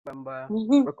when we're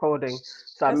Mhm. recording.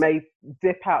 So I may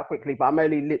dip out quickly, but I'm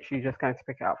only literally just going to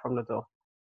pick it up from the door.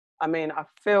 I mean, I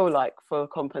feel like for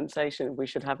compensation, we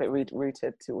should have it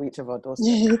routed to each of our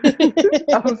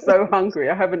doorsteps. I'm so hungry.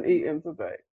 I haven't eaten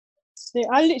today. So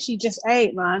I literally just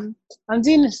ate, man. I'm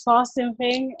doing this fasting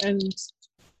thing, and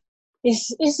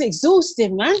it's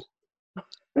exhausting, man.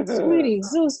 It's really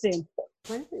exhausting.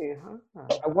 Maybe,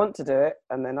 I want to do it,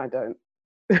 and then I don't.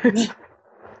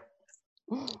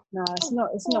 No, it's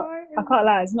not. It's not. I can't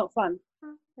lie. It's not fun.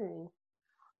 All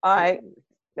right,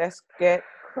 let's get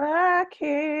cracking.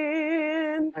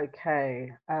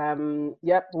 Okay.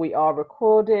 Yep, we are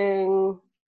recording.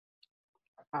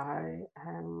 I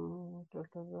am.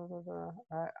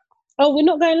 Oh, we're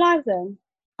not going live then.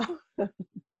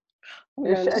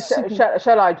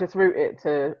 Shall I just route it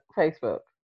to Facebook?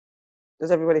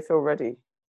 Does everybody feel ready?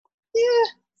 Yeah.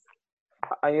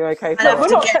 Are you okay?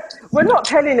 We're not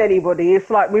telling anybody. It's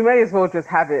like we may as well just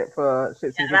have it for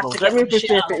shits and giggles. Let me just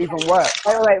see if it even works.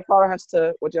 Wait, Farah has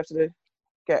to. What do you have to do?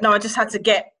 No, I just had to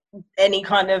get any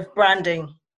kind of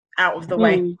branding out of the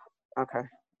way. Okay.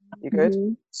 You good?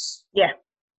 Mm-hmm. Yeah.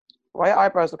 Why are your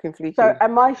eyebrows looking fleeky? So,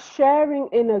 am I sharing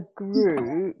in a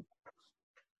group?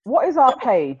 What is our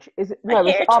page? Is it no?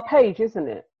 It's our page, isn't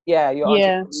it? Yeah, you're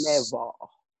Yeah. never.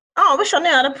 Oh, I wish I knew.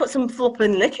 I'd have put some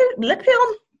flopping lippy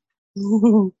on.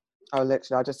 Oh,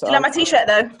 literally, I just. You like my t-shirt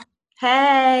though?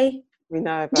 Hey. We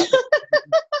know about.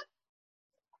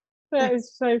 That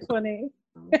is so funny.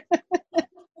 I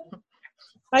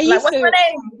Like, used what's to my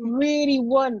name? really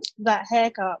want that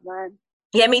haircut, man.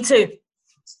 Yeah, me too.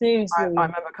 Seriously. I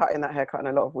remember cutting that haircut in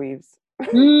a lot of weaves. I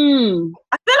feel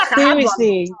like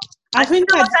Seriously. I think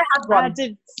feel like I had one. I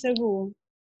did several.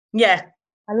 Yeah,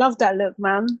 I love that look,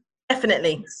 man.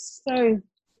 definitely. So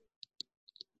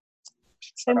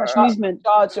much movement.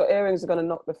 Charge, your earrings are going to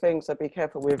knock the thing, so be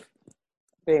careful with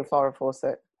being Farah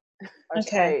Fawcett.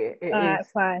 Okay. It All right, is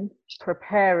fine.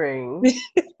 preparing.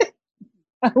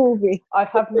 I will be. I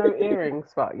have no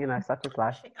earrings, but you know, such is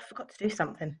life. I forgot to do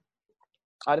something.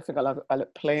 I don't think I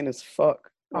look plain as fuck.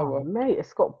 Oh, well. mate,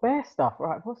 it's got bare stuff.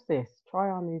 Right, what's this? Try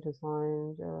our new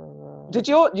design. Did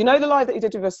you know the live that you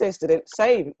did with your sis? Did it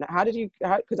save? How did you?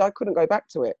 Because I couldn't go back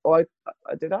to it. Or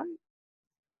did I?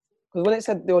 Because when it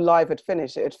said your live had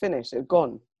finished, it had finished. It had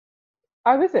gone.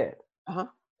 Oh, is it?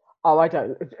 Oh, I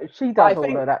don't. She does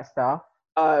all of that stuff.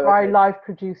 Oh, Try okay. live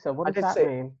producer. What does that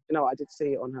mean? No, I did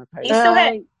see it on her page. You still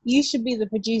here? You should be the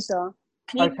producer.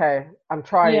 Okay, I'm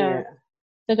trying it.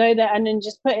 So go there and then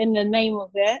just put in the name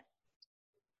of it.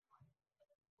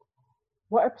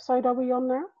 What episode are we on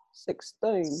now?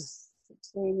 16.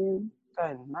 16.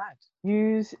 Going mad.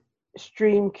 Use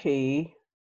stream key.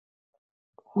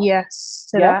 Yes.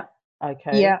 Yeah.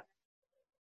 Okay. Yeah.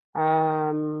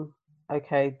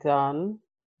 Okay, done.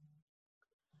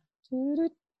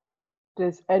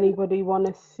 Does anybody want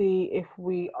to see if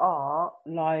we are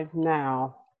live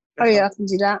now? Oh yeah, I can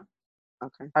do that.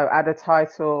 Okay. Oh, add a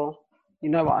title. You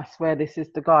know what? I swear this is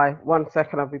the guy. 1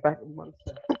 second, I'll be back in 1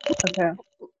 second. Okay.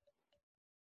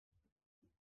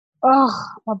 Oh,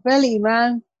 my belly,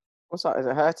 man. What's that? Is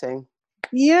it hurting?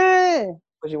 Yeah.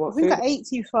 What do you want? I think food? I ate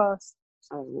too fast.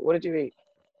 Oh, what did you eat?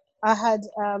 I had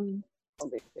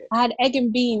egg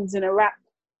and beans and a wrap.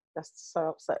 That's so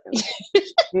upsetting.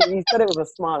 you said it with a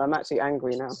smile. I'm actually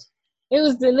angry now. It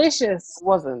was delicious. It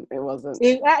wasn't. It wasn't.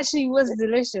 It actually was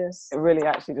delicious. It really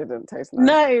actually didn't taste nice.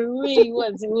 No, it really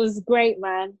was. It was great,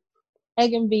 man.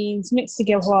 Egg and beans mixed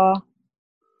together,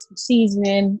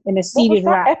 seasoning in a seeded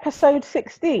wrap. Episode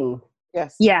 16?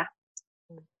 Yes. Yeah.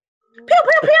 Pew,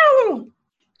 pew, pew.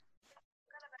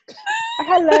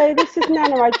 Hello, this is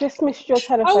Nana. I just missed your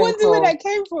telephone I wonder call. where that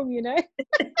came from, you know?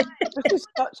 This is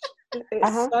such.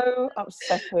 It's so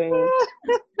upsetting.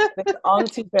 This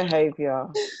auntie behaviour.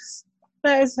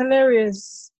 That is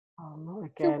hilarious. Oh, not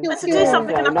again. Let's do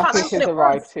something and I can't Nothing remember has what it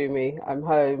arrived was. to me. I'm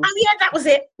home. Oh yeah, that was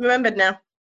it. Remembered now.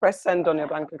 Press send on your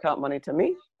bank account money to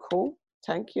me. Cool.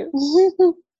 Thank you.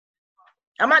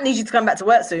 I might need you to come back to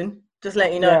work soon. Just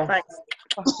let you know. Yeah. Thanks.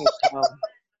 Fucking hell.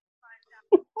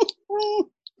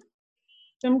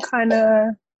 Them kind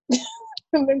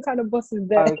of bosses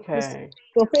there. Okay.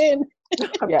 Stop in.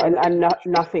 Yeah, and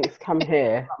nothing's come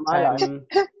here. My life.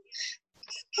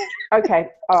 Okay,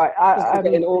 all right. I'm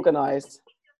getting organised.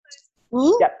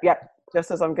 Yep.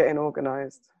 Just as I'm getting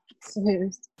organised.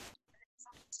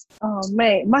 Oh,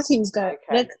 mate. My team's going.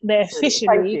 Okay. They're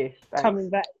officially Thanks. coming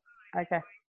back Okay.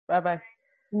 Bye-bye.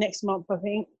 next month, I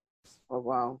think. Oh,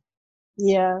 wow.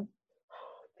 Yeah.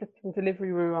 Flipping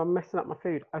delivery room. I'm messing up my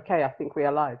food. Okay, I think we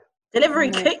are live. Delivery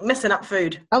keep messing up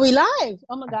food. Are we live?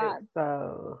 Oh, my God.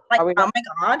 So, Like, Are we oh my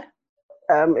God.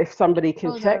 If somebody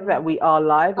can Hold check on. that we are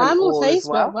live and I'm on all as Facebook,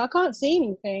 well. but I can't see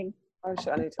anything. Oh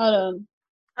shit, I need to. Hold on.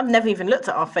 I've never even looked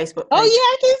at our Facebook page. Oh yeah,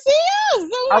 I can see us.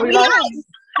 Oh, Are my we God. live?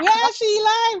 We're actually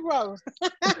live, bro.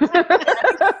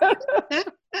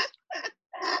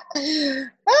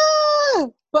 Ah,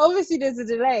 but obviously there's a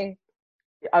delay.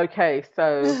 Okay,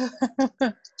 so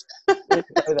Let's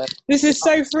go then. This is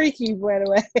so freaky, by the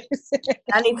way.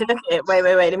 I need to look at it. Wait.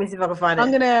 Let me see if I can find it.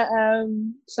 I'm gonna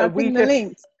So shall I pin the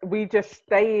link. we just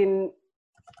stay in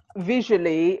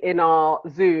visually in our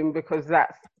Zoom because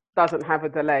that doesn't have a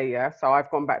delay. Yeah, so I've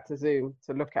gone back to Zoom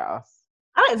to look at us.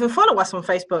 I don't even follow us on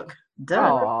Facebook. Duh.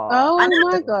 Oh, Oh I know.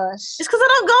 my gosh. It's because I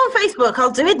don't go on Facebook.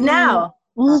 I'll do it now.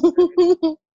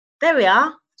 There we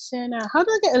are. Share now. How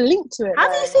do I get a link to it?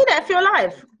 How do you see that if you're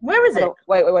live? Where is it?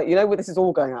 Wait. You know, this is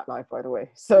all going out live, by the way.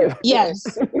 So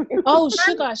Yes. Oh,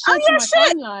 sugar. Share to yeah, my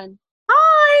shit. timeline.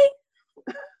 Hi.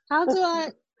 How do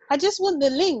I just want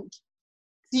the link.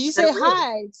 Did you say There it is.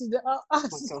 hi to the oh my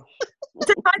us? gosh,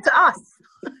 Say hi to us.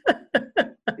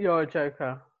 you're a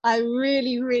joker. I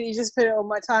really just put it on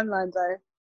my timeline though.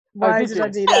 Why did did you? I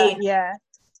do Hey. that? Yeah.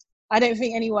 I don't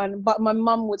think anyone but my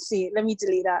mum would see it. Let me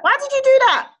delete that Why did you do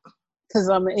that? because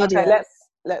I'm an idiot. okay,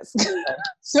 let's.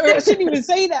 Sorry, I shouldn't even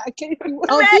say that. Okay.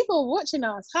 Oh, people watching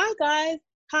us. Hi guys.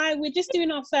 Hi, we're just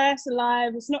doing our first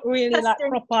live. It's not really like Testing.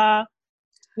 proper.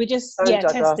 We're just Don't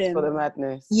judge testing. us for the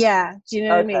madness. Yeah, do you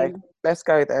know what I Okay, mean? let's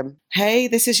go then. Hey,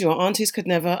 this is Your Aunties Could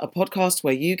Never, a podcast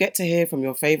where you get to hear from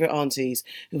your favourite aunties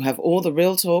who have all the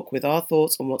real talk with our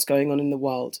thoughts on what's going on in the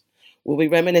world. We'll be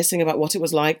reminiscing about what it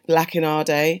was like back in our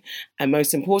day, and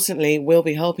most importantly, we'll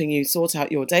be helping you sort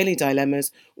out your daily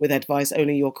dilemmas with advice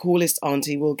only your coolest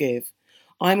auntie will give.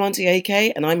 I'm Auntie AK,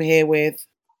 and I'm here with...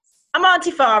 I'm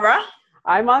Auntie Farah.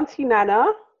 I'm Auntie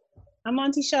Nana. I'm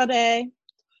Auntie Sade.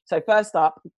 So first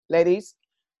up, ladies,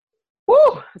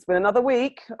 woo, it's been another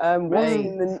week.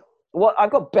 Right.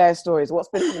 I've got bare stories. What's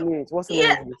been in the news? What's in the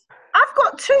Yeah. news? I've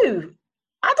got two.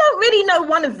 I don't really know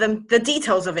one of them, the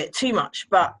details of it too much,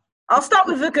 but I'll start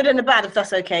with the good and the bad if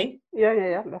that's okay.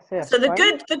 Yeah. That's it. So the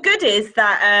good is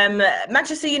that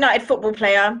Manchester United football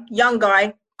player, young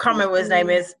guy, can't remember what his name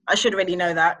is. I should really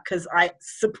know that because I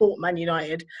support Man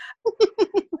United.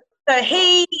 So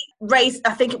he raised,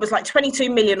 I think it was like 22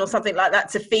 million or something like that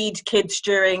to feed kids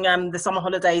during the summer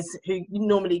holidays who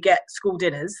normally get school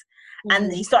dinners.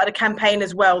 And he started a campaign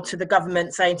as well to the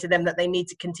government saying to them that they need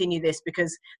to continue this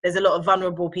because there's a lot of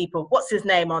vulnerable people. What's his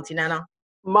name, Auntie Nana?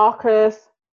 Marcus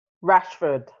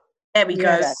Rashford. There we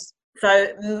go.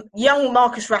 So young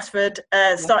Marcus Rashford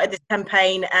started this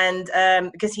campaign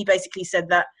and because he basically said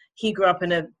that he grew up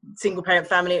in a single parent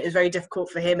family. It was very difficult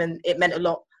for him and it meant a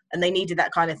lot and they needed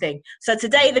that kind of thing. So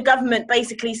today the government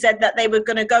basically said that they were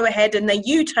going to go ahead and they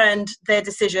U-turned their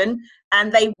decision and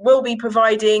they will be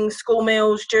providing school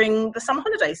meals during the summer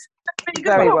holidays. That's pretty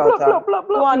good. Very Blah, well blah, done. blah, blah,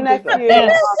 blah. Go on, He did that. nephew.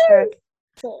 Yes. Marcus.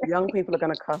 Young people are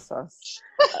going to cuss us.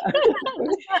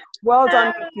 Well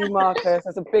done, nephew Marcus.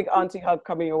 There's a big auntie hug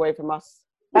coming away from us.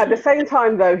 At the same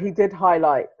time, though, he did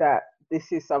highlight that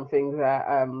this is something that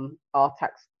our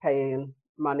tax-paying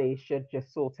money should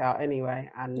just sort out anyway.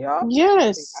 And Yeah. I think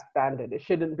Yes. that's standard. It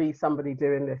shouldn't be somebody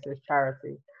doing this as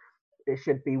charity. It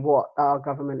should be what our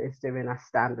government is doing as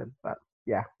standard. But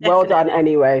yeah, well done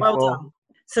anyway. Well done.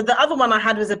 So the other one I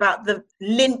had was about the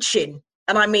lynching,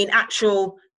 and I mean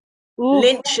actual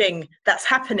lynching that's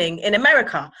happening in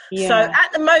America. Yeah. So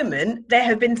at the moment, there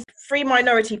have been 3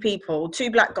 minority people,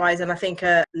 2 black guys and I think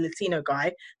a Latino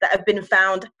guy, that have been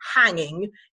found hanging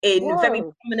in very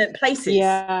prominent places.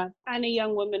 Yeah. And a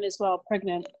young woman as well,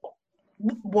 pregnant.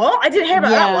 What? I didn't hear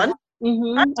about that one.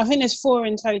 I think there's 4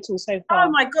 in total so far. Oh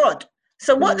my God.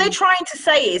 So what they're trying to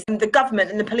say is the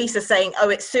government and the police are saying, oh,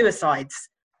 it's suicides,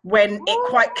 when it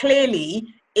quite clearly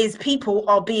is people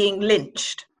are being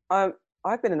lynched.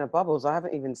 I've been in a bubble, so I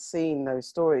haven't even seen those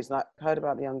stories. Like, heard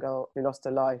about the young girl who lost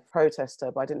her life,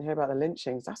 protester, but I didn't hear about the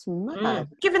lynchings. That's mad.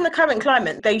 Given the current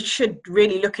climate, they should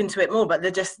really look into it more, but they're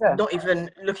just not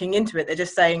even looking into it. They're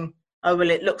just saying, oh,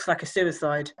 well, it looks like a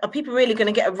suicide. Are people really going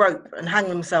to get a rope and hang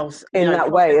themselves? In a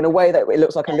way that it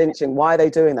looks like a lynching. Why are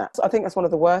they doing that? I think that's one of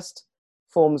the worst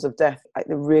forms of death. It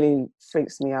really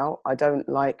freaks me out. I don't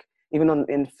like... Even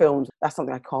in films, that's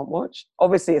something I can't watch.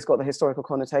 Obviously, it's got the historical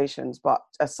connotations, but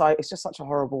aside, it's just such a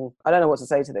horrible... I don't know what to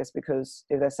say to this, because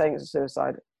if they're saying it's a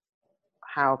suicide,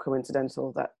 how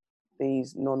coincidental that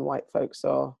these non-white folks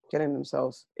are killing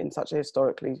themselves in such a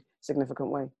historically significant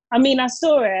way. I mean, I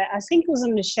saw it. I think it was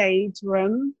in the Shade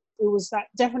Room. It was like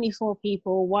definitely 4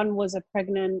 people. One was a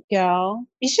pregnant girl.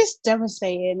 It's just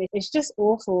devastating. It's just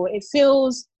awful. It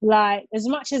feels like, as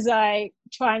much as I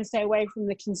try and stay away from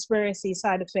the conspiracy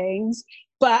side of things,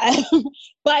 but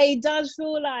but it does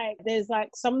feel like there's like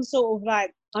some sort of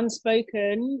like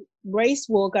unspoken race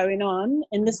war going on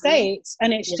in the States,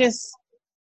 and it's just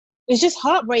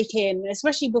heartbreaking,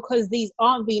 especially because these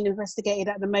aren't being investigated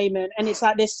at the moment. And it's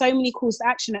like there's so many calls to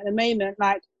action at the moment,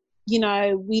 like, you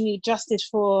know, we need justice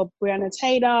for Breonna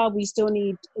Taylor. We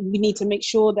need to make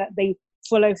sure that they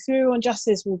follow through on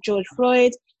justice with George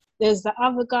Floyd. There's the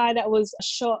other guy that was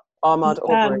shot. Ahmaud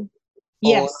Arbery.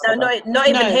 Yes. No, not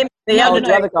even him. The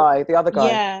other guy.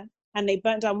 Yeah, and they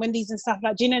burnt down Wendy's and stuff.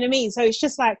 Like, do you know what I mean? So it's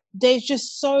just like there's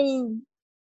just so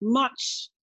much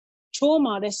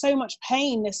trauma, there's so much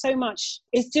pain, there's so much,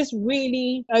 it's just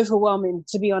really overwhelming,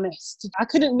 to be honest. I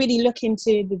couldn't really look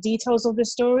into the details of the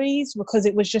stories because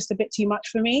it was just a bit too much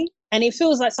for me, and it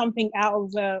feels like something out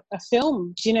of a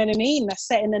film, do you know what I mean, that's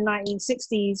set in the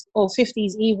 1960s or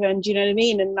 50s even, do you know what I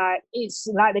mean? And like it's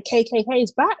like the KKK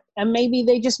is back, and maybe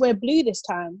they just wear blue this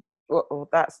time. Well,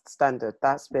 that's standard.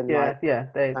 That's been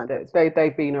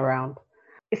they've been around.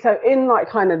 So in like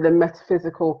kind of the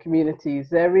metaphysical communities,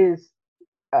 there is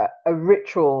a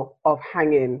ritual of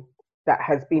hanging that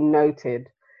has been noted.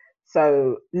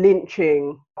 So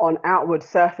lynching on outward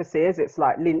surfaces, it's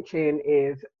like lynching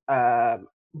is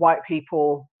white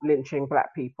people lynching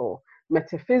black people.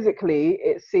 Metaphysically,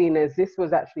 it's seen as this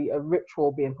was actually a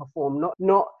ritual being performed,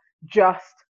 not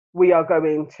just we are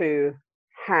going to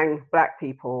hang black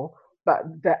people, but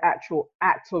the actual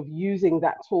act of using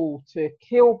that tool to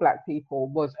kill black people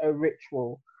was a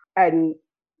ritual. And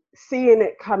seeing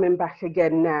it coming back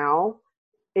again now,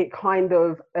 it kind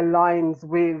of aligns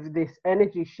with this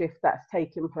energy shift that's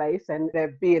taking place, and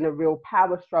there being a real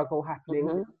power struggle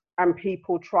happening, and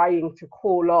people trying to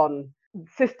call on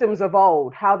systems of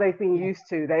old, how they've been used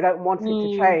to. They don't want it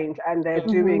to change, and they're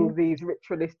doing these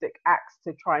ritualistic acts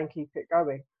to try and keep it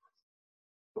going.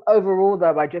 Overall,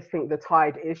 though, I just think the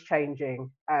tide is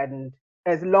changing, and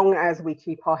as long as we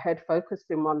keep our head focused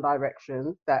in one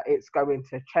direction, that it's going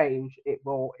to change, it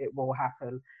will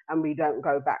happen, and we don't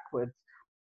go backwards.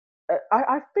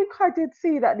 I think I did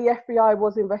see that the FBI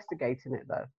was investigating it,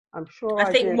 though. I'm sure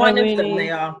I think one of them they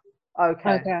are.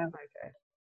 Okay.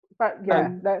 But yeah,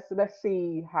 let's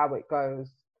see how it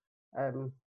goes.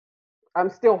 I'm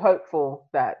still hopeful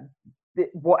that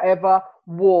whatever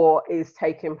war is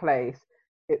taking place,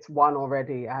 it's won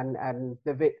already, and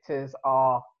the victors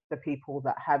are the people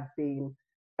that have been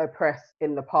oppressed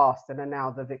in the past and are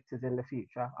now the victors in the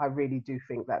future. I really do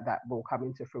think that will come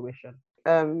into fruition.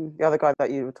 The other guy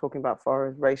that you were talking about,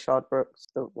 Rayshard Brooks,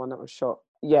 the one that was shot.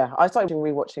 Yeah, I started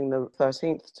rewatching the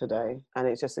 13th today, and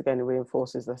it just again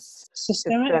reinforces the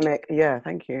systemic,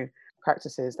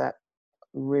 practices that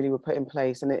really were put in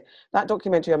place. And that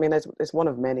documentary, I mean, it's one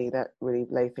of many that really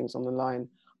lay things on the line.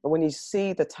 But when you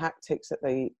see the tactics that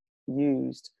they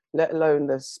used, let alone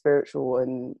the spiritual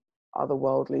and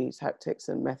otherworldly tactics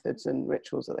and methods and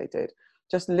rituals that they did,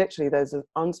 just literally there's an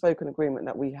unspoken agreement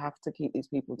that we have to keep these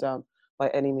people down by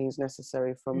any means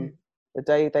necessary. From the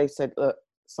day they said, look,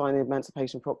 sign the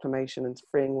Emancipation Proclamation and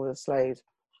freeing all the slaves,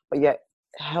 but yet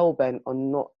hell-bent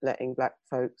on not letting black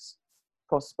folks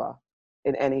prosper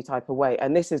in any type of way.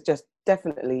 And this is just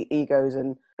definitely egos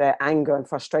and their anger and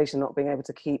frustration not being able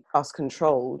to keep us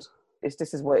controlled.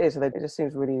 This is what it is. So it just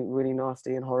seems really, really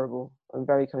nasty and horrible and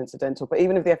very coincidental. But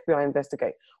even if the FBI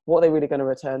investigate, what are they really going to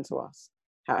return to us?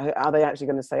 How are they actually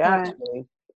going to say, actually,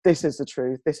 this is the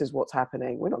truth, this is what's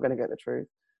happening? We're not going to get the truth.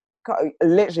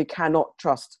 Literally cannot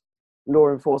trust law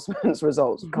enforcement's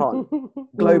results. Can't.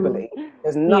 Globally.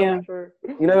 There's nothing.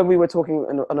 You know, when we were talking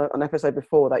on an episode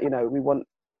before that, you know, we want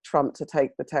Trump to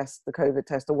take the test, the COVID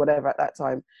test or whatever at that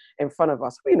time in front of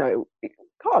us. We know it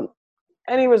can't.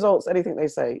 Any results, anything they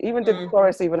say. Even did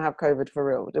Boris even have COVID for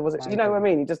real? Was it, you know what I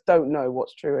mean? You just don't know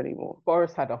what's true anymore.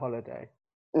 Boris had a holiday.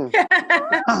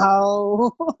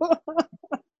 Oh.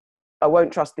 I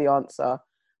won't trust the answer.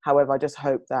 However, I just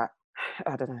hope that,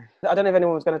 I don't know if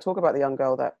anyone was going to talk about the young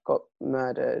girl that got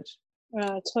murdered.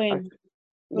 Twin.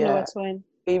 Twin.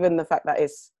 Even the fact that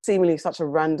it's seemingly such a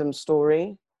random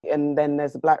story, and then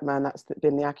there's a black man that's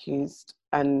been the accused,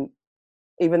 and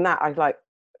even that, I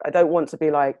don't want to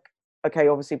be like, okay,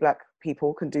 obviously black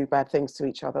people can do bad things to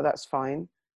each other, that's fine.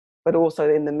 But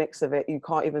also in the mix of it, you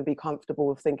can't even be comfortable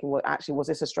with thinking, well, actually, was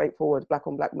this a straightforward black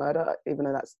on black murder? Even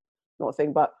though that's not a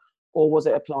thing, or was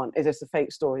it a plant? Is this a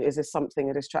fake story? Is this something,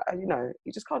 you know,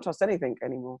 you just can't trust anything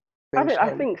anymore.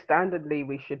 I think standardly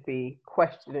we should be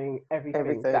questioning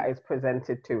everything that is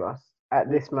presented to us at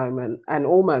this moment, and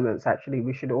all moments actually.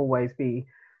 We should always be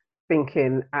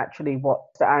thinking, actually,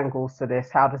 what's the angles to this?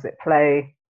 How does it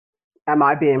play? Am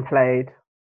I being played?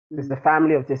 Is the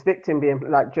family of this victim being,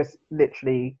 like, just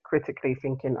literally critically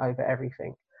thinking over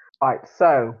everything? Right,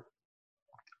 so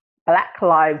Black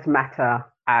Lives Matter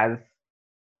as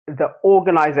the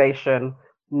organization,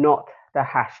 not the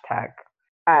hashtag.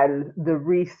 And the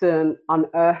recent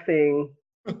unearthing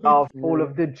of all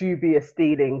of the dubious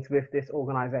dealings with this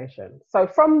organization. So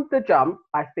from the jump,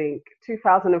 I think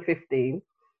 2015,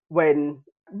 when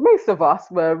most of us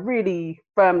were really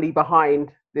firmly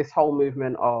behind this whole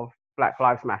movement of Black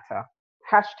Lives Matter,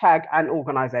 hashtag and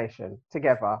organization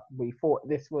together, we thought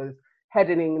this was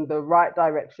heading in the right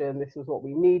direction. This was what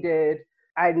we needed.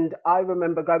 And I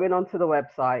remember going onto the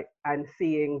website and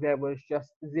seeing there was just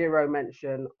zero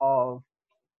mention of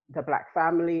the Black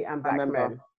family and Black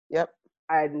men. Yep.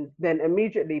 And then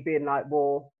immediately being like,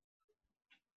 well,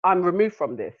 I'm removed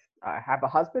from this. I have a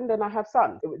husband and I have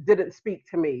sons. It didn't speak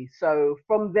to me. So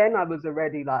from then I was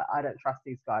already like, I don't trust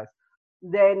these guys.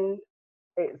 Then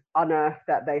it's unearthed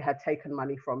that they had taken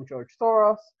money from George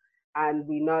Soros. And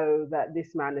we know that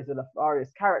this man is a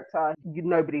nefarious character.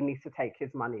 Nobody needs to take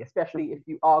his money, especially if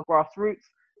you are grassroots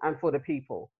and for the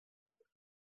people.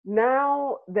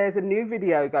 Now there's a new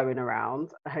video going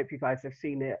around, I hope you guys have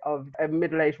seen it, of a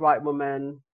middle-aged white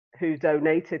woman who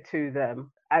donated to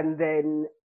them. And then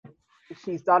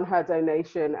she's done her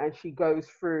donation and she goes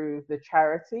through the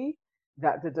charity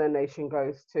that the donation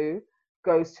goes to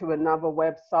another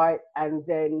website, and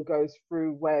then goes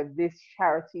through where this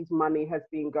charity's money has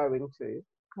been going to.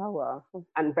 Oh, wow.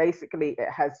 And basically it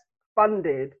has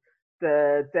funded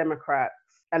the Democrats'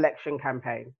 election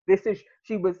campaign.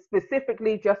 She was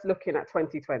specifically just looking at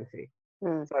 2020.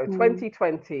 So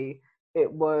 2020,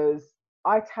 it was,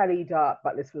 I tallied up,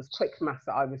 but this was quick maths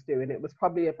that I was doing. It was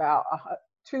probably about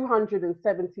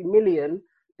 $270 million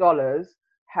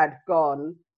had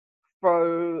gone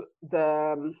through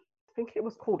the, I think it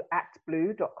was called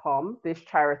actblue.com, this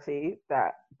charity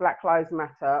that Black Lives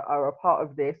Matter are a part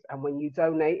of this. And when you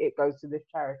donate, it goes to this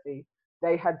charity.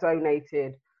 They had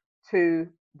donated to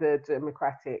the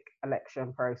Democratic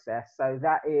election process. So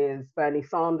that is Bernie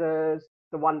Sanders,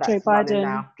 the one that's running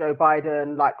now, Joe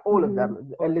Biden, like all of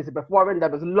them, Elizabeth Warren, there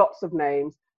was lots of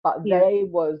names, but they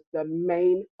was the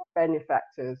main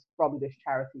benefactors from this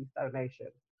charity's donation.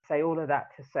 Say all of that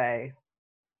to say,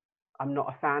 I'm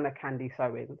not a fan of Candice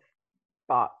Owens,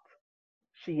 but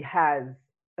she has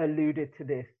alluded to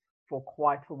this for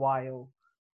quite a while,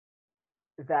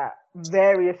 that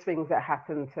various things that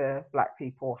happen to Black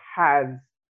people has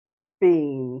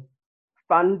been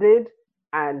funded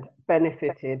and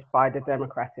benefited by the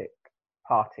Democratic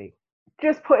Party.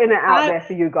 Just putting it out there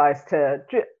for you guys to,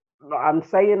 I'm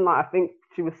saying, like, I think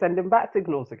she was sending back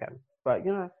signals again, but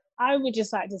you know. I would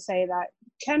just like to say that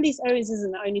Candice Owens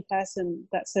isn't the only person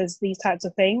that says these types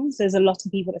of things. There's a lot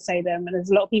of people that say them, and there's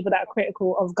a lot of people that are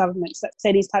critical of governments that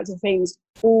say these types of things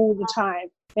all the time.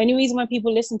 The only reason why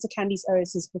people listen to Candice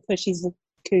Owens is because she's a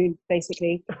coon,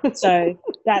 basically. So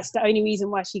that's the only reason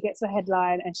why she gets the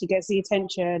headline and she gets the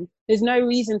attention. There's no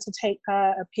reason to take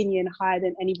her opinion higher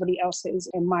than anybody else's,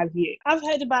 in my view. I've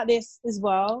heard about this as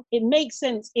well. It makes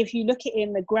sense if you look at it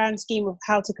in the grand scheme of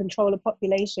how to control a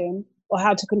population or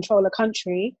how to control a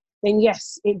country, then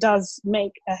yes, it does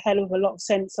make a hell of a lot of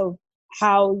sense of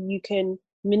how you can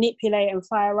manipulate and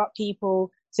fire up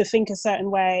people to think a certain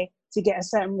way to get a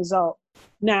certain result.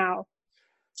 Now,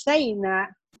 saying that,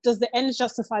 does the ends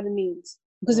justify the means?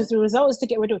 Because if the result is to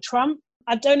get rid of Trump,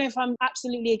 I don't know if I'm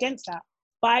absolutely against that.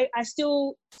 But I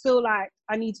still feel like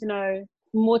I need to know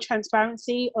more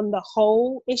transparency on the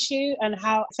whole issue and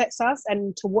how it affects us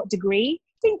and to what degree.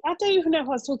 I don't even know if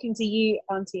I was talking to you,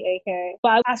 Auntie AK,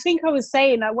 but I think I was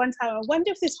saying at one time, I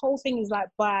wonder if this whole thing is like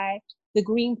by the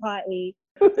Green Party.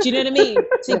 Do you know what I mean?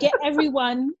 To get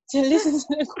everyone to listen to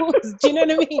the cause. Do you know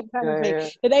what I mean? Kind of thing. Yeah.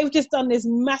 That they've just done this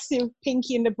massive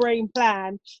pinky in the brain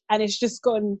plan and it's just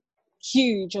gone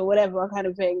huge or whatever kind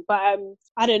of thing. But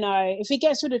I don't know. If it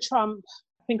gets rid of Trump,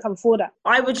 I think I'm for that.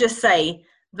 I would just say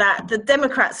that the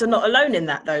Democrats are not alone in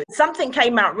that, though. Something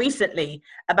came out recently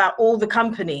about all the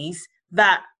companies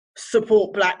that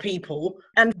support Black people,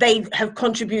 and they have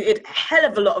contributed a hell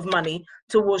of a lot of money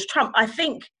towards Trump. I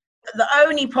think the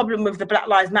only problem with the Black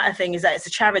Lives Matter thing is that it's a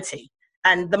charity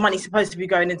and the money's supposed to be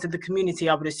going into the community,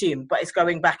 I would assume, but it's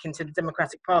going back into the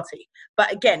Democratic Party.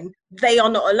 But again, they are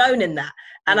not alone in that.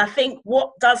 And I think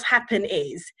what does happen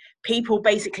is people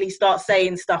basically start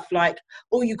saying stuff like,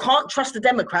 oh, you can't trust the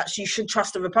Democrats, you should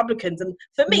trust the Republicans. And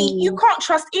for me, you can't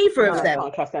trust either of them.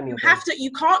 Can't trust any of them.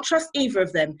 You can't trust either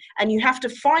of them. And you have to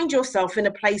find yourself in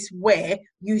a place where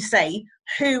you say,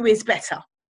 who is better?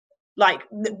 Like,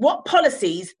 what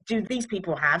policies do these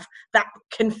people have that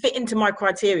can fit into my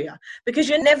criteria? Because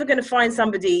you're never going to find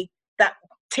somebody that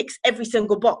ticks every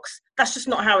single box. That's just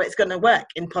not how it's going to work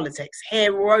in politics,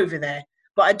 here or over there.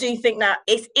 But I do think that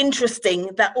it's interesting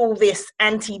that all this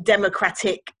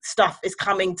anti-democratic stuff is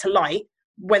coming to light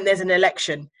when there's an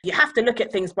election. You have to look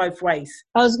at things both ways.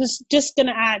 I was just going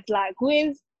to add, like,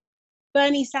 with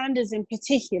Bernie Sanders in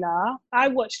particular, I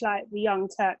watch, like, the Young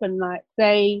Turk, and, like,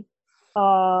 they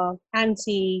are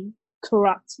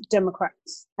anti-corrupt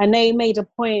Democrats. And they made a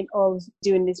point of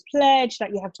doing this pledge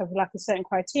that you have to have, like, a certain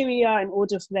criteria in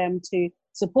order for them to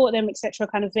support them, etc.,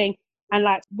 kind of thing. And,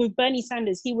 like, with Bernie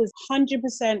Sanders, he was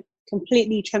 100%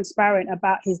 completely transparent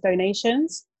about his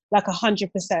donations, like 100%.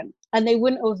 And they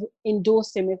wouldn't have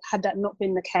endorsed him had that not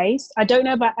been the case. I don't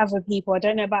know about other people. I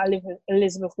don't know about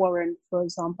Elizabeth Warren, for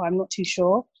example. I'm not too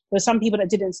sure. There were some people that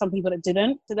didn't, some people that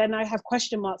didn't. So then I have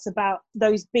question marks about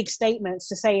those big statements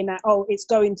to saying that, oh, it's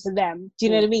going to them. Do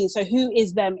you know what I mean? So who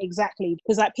is them exactly?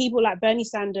 Because, like, people like Bernie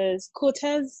Sanders,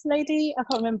 Cortez lady, I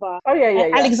can't remember. Oh,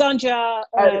 yeah. Alexandra.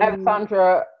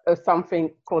 Alexandra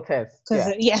something Cortez.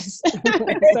 Yeah. Yes.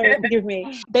 Sorry, forgive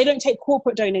me. They don't take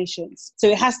corporate donations. So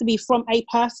it has to be from a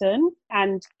person,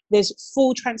 and there's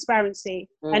full transparency.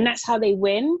 And that's how they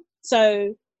win.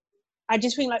 So I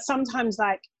just think, like, sometimes,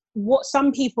 like, what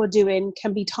some people are doing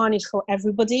can be tarnished for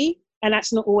everybody, and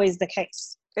that's not always the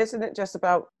case. Isn't it just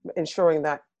about ensuring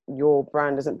that your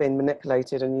brand isn't being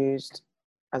manipulated and used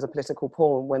as a political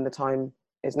pawn when the time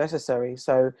is necessary?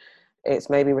 So it's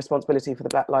maybe responsibility for the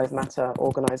Black Lives Matter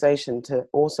organisation to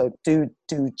also do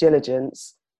due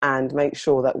diligence and make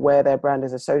sure that where their brand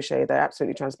is associated, they're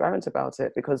absolutely transparent about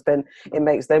it, because then it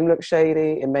makes them look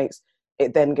shady.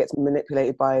 It then gets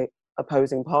manipulated by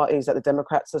opposing parties, that the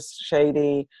Democrats are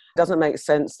shady. It doesn't make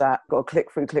sense that got to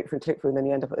click through, and then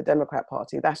you end up at the Democrat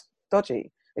Party. That's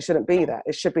dodgy. It shouldn't be that.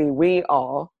 It should be, we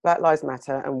are Black Lives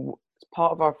Matter, and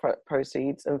part of our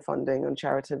proceeds and funding and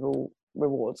charitable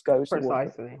rewards goes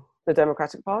towards the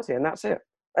Democratic Party, and that's it.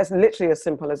 It's literally as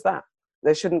simple as that.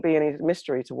 There shouldn't be any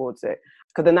mystery towards it,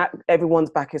 because then that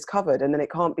everyone's back is covered, and then it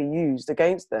can't be used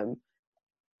against them.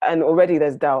 And already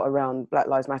there's doubt around Black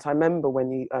Lives Matter. I remember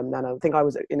when you, Nana, I think I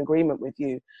was in agreement with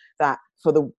you that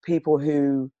for the people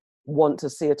who want to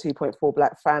see a 2.4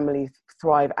 Black family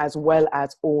thrive, as well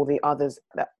as all the others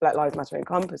that Black Lives Matter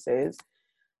encompasses,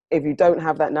 if you don't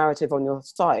have that narrative on your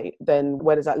site, then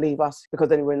where does that leave us? Because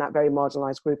then we're in that very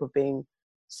marginalised group of being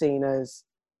seen as,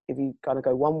 if you kind of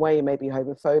go one way, you may be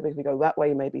homophobic. If you go that way,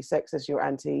 you may be sexist, you're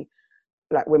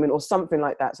anti-Black women or something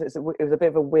like that. So it was a bit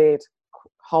of a weird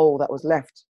hole that was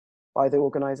left by the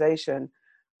organisation.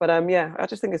 But I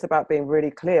just think it's about being really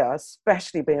clear,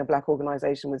 especially being a Black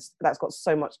organisation that's got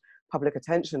so much public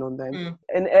attention on them.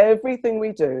 In everything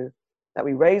we do, that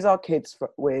we raise our kids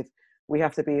with, we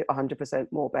have to be 100%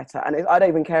 more better. And I don't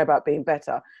even care about being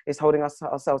better. It's holding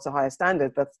ourselves to higher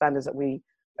standards, the standards that we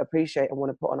appreciate and want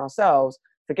to put on ourselves.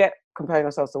 Forget comparing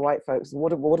ourselves to white folks. What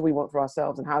do we want for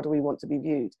ourselves, and how do we want to be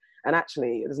viewed? And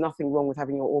actually, there's nothing wrong with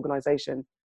having your organisation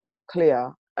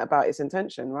clear about its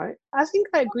intention, right? I think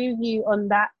I agree with you on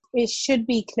that. It should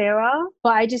be clearer,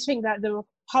 but I just think that the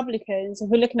Republicans, if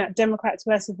we're looking at Democrats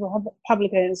versus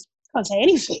Republicans, can't say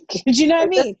anything. Do you know what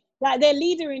I mean? Like, their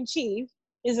leader in chief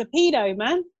is a pedo,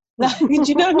 man. Like, do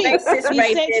you know what I mean?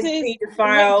 Racist,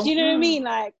 pedophile. Do you know what I mean?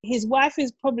 Like, his wife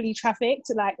is probably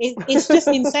trafficked. Like, it's just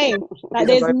insane. Like,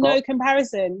 there's no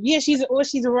comparison. Yeah, she's a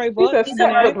robot. She's a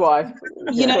separate wife.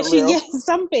 You know,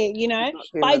 something, you know.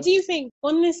 But I do think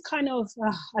on this kind of,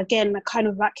 again, kind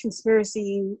of like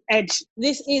conspiracy edge,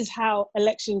 this is how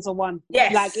elections are won.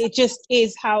 Yes. Like, it just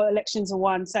is how elections are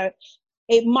won. So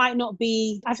it might not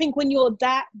be, I think when you're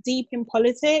that deep in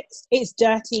politics, it's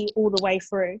dirty all the way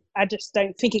through. I just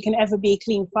don't think it can ever be a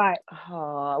clean fight.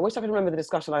 I wish I could remember the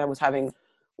discussion I was having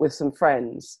with some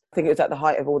friends. I think it was at the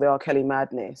height of all the R. Kelly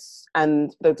madness.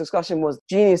 And the discussion was,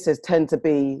 geniuses tend to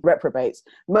be reprobates.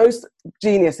 Most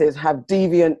geniuses have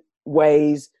deviant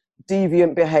ways,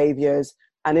 deviant behaviours,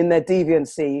 and in their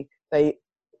deviancy, they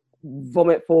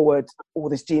vomit forward all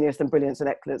this genius and brilliance and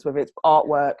excellence, whether it's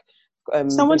artwork.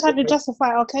 Someone tried to justify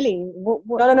R. Kelly. No.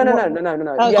 Oh,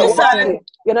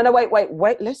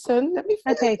 Wait, listen, let me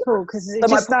finish. Okay, cool, because it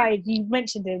just started, you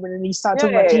mentioned it when you started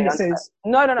talking about geniuses.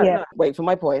 No. Wait, for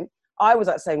my point, I was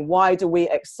saying, why do we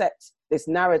accept this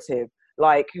narrative?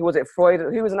 Like, who was it? Freud,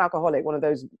 who was an alcoholic, one of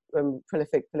those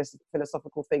prolific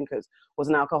philosophical thinkers, was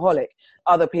an alcoholic.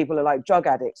 Other people are like drug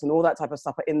addicts and all that type of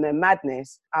stuff. But in their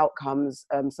madness, out comes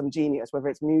some genius, whether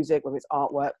it's music, whether it's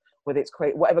artwork, whether it's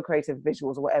whatever creative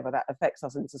visuals or whatever that affects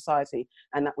us in society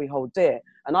and that we hold dear.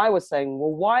 And I was saying,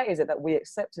 well, why is it that we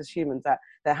accept as humans that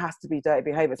there has to be dirty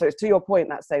behavior? So it's to your point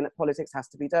that saying that politics has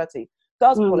to be dirty.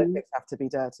 Does politics have to be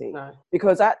dirty? No.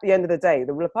 Because at the end of the day,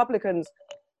 the Republicans,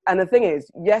 and the thing is,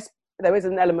 yes, there is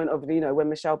an element of, you know, when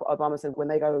Michelle Obama said, when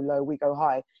they go low, we go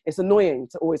high. It's annoying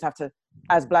to always have to,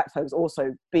 as black folks,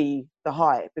 also be the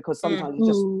high, because sometimes you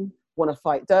just want to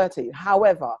fight dirty.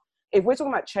 However, if we're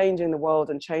talking about changing the world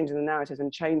and changing the narratives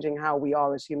and changing how we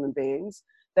are as human beings,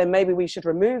 then maybe we should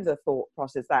remove the thought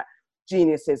process that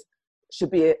geniuses should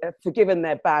be forgiven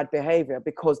their bad behavior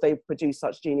because they produce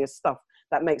such genius stuff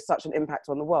that makes such an impact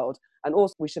on the world. And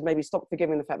also we should maybe stop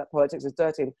forgiving the fact that politics is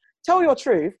dirty and tell your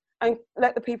truth and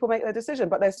let the people make their decision.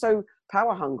 But they're so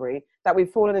power hungry that we've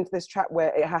fallen into this trap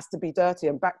where it has to be dirty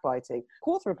and backbiting. Of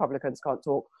course Republicans can't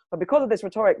talk, but because of this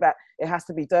rhetoric that it has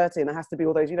to be dirty and it has to be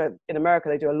all those, you know, in America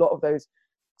they do a lot of those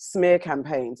smear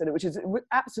campaigns, and which is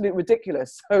absolute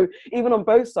ridiculous. So even on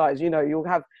both sides, you know, you'll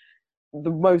have the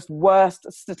most worst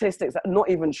statistics that are not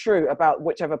even true about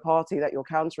whichever party that you're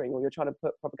countering or you're trying to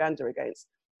put propaganda against.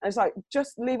 And it's like,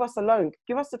 just leave us alone,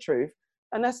 give us the truth,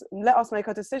 and let us make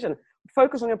our decision.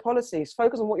 Focus on your policies,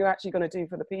 focus on what you're actually going to do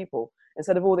for the people,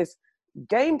 instead of all this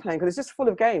game playing, because it's just full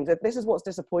of games. This is what's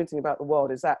disappointing about the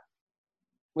world, is that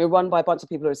we're run by a bunch of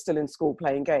people who are still in school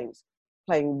playing games,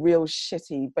 playing real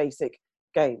shitty, basic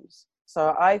games.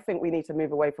 So I think we need to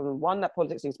move away from, one, that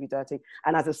politics needs to be dirty.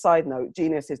 And as a side note,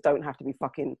 geniuses don't have to be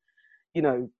fucking, you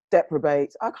know,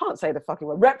 deprobates. I can't say the fucking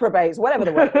word. Reprobates, whatever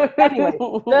the word is. Anyway,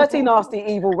 dirty, nasty,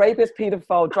 evil, rapists,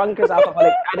 paedophile, drunkards,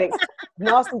 alcoholics, addicts,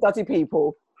 nasty, dirty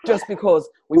people, just because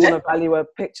we want to value a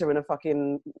picture in a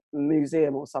fucking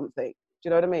museum or something. Do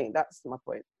you know what I mean? That's my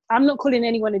point. I'm not calling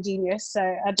anyone a genius, so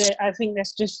I think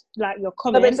that's just like your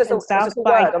comment and stuff. It's just a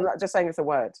word. I'm not just saying it's a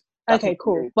word. Okay,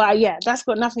 cool. But yeah, that's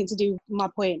got nothing to do with my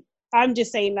point. I'm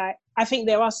just saying, like, I think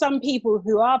there are some people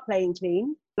who are playing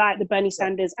clean, like the Bernie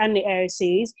Sanders and the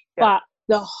AOCs, but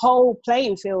the whole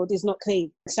playing field is not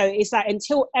clean. So it's like,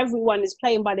 until everyone is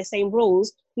playing by the same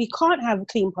rules, we can't have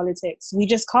clean politics. We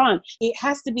just can't. It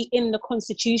has to be in the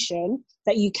constitution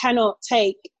that you cannot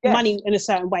take money in a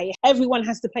certain way. Everyone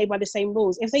has to play by the same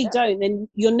rules. If they don't, then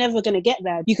you're never going to get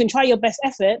there. You can try your best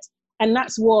effort, and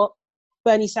that's what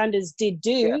Bernie Sanders did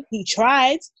do. Yeah. He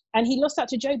tried, and he lost out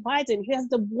to Joe Biden, who has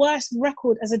the worst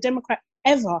record as a Democrat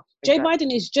ever. Exactly. Joe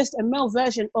Biden is just a male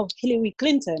version of Hillary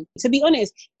Clinton. To be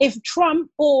honest, if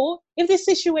Trump, or if this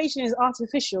situation is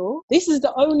artificial, this is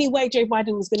the only way Joe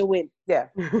Biden was going to win. Yeah.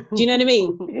 Do you know what I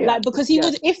mean? Like, because he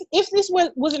would, if this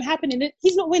wasn't happening,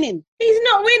 he's not winning. He's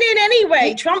not winning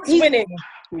anyway. Trump's winning.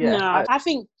 Yeah. No, I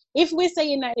think if we're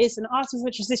saying that it's an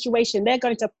artificial situation, they're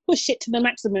going to push it to the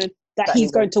maximum that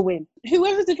he's going to win.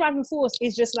 Whoever's the driving force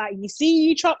is just like, you see,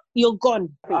 you Trump, you're gone.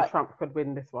 I think Trump could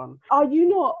win this one. Are you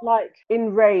not like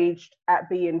enraged at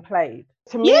being played?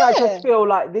 To me, I just feel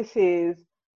like this is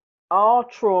our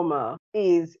trauma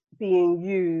is being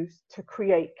used to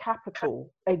create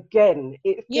capital again.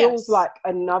 It feels like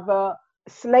another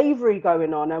slavery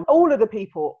going on, and all of the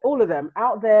people, all of them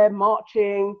out there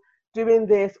marching, doing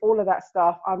this, all of that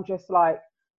stuff. I'm just like,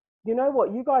 you know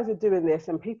what, you guys are doing this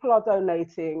and people are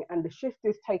donating and the shift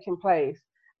is taking place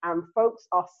and folks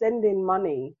are sending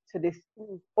money to this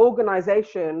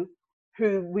organization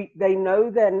who they know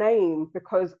their name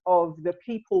because of the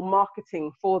people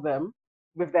marketing for them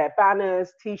with their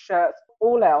banners, t-shirts,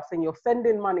 all else, and you're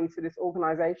sending money to this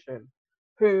organization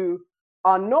who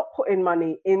are not putting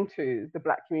money into the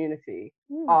Black community,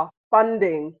 are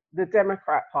funding the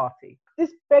Democrat Party.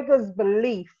 This beggars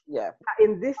belief that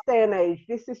in this day and age,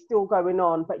 this is still going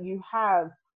on, but you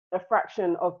have a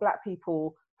fraction of Black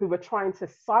people who are trying to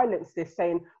silence this,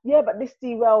 saying, yeah, but this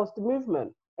derails the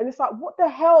movement. And it's like, what the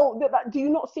hell? Do you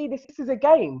not see this? This is a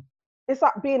game. It's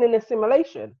like being in a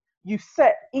simulation. You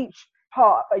set each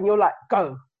part and you're like,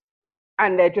 go.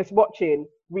 And they're just watching,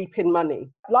 reaping money.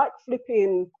 Like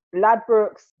flipping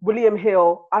Ladbrokes, William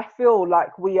Hill, I feel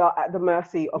like we are at the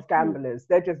mercy of gamblers.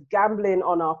 They're just gambling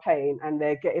on our pain and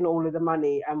they're getting all of the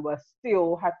money, and we're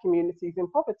still have communities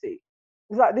in poverty.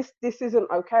 It's like, this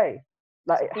isn't okay.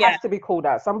 Like, it has to be called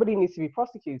out. Somebody needs to be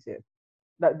prosecuted.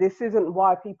 Like, this isn't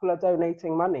why people are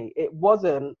donating money. It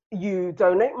wasn't, you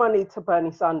donate money to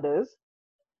Bernie Sanders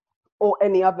or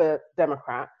any other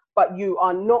Democrat, but you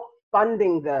are not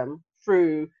funding them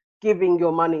through giving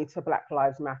your money to Black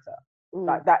Lives Matter.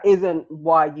 Like, that isn't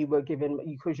why you were giving,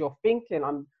 because you're thinking,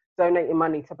 I'm donating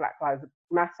money to Black Lives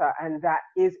Matter, and that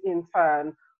is in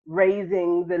turn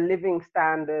raising the living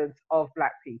standards of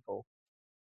Black people.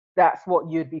 That's what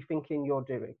you'd be thinking you're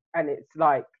doing. And it's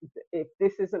like, if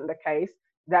this isn't the case,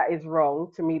 that is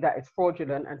wrong. To me, that is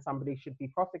fraudulent, and somebody should be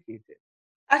prosecuted.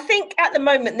 I think at the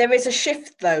moment there is a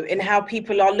shift, though, in how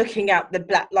people are looking at the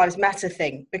Black Lives Matter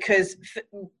thing, because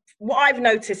what I've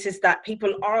noticed is that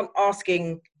people aren't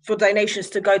asking for donations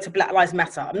to go to Black Lives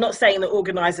Matter. I'm not saying the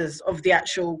organisers of the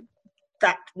actual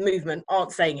that movement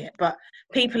aren't saying it, but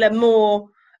people are more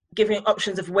giving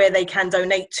options of where they can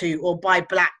donate to or buy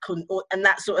black and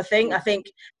that sort of thing. I think,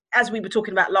 as we were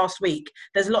talking about last week,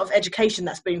 there's a lot of education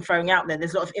that's being thrown out there.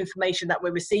 There's a lot of information that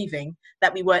we're receiving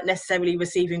that we weren't necessarily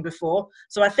receiving before.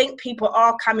 So I think people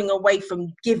are coming away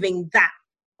from giving that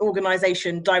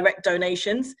organisation direct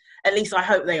donations. At least I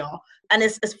hope they are. And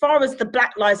as far as the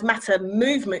Black Lives Matter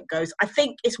movement goes, I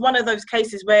think it's one of those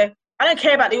cases where I don't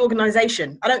care about the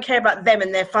organisation. I don't care about them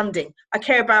and their funding. I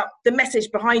care about the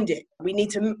message behind it. We need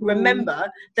to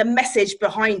remember the message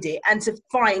behind it and to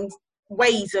find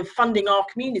ways of funding our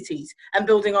communities and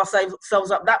building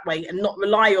ourselves up that way, and not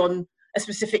rely on a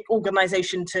specific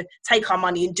organisation to take our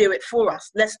money and do it for us.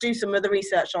 Let's do some of the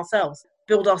research ourselves,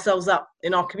 build ourselves up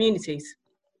in our communities.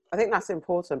 I think that's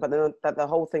important, but the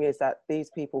whole thing is that these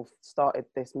people started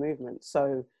this movement.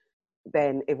 So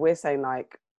then if we're saying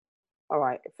like, all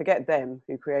right, forget them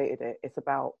who created it, it's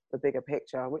about the bigger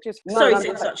picture, which is... Sorry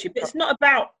to interrupt you, but it's not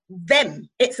about them.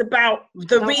 It's about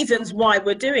the reasons why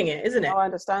we're doing it, isn't it? No, I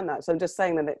understand that. So I'm just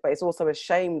saying that, but it's also a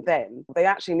shame then. They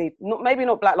actually need, maybe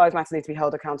not Black Lives Matter need to be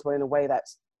held accountable in a way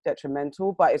that's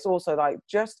detrimental, but it's also like,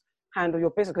 just handle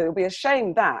your business. Because it would be a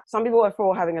shame that some people are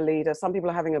for having a leader, some people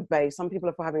are having a base, some people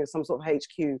are for having some sort of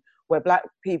HQ where black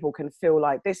people can feel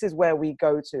like this is where we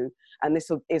go to, and this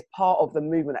is part of the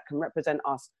movement that can represent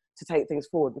us to take things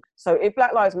forward. So if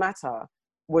Black Lives Matter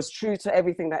was true to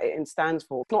everything that it stands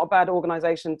for, it's not a bad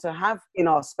organisation to have in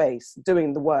our space,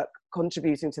 doing the work,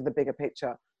 contributing to the bigger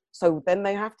picture. So then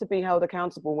they have to be held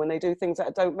accountable when they do things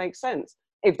that don't make sense,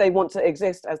 if they want to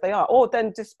exist as they are, or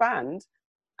then disband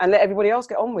and let everybody else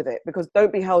get on with it. Because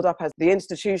don't be held up as the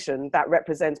institution that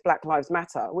represents Black Lives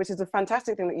Matter, which is a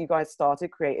fantastic thing that you guys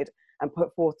started, created and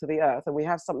put forth to the earth, and we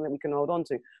have something that we can hold on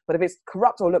to. But if it's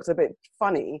corrupt or looks a bit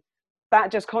funny, that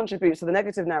just contributes to the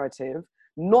negative narrative,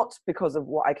 not because of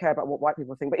what I care about what white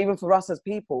people think, but even for us as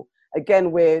people,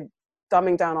 again, we're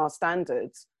dumbing down our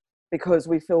standards because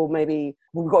we feel maybe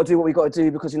we've got to do what we've got to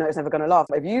do because, it's never going to last.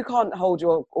 But if you can't hold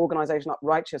your organisation up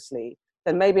righteously,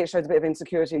 then maybe it shows a bit of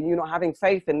insecurity, you not having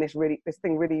faith in this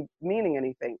thing really meaning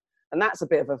anything. And that's a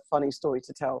bit of a funny story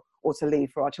to tell or to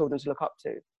leave for our children to look up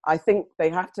to. I think they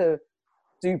have to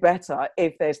do better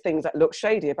if there's things that look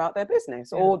shady about their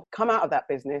business, or come out of that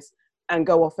business and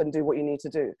go off and do what you need to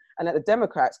do. And let the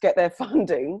Democrats get their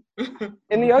funding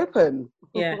in the open.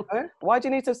 Yeah. Why do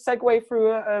you need to segue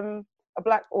through a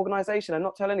black organisation and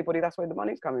not tell anybody that's where the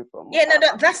money's coming from? Yeah,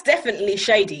 no, that's definitely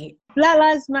shady. Black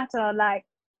Lives Matter, like,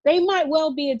 they might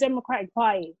well be a Democratic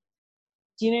Party.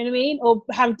 Do you know what I mean? Or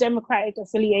have Democratic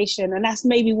affiliation, and that's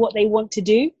maybe what they want to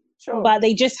do. Sure. But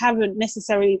they just haven't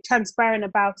necessarily transparent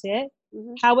about it.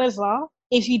 Mm-hmm. However,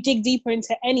 if you dig deeper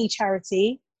into any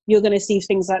charity, you're going to see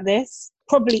things like this.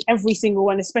 Probably every single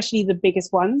one, especially the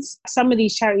biggest ones. Some of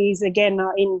these charities, again,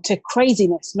 are into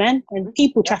craziness, man, and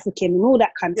people trafficking and all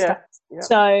that kind of stuff. Yeah.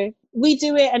 So we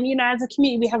do it, and, as a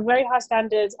community, we have very high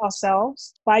standards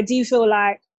ourselves. But I do feel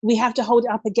like we have to hold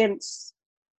it up against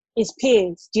its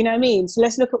peers. Do you know what I mean? So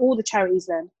let's look at all the charities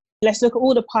then. Let's look at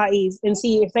all the parties and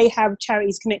see if they have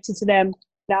charities connected to them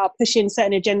that are pushing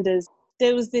certain agendas.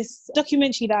 There was this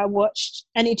documentary that I watched,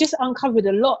 and it just uncovered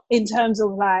a lot in terms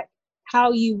of like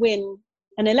how you win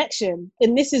an election.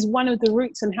 And this is one of the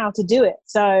routes on how to do it.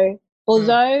 So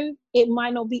although it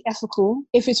might not be ethical,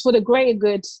 if it's for the greater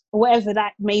good, or whatever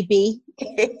that may be,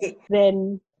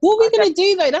 then what are we going to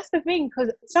do though? That's the thing,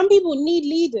 because some people need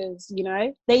leaders,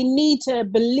 They need to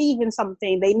believe in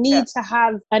something. They need to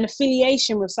have an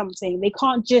affiliation with something. They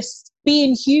can't just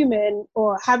being human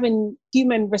or having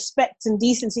human respect and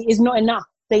decency is not enough.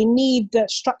 They need the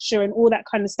structure and all that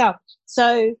kind of stuff.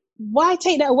 So why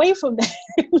take that away from them?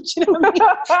 Do you know what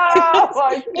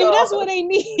I mean? If that's what they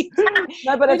need.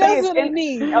 No, but the thing is, they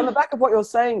need. On the back of what you're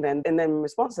saying then, and then in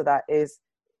response to that is,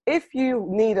 if you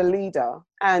need a leader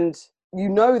and you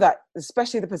know that,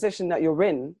 especially the position that you're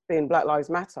in, being Black Lives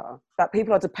Matter, that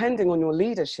people are depending on your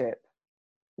leadership,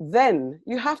 then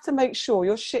you have to make sure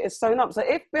your shit is sewn up. So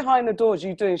if behind the doors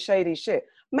you're doing shady shit,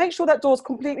 make sure that door's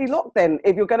completely locked then.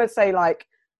 If you're going to say like,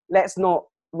 let's not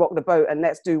rock the boat and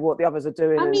let's do what the others are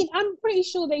doing. I mean, I'm pretty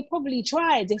sure they probably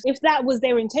tried if that was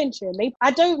their intention.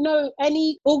 I don't know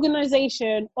any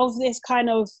organisation of this kind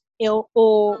of ilk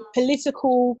or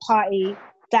political party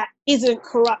that isn't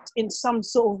corrupt in some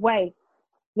sort of way.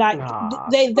 Like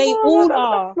they all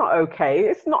are. It's not okay.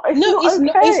 It's not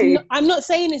okay. Not, I'm not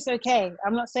saying it's okay.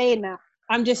 I'm not saying that.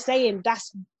 I'm just saying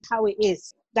that's how it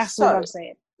is. That's what I'm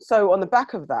saying. So on the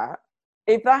back of that,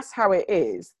 if that's how it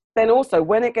is, then also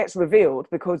when it gets revealed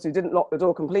because you didn't lock the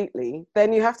door completely,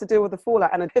 then you have to deal with the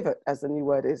fallout and a pivot, as the new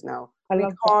word is now. We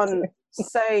can't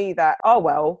say that, oh,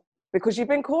 well, because you've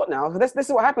been caught now. This is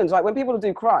what happens. Like when people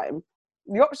do crime,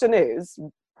 the option is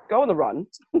go on the run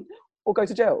or go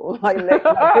to jail. Like, you know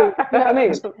what I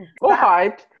mean? Or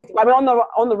hide. I mean,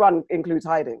 on the run includes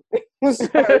hiding. But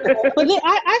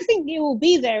I think it will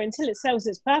be there until it serves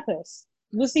its purpose.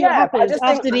 We'll see what happens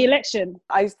after the election.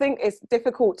 I think it's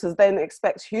difficult to then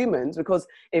expect humans, because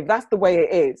if that's the way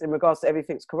it is in regards to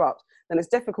everything's corrupt, then it's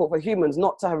difficult for humans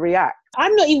not to react.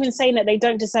 I'm not even saying that they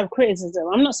don't deserve criticism.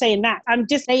 I'm not saying that. I'm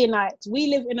just saying, like, we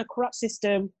live in a corrupt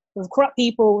system with corrupt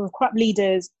people, with corrupt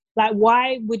leaders. Like,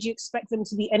 why would you expect them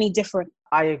to be any different?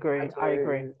 I agree.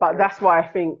 But that's why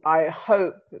I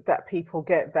hope that people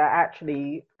get that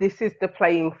actually this is the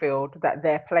playing field that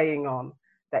they're playing on,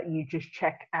 that you just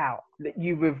check out, that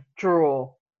you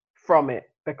withdraw from it,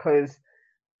 because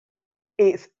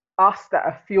it's us that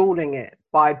are fueling it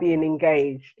by being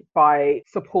engaged, by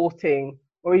supporting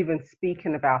or even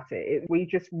speaking about it. We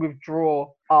just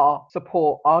withdraw our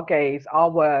support, our gaze, our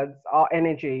words, our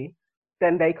energy,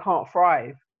 then they can't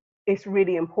thrive. It's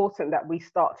really important that we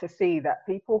start to see that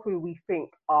people who we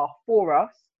think are for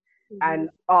us and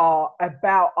are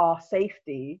about our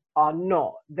safety are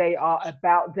not. They are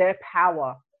about their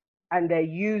power, and they're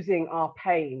using our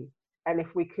pain. And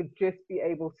if we could just be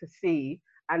able to see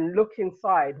and look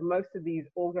inside most of these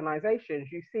organizations,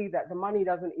 you see that the money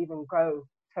doesn't even go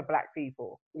to Black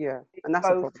people. Yeah, and that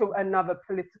goes to another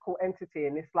political entity.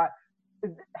 And it's like,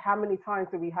 how many times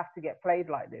do we have to get played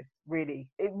like this? Really,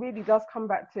 it really does come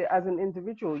back to, as an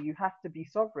individual, you have to be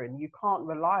sovereign. You can't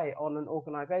rely on an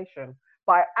organization.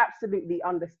 But I absolutely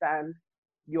understand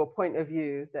your point of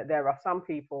view that there are some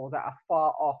people that are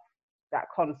far off that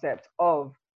concept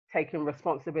of taking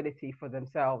responsibility for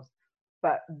themselves.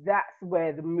 But that's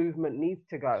where the movement needs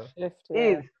to go,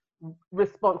 is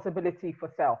responsibility for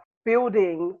self.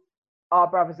 Building our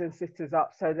brothers and sisters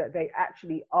up so that they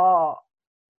actually are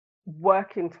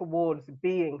working towards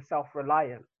being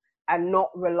self-reliant and not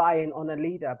relying on a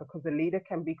leader, because a leader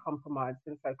can be compromised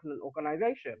and so can an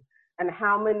organization. And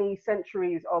how many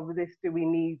centuries of this do we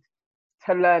need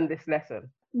to learn this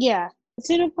lesson? Yeah,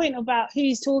 to the point about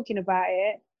who's talking about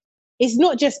it, it's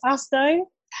not just us though.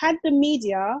 Had the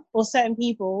media or certain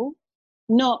people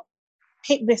not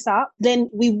pick this up, then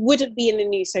we wouldn't be in the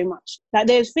news so much. Like,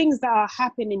 there's things that are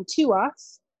happening to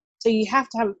us, so you have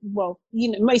to have, well,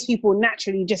 you know, most people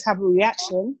naturally just have a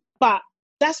reaction, but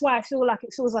that's why I feel like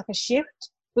it feels like a shift,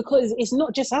 because it's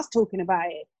not just us talking about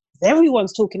it,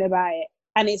 everyone's talking about it,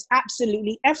 and it's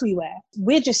absolutely everywhere.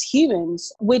 We're just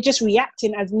humans. We're just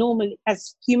reacting as normal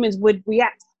as humans would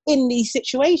react in these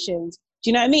situations. Do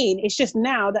you know what I mean? It's just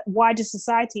now that wider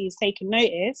society is taking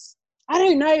notice. I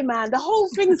don't know, man. The whole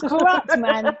thing's corrupt,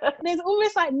 man. There's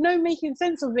almost like no making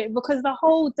sense of it, because the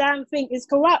whole damn thing is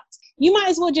corrupt. You might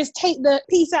as well just take the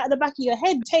piece out of the back of your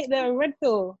head, take the red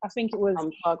pill, I think it was.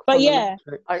 But yeah.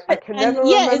 I can never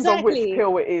remember which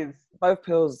pill it is. Both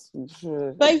pills.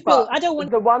 Both pills. I don't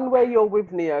want the one where you're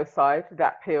with Neo side,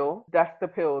 that pill, that's the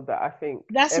pill that I think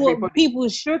that's what people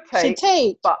should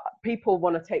take. But people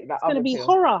want to take that other pill. It's going to be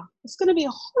horror. It's going to be a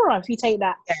horror if you take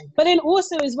that. Yeah. But then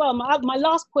also as well, my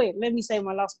last point, let me say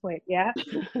my last point, yeah,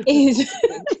 is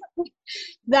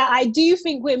that I do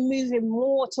think we're moving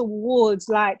more towards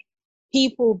like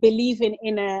people believing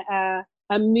in a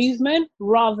movement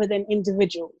rather than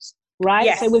individuals, right?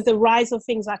 Yes. So with the rise of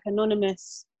things like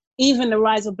Anonymous, even the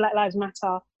rise of Black Lives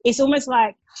Matter, it's almost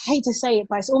like, I hate to say it,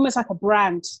 but it's almost like a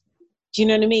brand. Do you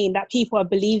know what I mean? That people are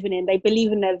believing in. They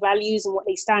believe in their values and what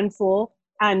they stand for.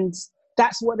 And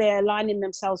that's what they're aligning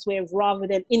themselves with, rather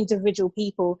than individual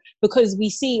people, because we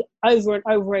see over and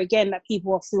over again that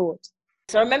people are flawed.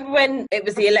 So I remember when it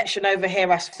was the election over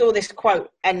here, I saw this quote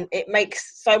and it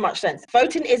makes so much sense.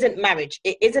 Voting isn't marriage.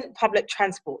 It isn't public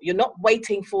transport. You're not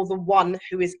waiting for the one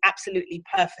who is absolutely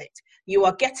perfect. You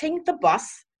are getting the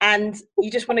bus and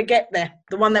you just want to get there,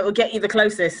 the one that will get you the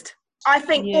closest. I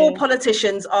think all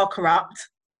politicians are corrupt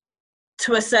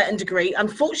to a certain degree.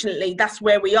 Unfortunately, that's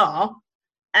where we are.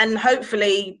 And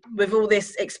hopefully with all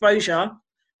this exposure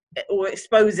or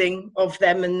exposing of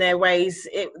them and their ways,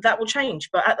 that will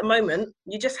change. But at the moment,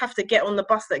 you just have to get on the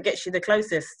bus that gets you the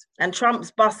closest. And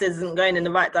Trump's bus isn't going in the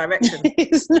right direction.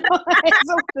 It's not. It's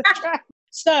off the track.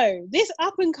 So this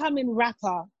up-and-coming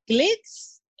rapper,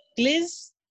 Glizz,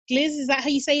 is that how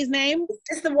you say his name?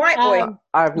 It's the white boy.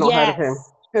 I've not heard of him.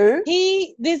 Who?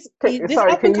 This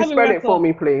sorry, can you spell rapper, it for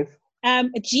me, please?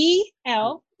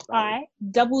 GLIZZ.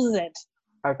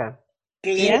 Okay.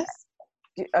 Yes.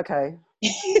 Okay.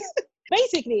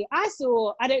 Basically, I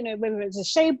don't know whether it's a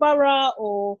Shea Borough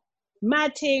or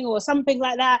Mad Ting or something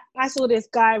like that. I saw this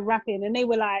guy rapping and they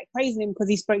were like praising him because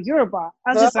he spoke Yoruba.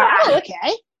 I was just like, oh,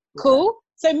 okay, cool.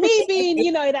 So me being,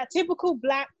 you know, that typical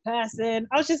black person,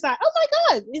 I was just like, oh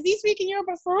my God, is he speaking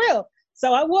Yoruba for real?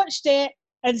 So I watched it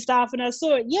and stuff and I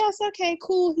saw it. Yes, okay,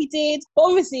 cool, he did. But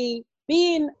obviously,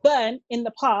 being burnt in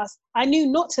the past, I knew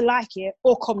not to like it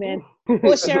or comment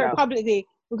or share it publicly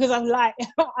because I've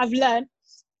learned.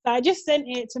 So I just sent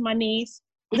it to my niece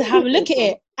to have a look at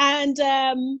it. And,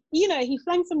 you know, he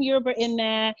flung some Yoruba in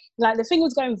there. Like, the thing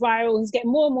was going viral. He's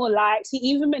getting more and more likes. He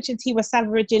even mentioned Tiwa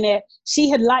Savage in it. She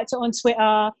had liked it on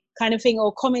Twitter kind of thing,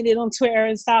 or commented on Twitter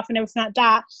and stuff and everything like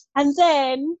that. And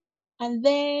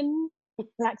then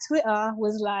like Twitter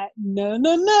was like,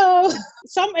 no.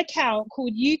 Some account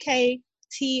called UKTLT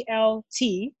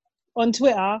on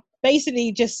Twitter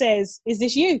basically just says, is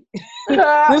this you?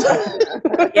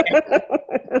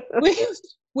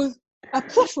 with a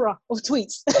plethora of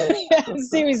tweets.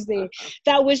 Seriously.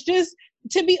 That was just,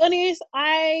 to be honest,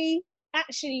 I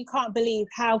actually can't believe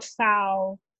how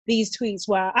foul these tweets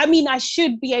were. I mean, I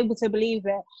should be able to believe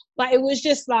it, but it was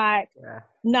just like,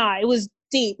 nah, it was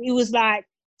deep. It was like,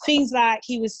 things like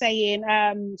he was saying,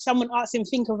 someone asked him,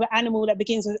 think of an animal that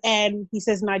begins with N. He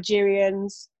says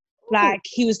Nigerians. Like,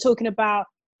 he was talking about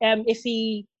if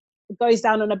he goes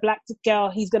down on a black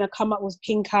girl, he's going to come up with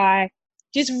pink eye.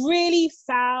 Just really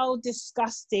foul,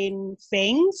 disgusting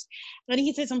things. And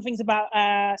he said some things about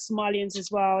Somalians as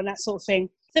well and that sort of thing.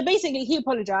 So basically, he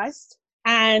apologized.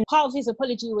 And part of his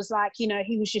apology was like, you know,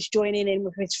 he was just joining in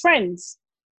with his friends.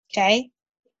 Okay?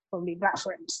 Probably black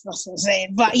friends, that's what I'm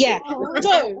saying. But yeah,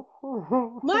 so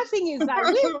my thing is like,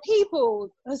 with people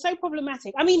are so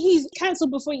problematic. I mean, he's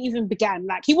cancelled before he even began.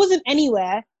 Like, he wasn't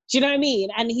anywhere, do you know what I mean?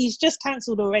 And he's just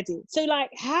cancelled already. So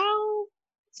like, how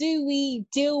do we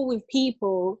deal with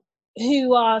people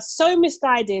who are so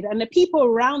misguided and the people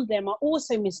around them are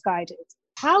also misguided?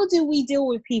 How do we deal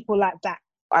with people like that?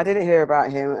 I didn't hear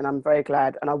about him, and I'm very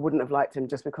glad. And I wouldn't have liked him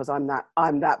just because I'm that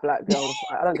black girl.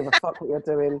 I don't give a fuck what you're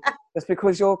doing. Just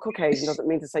because you're Caucasian doesn't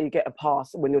mean to say you get a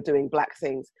pass when you're doing black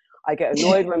things. I get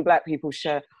annoyed when black people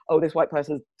share, oh, this white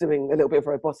person's doing a little bit of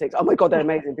robotics. Oh my God, they're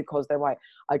amazing because they're white.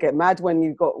 I get mad when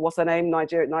you've got, what's her name?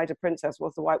 Niger Princess.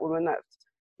 What's the white woman that,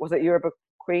 was it Yoruba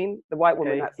Queen? The white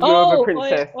woman that's Yoruba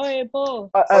Princess. Oyo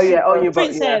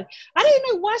Princess. Yeah. I don't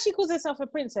know why she calls herself a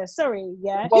princess. Sorry,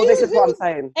 yeah. Well, this is what I'm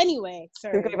saying. Anyway,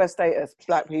 sorry. Who gave her status?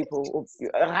 Black people.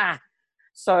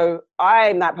 So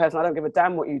I'm that person. I don't give a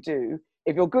damn what you do.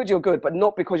 If you're good, you're good, but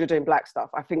not because you're doing black stuff.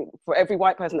 I think for every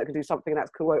white person that can do something that's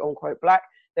quote unquote black,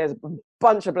 there's a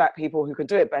bunch of black people who can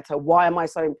do it better. Why am I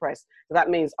so impressed? So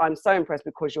that means I'm so impressed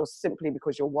because you're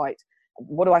white.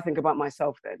 What do I think about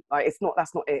myself then? Like,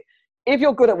 that's not it. If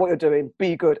you're good at what you're doing,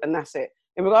 be good, and that's it.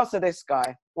 In regards to this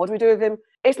guy, what do we do with him?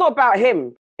 It's not about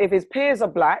him. If his peers are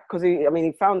black, because he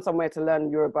found somewhere to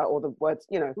learn Yoruba or the words,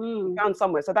 he found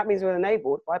somewhere. So that means he was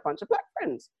enabled by a bunch of black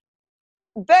friends.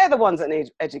 They're the ones that need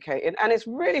educating, and it's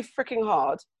really freaking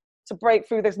hard to break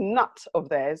through this nut of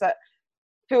theirs that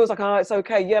feels like, oh, it's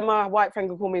okay. Yeah, my white friend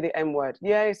can call me the N-word.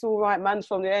 Yeah, it's all right. Man's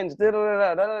from the end.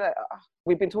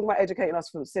 We've been talking about educating us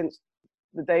since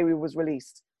the day we was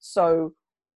released. So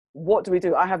what do we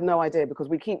do? I have no idea, because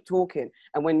we keep talking.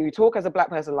 And when you talk as a black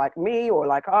person like me or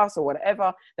like us or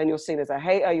whatever, then you're seen as a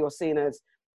hater. You're seen as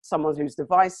someone who's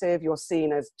divisive. You're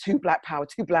seen as too black power,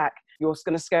 too black. You're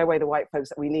going to scare away the white folks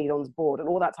that we need on board and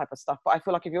all that type of stuff. But I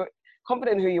feel like if you're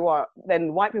confident in who you are,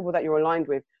 then white people that you're aligned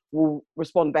with will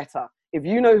respond better. If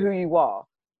you know who you are,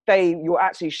 you're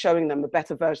actually showing them a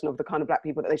better version of the kind of black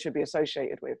people that they should be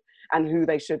associated with, and who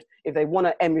they should, if they want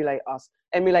to emulate us,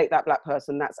 emulate that black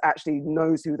person that's actually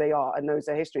knows who they are and knows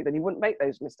their history, then you wouldn't make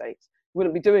those mistakes. You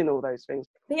wouldn't be doing all those things.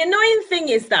 The annoying thing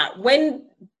is that when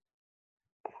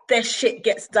their shit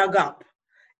gets dug up,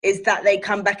 is that they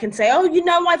come back and say, oh,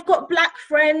 I've got black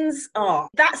friends. Oh,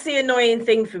 that's the annoying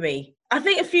thing for me. I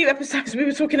think a few episodes we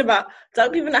were talking about,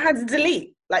 don't even know how to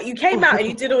delete. Like, you came out and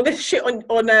you did all this shit on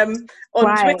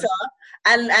right. Twitter,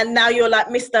 and now you're like,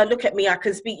 Mister, look at me, I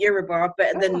can speak Yoruba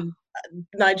better than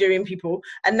Nigerian people.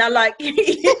 And now, like, you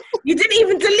didn't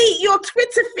even delete your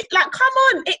Twitter feed. Like, come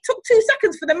on, it took 2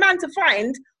 seconds for the man to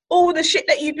find all the shit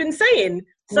that you've been saying.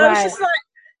 So It's just like,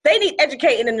 they need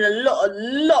educating in a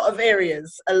lot of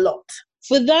areas, a lot.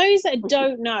 For those that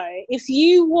don't know, if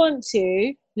you want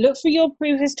to look for your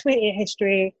previous Twitter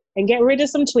history and get rid of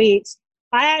some tweets,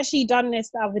 I actually done this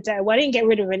the other day. Well, I didn't get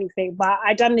rid of anything, but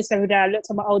I done this the other day. I looked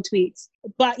at my old tweets.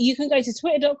 But you can go to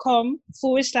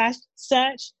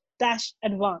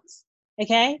twitter.com/search-advance.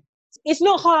 Okay? It's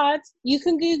not hard. You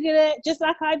can Google it just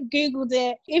like I Googled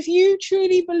it. If you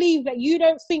truly believe that you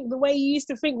don't think the way you used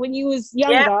to think when you was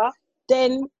younger,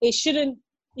 then it shouldn't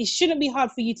be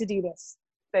hard for you to do this.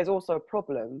 There's also a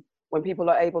problem when people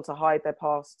are able to hide their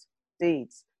past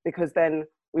deeds, because then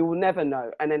We will never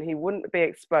know. And then he wouldn't be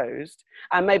exposed.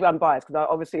 And maybe I'm biased, because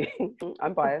obviously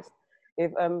I'm biased.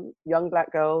 If young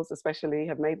black girls especially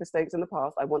have made mistakes in the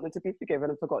past, I want them to be forgiven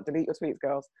and forgot. Delete your tweets,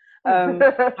 girls.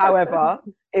 However,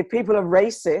 if people are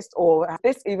racist, or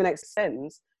this even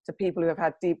extends to people who have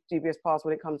had deep, dubious past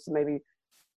when it comes to maybe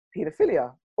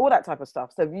paedophilia, all that type of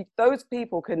stuff. So those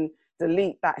people can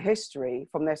delete that history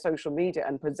from their social media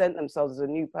and present themselves as a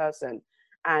new person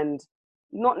and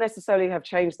not necessarily have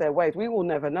changed their ways. We will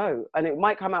never know. And it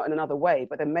might come out in another way,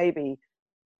 but then maybe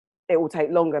it will take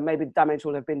longer. Maybe damage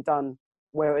will have been done.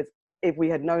 Whereas if we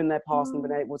had known their past and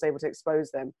was able to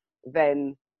expose them,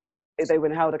 then they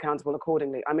were held accountable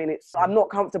accordingly. I mean, I'm not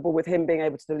comfortable with him being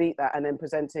able to delete that and then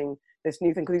presenting this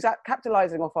new thing, because he's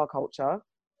capitalizing off our culture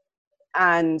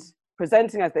and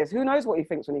presenting as this. Who knows what he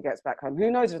thinks when he gets back home?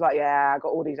 Who knows? He's like, yeah, I got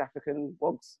all these African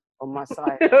wogs on my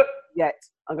side, yet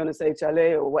I'm going to say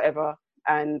Chale or whatever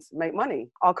and make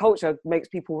money. Our culture makes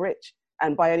people rich,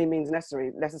 and by any means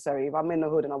necessary, if I'm in the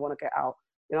hood and I want to get out,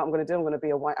 you know what I'm going to do? I'm going to be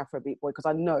a white Afrobeat boy, because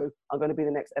I know I'm going to be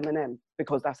the next Eminem,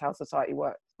 because that's how society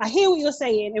works. I hear what you're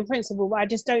saying in principle, but I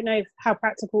just don't know how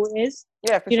practical it is.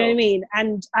 Yeah, for you sure. know what I mean?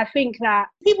 And I think that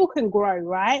people can grow,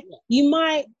 right? Yeah. You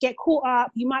might get caught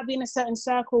up, you might be in a certain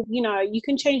circle, you know, you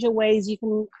can change your ways, you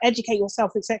can educate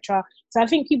yourself, etc. So I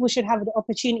think people should have the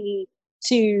opportunity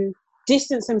to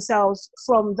distance themselves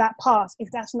from that past if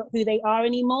that's not who they are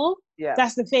anymore. Yeah.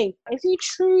 That's the thing. If you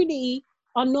truly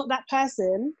are not that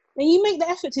person, then you make the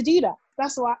effort to do that.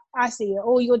 That's what I see it.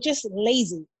 Or you're just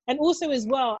lazy. And also as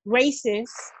well, racists,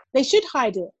 they should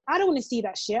hide it. I don't want to see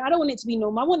that shit. I don't want it to be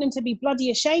normal. I want them to be bloody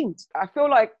ashamed. I feel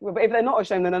like if they're not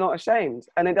ashamed, then they're not ashamed.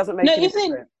 And it doesn't make any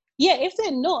difference. Yeah, if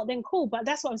they're not, then cool. But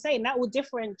that's what I'm saying. That will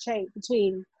differentiate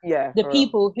between the for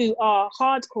people who are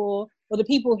hardcore or the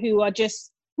people who are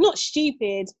just not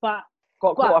stupid, but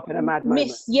got caught up in a mad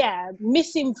moment.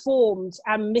 Misinformed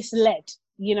and misled,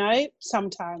 you know,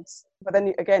 sometimes. But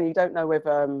then again, you don't know if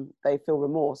they feel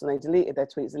remorse and they deleted their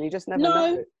tweets, and you just never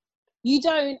know. No, you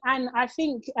don't. And I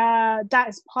think that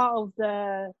is part of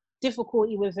the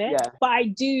difficulty with it. Yeah. But I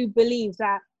do believe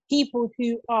that people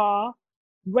who are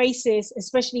racist,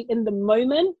 especially in the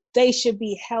moment, they should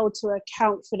be held to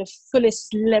account for the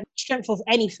fullest strength of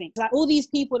anything. Like all these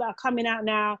people that are coming out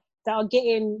now that are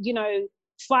getting, you know,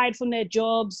 fired from their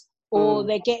jobs, or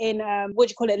they're getting,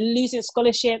 losing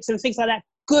scholarships and things like that.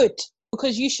 Good.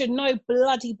 Because you should know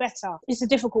bloody better. It's a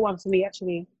difficult one for me,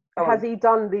 actually. Has he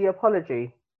done the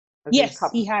apology? Yes,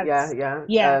 he has.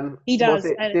 Yeah. He does.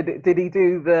 Did he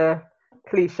do the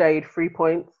cliched 3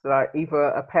 points, like either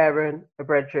a parent, a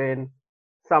brethren,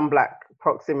 some black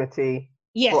proximity,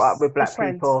 brought up with black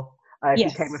people? He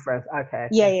came with friends. Okay.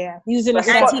 Yeah. He was in a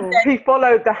he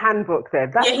followed the handbook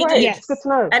then. That's great. Yes. Good to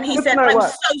know. And he said, I'm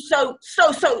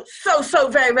so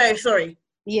very, very sorry.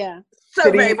 Yeah. So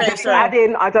very, very sorry. Add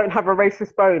in, I don't have a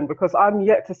racist bone, because I'm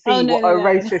yet to see what a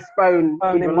racist bone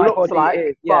even looks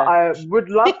like. But I would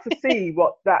love to see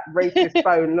what that racist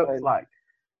bone looks like.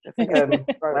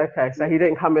 Okay, so he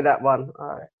didn't come with that one.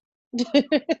 All right.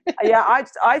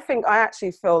 I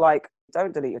actually feel like,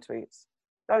 don't delete your tweets.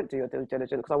 Don't do your due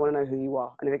diligence, because I want to know who you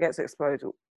are. And if it gets exposed,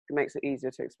 it makes it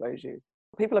easier to expose you.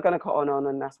 People are going to cotton on,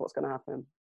 and that's what's going to happen.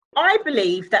 I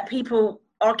believe that people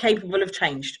are capable of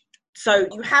change. So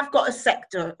you have got a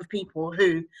sector of people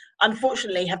who,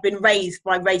 unfortunately, have been raised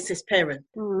by racist parents.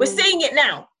 We're seeing it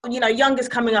now. You know, youngers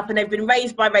coming up and they've been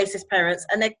raised by racist parents,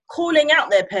 and they're calling out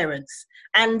their parents.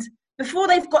 And before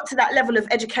they've got to that level of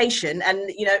education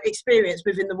and, you know, experience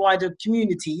within the wider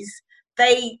communities,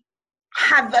 they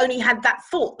have only had that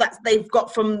thought that they've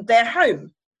got from their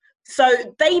home.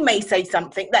 So they may say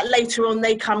something that later on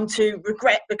they come to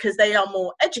regret because they are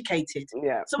more educated.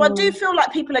 Yeah. So I do feel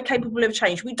like people are capable of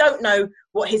change. We don't know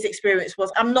what his experience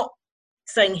was. I'm not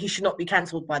saying he should not be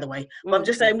cancelled, by the way. But I'm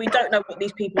just saying we don't know what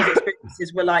these people's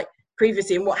experiences were like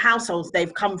previously and what households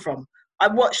they've come from. I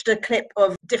watched a clip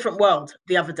of Different World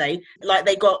the other day. Like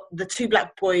the two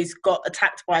black boys got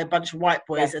attacked by a bunch of white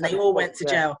boys, and they all went to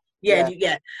jail. Yeah.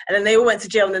 And then they all went to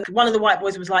jail, and then one of the white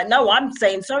boys was like, no, I'm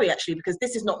saying sorry, actually, because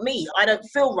this is not me. I don't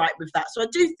feel right with that. So I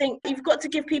do think you've got to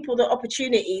give people the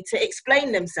opportunity to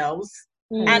explain themselves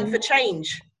and for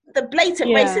change. The blatant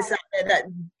racists out there that,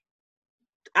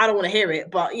 I don't want to hear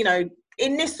it, but, you know,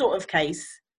 in this sort of case,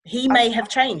 he may have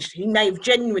changed. He may have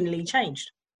genuinely changed.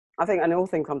 I think, and all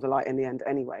things come to light in the end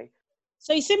anyway.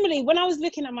 So similarly, when I was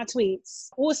looking at my tweets,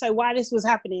 also while this was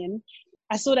happening,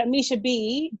 I saw that Misha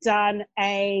B done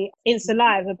a Insta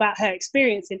Live about her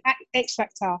experience in X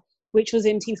Factor, which was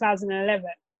in 2011.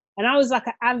 And I was like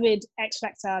an avid X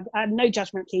Factor. No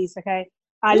judgment, please, okay?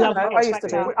 I love X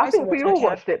Factor. I think we all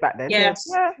watched it back then. Yes.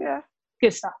 Yeah.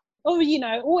 Good stuff.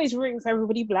 always rooting for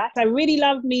everybody black. I really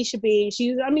love Misha B.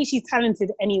 She's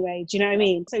talented anyway. Do you know what I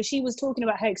mean? So she was talking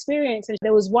about her experience, and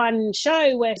there was one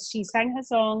show where she sang her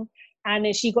song, and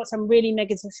then she got some really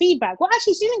negative feedback. Well,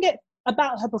 actually, she didn't get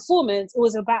about her performance. It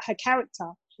was about her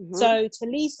character. Mm-hmm. So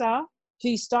Talisa,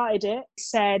 who started it,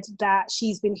 said that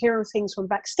she's been hearing things from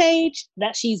backstage,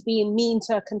 that she's being mean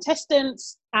to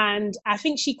contestants. And I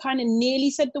think she kind of nearly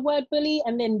said the word bully.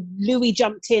 And then Louis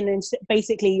jumped in and said,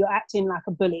 basically, you're acting like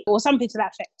a bully or something to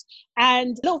that effect.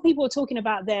 And a lot of people are talking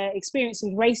about their experience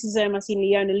with racism. I've seen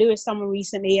Leona Lewis, someone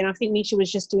recently, and I think Misha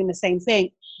was just doing the same thing.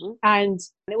 Mm-hmm. And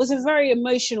it was a very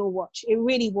emotional watch. It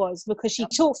really was, because she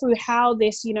talked through how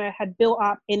this, had built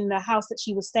up in the house that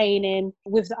she was staying in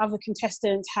with the other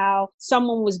contestants, how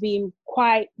someone was being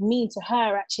quite mean to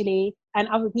her, actually, and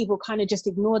other people kind of just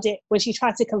ignored it. When she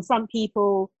tried to confront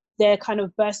people, they're kind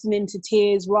of bursting into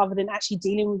tears rather than actually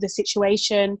dealing with the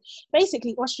situation,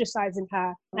 basically ostracizing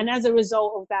her. And as a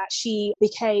result of that, she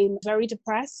became very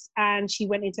depressed, and she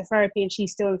went into therapy, and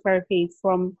she's still in therapy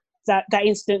from that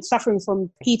incident, suffering from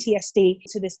PTSD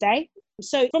to this day.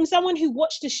 So from someone who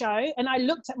watched the show, and I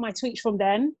looked at my tweets from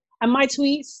then, and my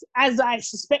tweets, as I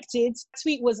suspected,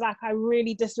 tweet was like, I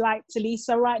really dislike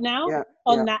Talisa right now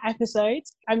on that episode.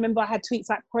 I remember I had tweets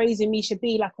like praising Misha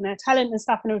B, like on her talent and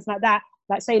stuff and everything like that,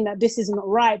 like saying that this is not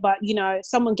right, but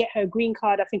someone get her a green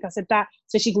card. I think I said that,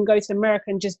 so she can go to America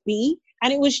and just be.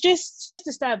 And it was just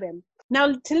disturbing.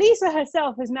 Now, Talisa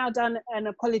herself has now done an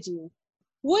apology.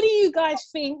 What do you guys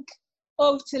think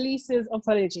of Talisa's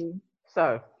apology?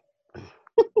 So,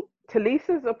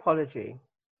 Talisa's apology,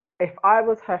 if I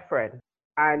was her friend,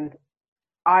 and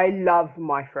I love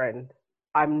my friend,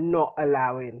 I'm not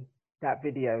allowing that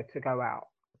video to go out.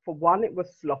 For one, it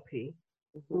was sloppy.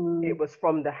 Mm-hmm. It was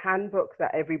from the handbook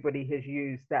that everybody has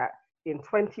used, that in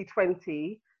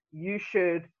 2020, you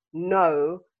should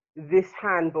know this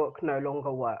handbook no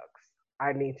longer works.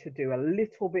 I need to do a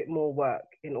little bit more work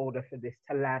in order for this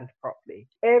to land properly.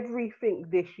 Everything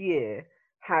this year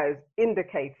has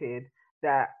indicated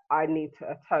that I need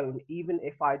to atone, even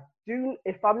if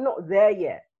I'm not there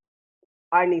yet,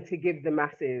 I need to give the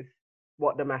masses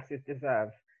what the masses deserve.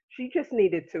 She just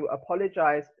needed to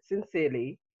apologize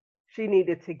sincerely. She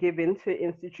needed to give in to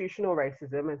institutional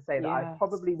racism and say that I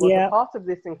probably was a part of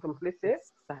this and complicit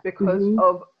because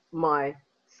of my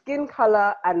skin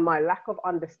color and my lack of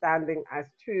understanding as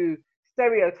to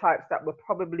stereotypes that were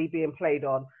probably being played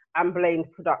on, and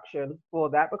blamed production for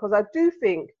that, because I do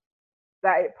think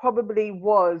that it probably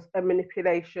was a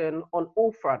manipulation on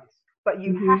all fronts. But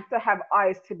you have to have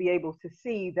eyes to be able to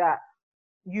see that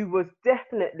you was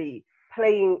definitely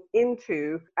playing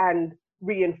into and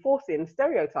reinforcing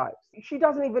stereotypes. She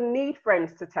doesn't even need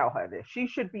friends to tell her this. She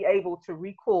should be able to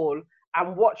recall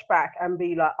and watch back and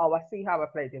be like, oh, I see how I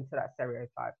played into that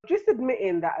stereotype. Just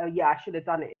admitting that, I should have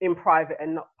done it in private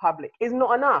and not public is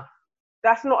not enough.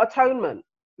 That's not atonement.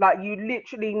 Like, you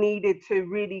literally needed to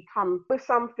really come with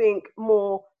something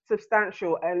more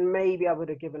substantial, and maybe I would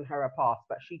have given her a pass,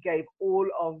 but she gave all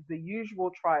of the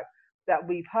usual tripe that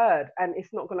we've heard, and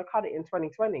it's not going to cut it in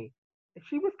 2020.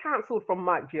 She was cancelled from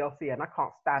Mike GLC, and I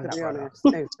can't stand that brother.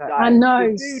 Like, I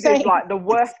know. The dude is like the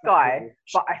worst guy,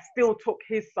 but I still took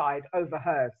his side over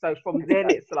hers. So from then,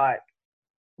 it's like,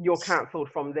 you're cancelled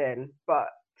from then. But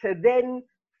to then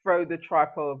throw the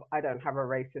tripe of, I don't have a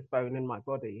racist bone in my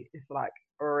body, it's like,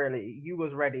 really, you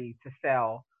was ready to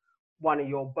sell one of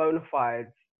your bona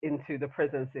fides into the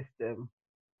prison system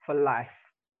for life,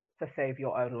 to save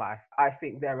your own life. I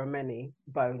think there are many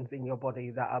bones in your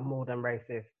body that are more than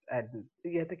racist. And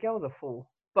the girl's a fool.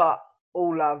 But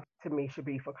all love to Misha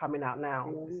B for coming out now.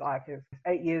 It's like, it's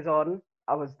 8 years on.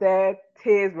 I was there,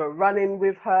 tears were running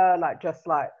with her,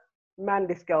 man,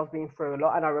 this girl's been through a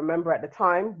lot. And I remember at the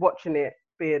time watching it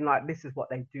being like, this is what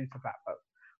they do to black folks.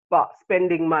 But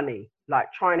spending money, like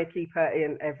trying to keep her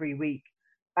in every week.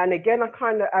 And again, as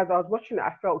I was watching it,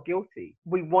 I felt guilty.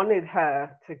 We wanted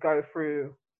her to go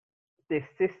through this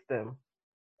system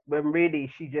when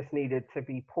really she just needed to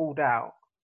be pulled out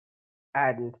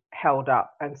and held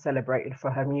up and celebrated for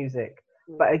her music.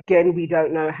 But again, we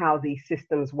don't know how these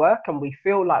systems work, and we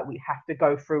feel like we have to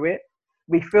go through it.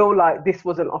 We feel like this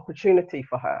was an opportunity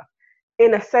for her.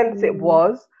 In a sense, it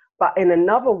was, but in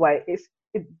another way,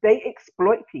 they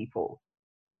exploit people.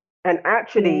 And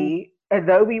actually,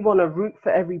 although we want to root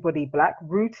for everybody black,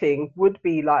 rooting would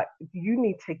be like, you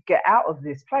need to get out of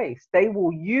this place. They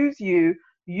will use you,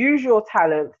 use your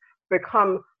talent,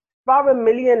 become thorough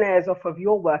millionaires off of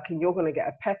your work, and you're going to get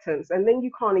a pittance, and then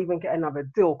you can't even get another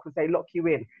deal because they lock you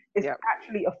in. It's Yep.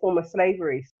 actually a form of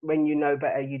slavery. When you know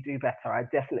better, you do better. I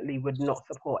definitely would not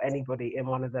support anybody in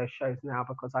one of those shows now,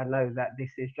 because I know that this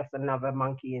is just another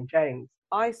monkey in chains.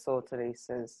 I saw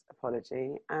Talisa's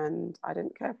apology and I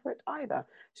didn't care for it either.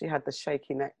 She had the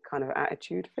shaky neck kind of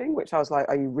attitude thing, which I was like,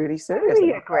 are you really serious?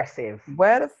 Very aggressive.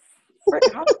 Where the frick?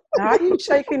 How are you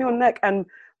shaking your neck and,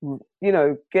 you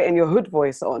know, getting your hood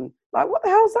voice on? Like, what the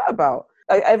hell's that about?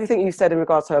 Everything you said in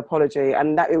regards to her apology,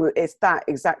 and that it's that,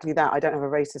 exactly that. I don't have a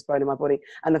racist bone in my body.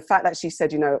 And the fact that she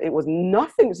said, you know, it was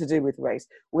nothing to do with race,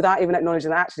 without even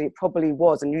acknowledging that actually it probably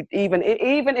was. And you even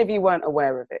if you weren't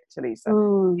aware of it,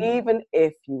 Talisa, even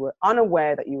if you were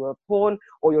unaware that you were born,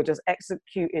 or you're just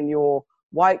executing your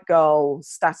white girl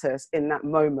status in that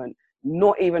moment,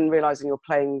 not even realizing you're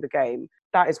playing the game,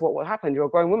 that is what will happen. You're a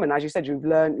grown woman. As you said, you've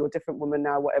learned, you're a different woman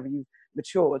now, whatever, you've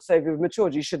matured. So if you've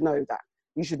matured, you should know that.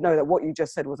 You should know that what you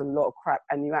just said was a lot of crap,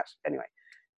 and you actually, anyway,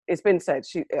 it's been said.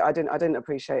 I didn't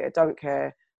appreciate it. Don't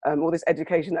care. All this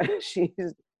education that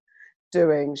she's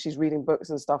doing, she's reading books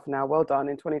and stuff now. Well done.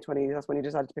 In 2020, that's when you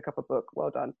decided to pick up a book. Well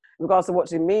done. In regards to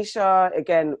watching Misha,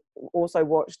 again, also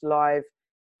watched live,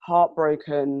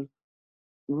 heartbroken,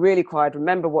 really cried.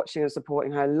 Remember watching and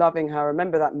supporting her, loving her.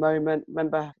 Remember that moment.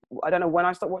 Remember, I don't know when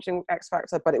I stopped watching X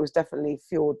Factor, but it was definitely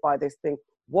fueled by this thing.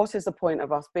 What is the point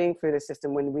of us being through this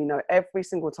system when we know every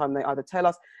single time they either tell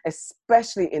us,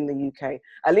 especially in the UK,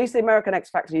 at least the American X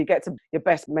Factor, you get to your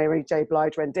best Mary J.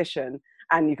 Blige rendition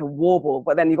and you can warble,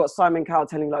 but then you've got Simon Cowell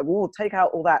telling you, like, we'll take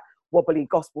out all that wobbly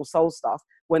gospel soul stuff.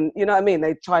 When, you know what I mean,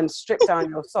 they try and strip down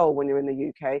your soul when you're in the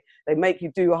UK. They make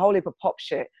you do a whole heap of pop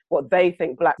shit, what they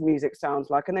think black music sounds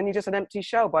like, and then you're just an empty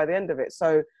shell by the end of it.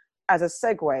 So as a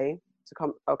segue,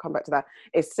 I'll come back to that.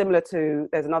 It's similar to,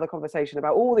 there's another conversation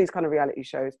about all these kind of reality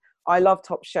shows. I love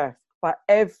Top Chef, but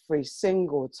every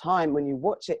single time when you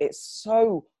watch it, it's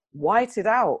so whited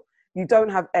out. You don't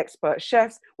have expert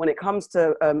chefs when it comes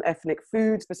to ethnic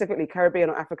food, specifically Caribbean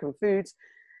or African foods.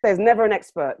 There's never an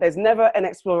expert. There's never an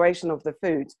exploration of the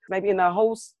foods. Maybe in the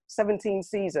whole 17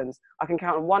 seasons, I can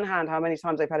count on one hand how many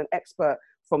times they've had an expert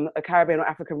from a Caribbean or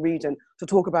African region to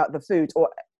talk about the foods, or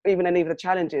even any of the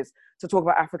challenges to talk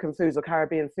about African foods or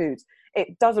Caribbean foods.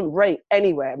 It doesn't rate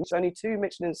anywhere. There's only 2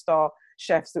 Michelin star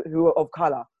chefs who are of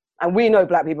color. And we know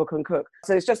black people can cook.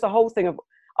 So it's just the whole thing of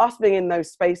us being in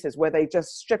those spaces where they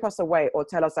just strip us away or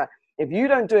tell us that if you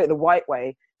don't do it the white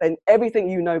way, then everything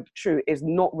you know true is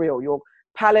not real. Your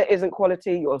palette isn't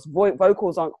quality, your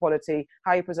vocals aren't quality,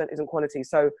 how you present isn't quality.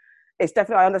 So it's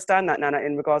definitely, I understand that, Nana,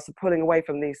 in regards to pulling away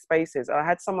from these spaces. I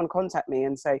had someone contact me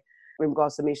and say, in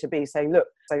regards to Misha B, saying, look,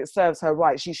 so it serves her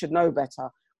right, she should know better.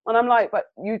 And I'm like, but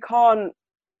you can't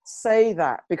say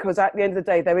that, because at the end of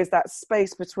the day, there is that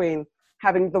space between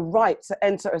having the right to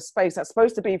enter a space that's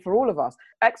supposed to be for all of us.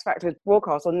 X Factor is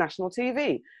broadcast on national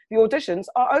TV. The auditions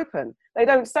are open. They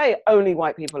don't say only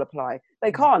white people apply.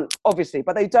 They can't, obviously,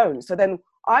 but they don't. So then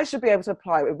I should be able to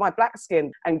apply with my black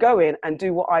skin and go in and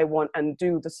do what I want and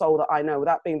do the soul that I know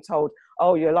without being told,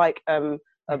 oh, you're like a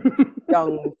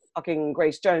young fucking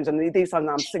Grace Jones, and these times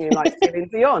I'm singing like Celine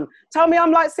Dion. Tell me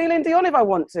I'm like Celine Dion if I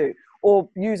want to, or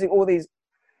using all these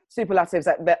superlatives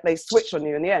that they switch on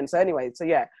you in the end. So anyway, so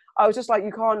yeah, I was just like,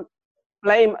 you can't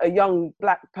blame a young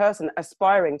black person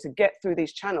aspiring to get through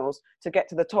these channels to get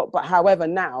to the top. But however,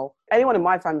 now anyone in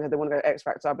my family said they want to go to X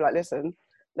Factor, I'd be like, listen,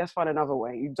 let's find another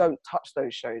way. You don't touch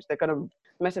those shows. They're going to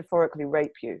metaphorically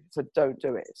rape you, so don't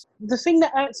do it. The thing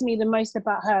that irks me the most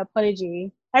about her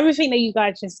apology, everything that you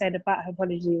guys just said about her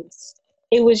apologies,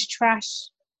 it was trash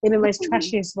in the most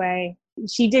trashiest way.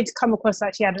 She did come across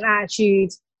like she had an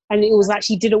attitude, and it was like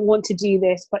she didn't want to do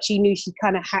this, but she knew she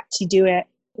kind of had to do it.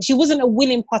 She wasn't a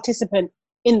willing participant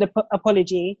in the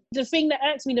apology. The thing that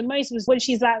irks me the most was when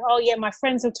she's like, oh yeah, my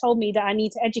friends have told me that I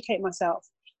need to educate myself.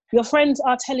 Your friends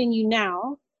are telling you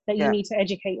now that you need to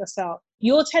educate yourself.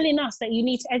 You're telling us that you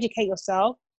need to educate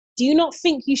yourself. Do you not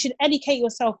think you should educate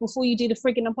yourself before you do the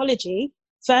frigging apology?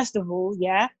 First of all,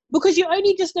 yeah? Because you're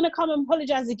only just going to come and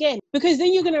apologize again. Because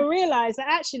then you're going to realize that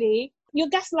actually you're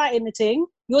gaslighting the thing.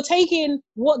 You're taking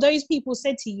what those people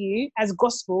said to you as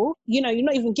gospel. You know, you're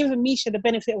not even giving Misha the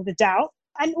benefit of the doubt.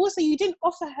 And also you didn't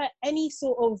offer her any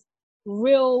sort of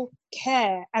real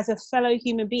care as a fellow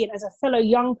human being, as a fellow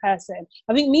young person.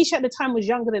 I think Misha at the time was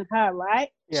younger than her, right?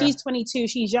 Yeah. She's 22,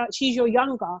 she's your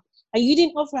younger. And you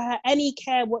didn't offer her any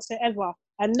care whatsoever.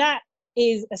 And that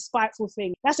is a spiteful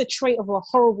thing. That's a trait of a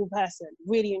horrible person,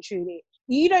 really and truly.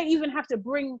 You don't even have to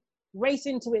bring race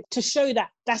into it to show that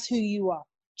that's who you are.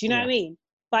 Do you know what I mean?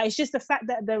 But it's just the fact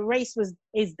that the race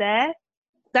is there.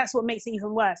 That's what makes it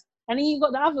even worse. And then you've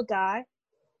got the other guy,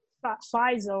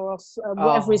 Pfizer or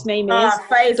whatever his name is.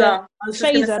 Phaser.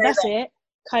 Phaser, that's it,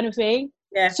 kind of thing.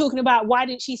 Yeah. talking about why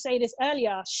didn't she say this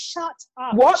earlier? Shut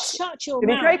up. What? Shut your Did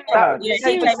he mouth. say that? Yeah, Did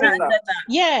he he say came out and that? said that.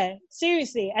 Yeah,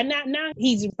 seriously. And now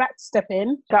he's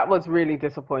backstepping. That was really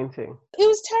disappointing. It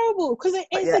was terrible because it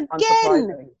But is yeah, again.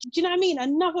 unsurprising. Do you know what I mean?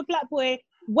 Another black boy.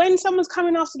 When someone's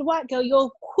coming after the white girl,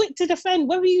 you're quick to defend,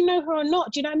 whether you know her or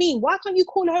not. Do you know what I mean? Why can't you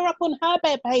call her up on her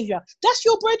bad behavior? That's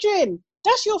your brethren.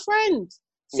 That's your friend.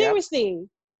 Seriously.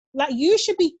 Like, you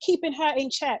should be keeping her in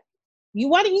check.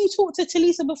 Why didn't you talk to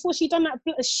Talisa before she done that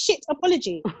shit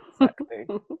apology? Exactly.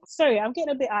 Sorry, I'm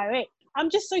getting a bit irate. I'm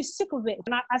just so sick of it.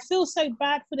 And I feel so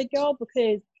bad for the girl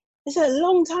because it's a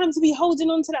long time to be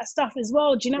holding on to that stuff as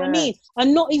well. Do you know what I mean?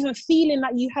 And not even feeling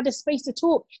like you had a space to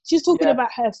talk. She's talking about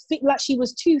her, like she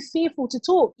was too fearful to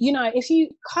talk. You know, if you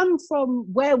come from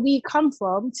where we come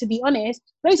from, to be honest,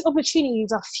 those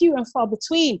opportunities are few and far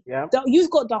between. Yeah.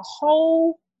 You've got the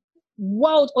whole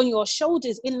world on your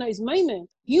shoulders in those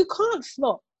moments. You can't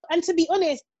flop. And to be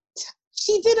honest,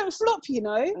 she didn't flop, you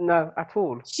know? No, at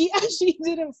all. She actually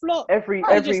didn't flop. Every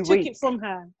just week. took it from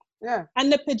her. Yeah.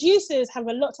 And the producers have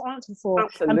a lot to answer for.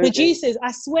 Absolutely. And producers,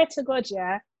 I swear to God,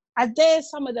 they're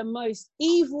some of the most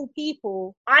evil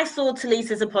people. I saw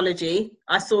Talisa's apology.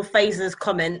 I saw Faizer's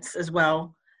comments as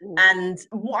well. And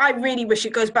what I really wish,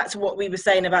 it goes back to what we were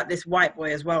saying about this white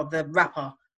boy as well, the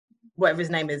rapper, whatever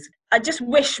his name is. I just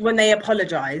wish when they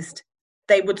apologised,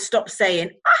 they would stop saying,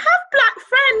 I have black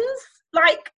friends.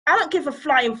 Like, I don't give a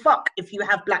flying fuck if you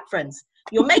have black friends.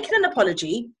 You're making an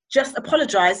apology, just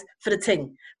apologise for the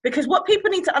thing. Because what people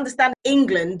need to understand,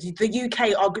 England, the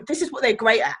UK, this is what they're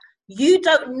great at. You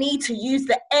don't need to use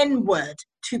the N-word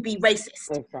to be racist.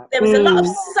 Exactly. There is a lot of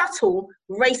subtle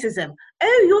racism.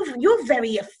 Oh, you're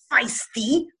very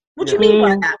feisty. What do you mean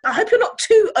by that? I hope you're not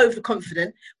too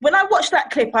overconfident. When I watched that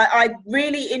clip, I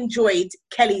really enjoyed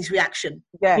Kelly's reaction.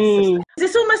 Yes.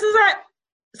 It's almost as like,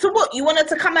 so what, you wanted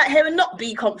to come out here and not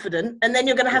be confident, and then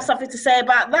you're going to have something to say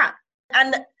about that?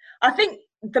 And I think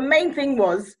the main thing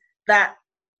was that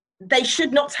they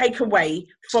should not take away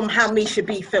from how Misha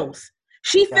B feels.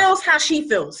 She feels how she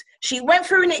feels. She went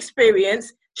through an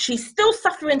experience. She's still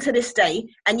suffering to this day.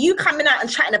 And you coming out and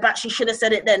chatting about she should have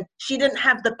said it then. She didn't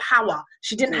have the power.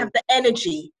 She didn't have the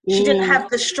energy. She didn't have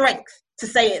the strength to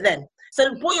say it then.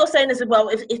 So what you're saying is, well,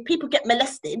 if people get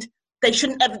molested, they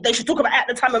should talk about it at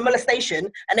the time of molestation,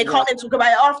 and they can't then talk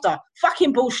about it after.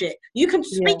 Fucking bullshit. You can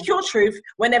speak your truth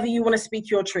whenever you want to speak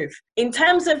your truth. In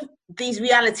terms of these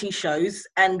reality shows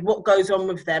and what goes on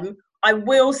with them, I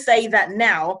will say that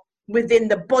now, within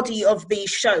the body of these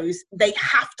shows, they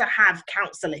have to have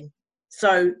counselling.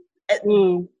 So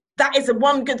that is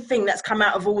one good thing that's come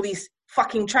out of all these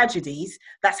fucking tragedies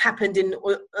that's happened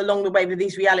along the way with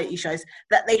these reality shows,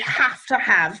 that they have to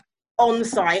have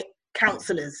on-site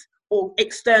counsellors or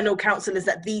external counsellors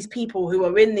that these people who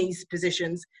are in these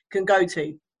positions can go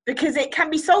to. Because it can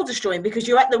be soul destroying, because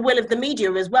you're at the will of the media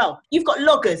as well. You've got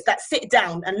loggers that sit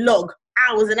down and log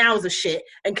hours and hours of shit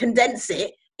and condense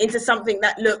it into something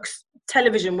that looks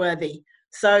television worthy.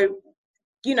 So,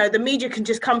 you know, the media can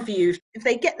just come for you. If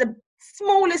they get the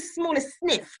smallest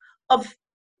sniff of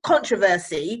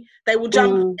controversy, they will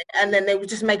jump and then they will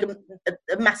just make a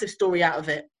massive story out of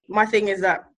it. My thing is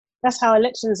that that's how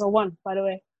elections are won, by the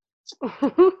way. So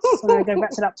I go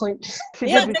back to that point.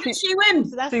 She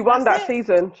wins. So she won that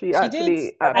season. She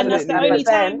actually, and that's the only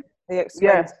time. The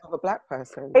expense of a black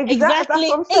person. Exactly. That's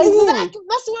what I'm saying.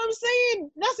 That's what I'm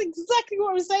saying. That's exactly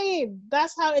what I'm saying.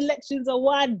 That's how elections are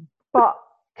won. But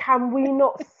can we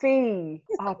not see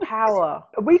our power?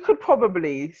 We could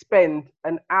probably spend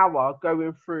an hour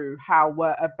going through how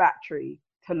we're a battery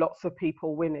to lots of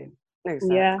people winning.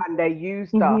 Exactly. Yeah. And they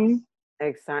used us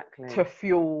exactly to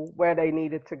fuel where they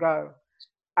needed to go.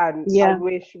 And I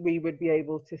wish we would be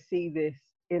able to see this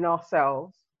in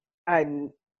ourselves and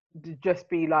just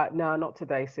be like, no, not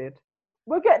today, Sid.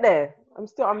 We'll get there.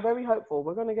 I'm very hopeful.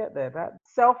 We're going to get there. That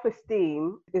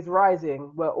self-esteem is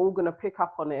rising. We're all going to pick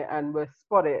up on it and we'll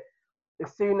spot it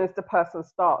as soon as the person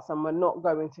starts, and we're not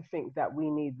going to think that we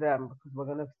need them, because we're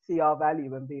going to see our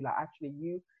value and be like, actually,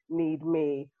 you need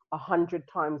me 100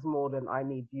 times more than I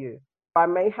need you. I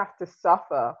may have to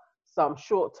suffer some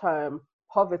short-term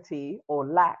poverty or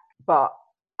lack, but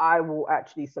I will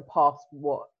actually surpass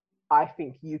what I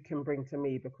think you can bring to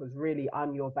me, because really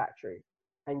I'm your battery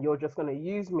and you're just going to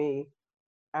use me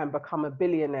and become a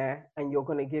billionaire and you're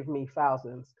going to give me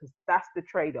thousands, because that's the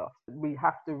trade-off. We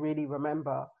have to really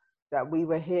remember that we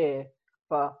were here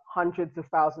for hundreds of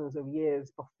thousands of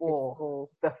years before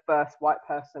the first white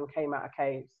person came out of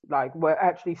caves. Like, we're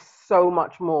actually so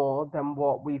much more than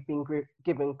what we've been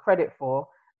given credit for,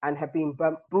 and have been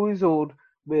bamboozled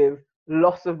with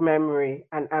loss of memory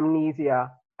and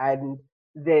amnesia and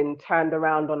then turned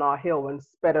around on our hill and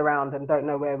sped around and don't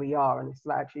know where we are. And it's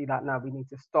actually like, no, we need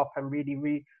to stop and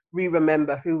really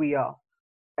remember who we are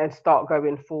and start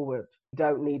going forward. We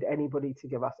don't need anybody to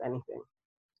give us anything.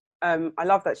 I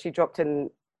love that she dropped in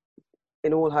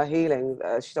all her healing,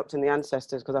 she dropped in the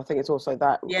ancestors, because I think it's also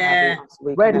that. Yeah.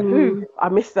 When who? I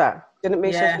missed that. Didn't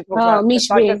Misha? Yeah.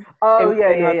 Misha.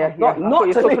 Yeah. Not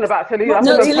You're talking about Talisa.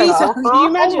 Not Talisa. Can you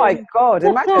imagine? Oh my God!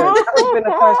 Imagine that would have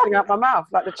been the first thing out my mouth.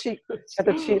 Like the cheek, had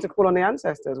the cheek to call on the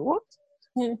ancestors. What?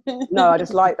 No, I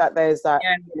just like that. There's that.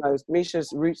 Yeah. You know,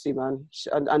 Misha's rootsy, man,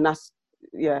 and that's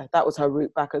that was her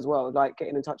root back as well. Like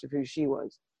getting in touch with who she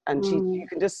was, and you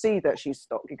can just see that she's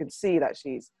stopped. You can see that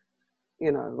she's,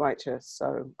 righteous.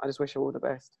 So I just wish her all the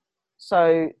best.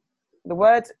 So the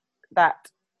word that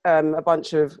a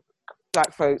bunch of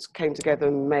Black folks came together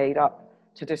and made up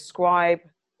to describe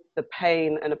the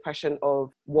pain and oppression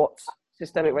of what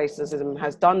systemic racism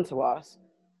has done to us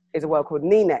is a word called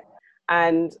NENEC.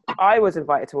 And I was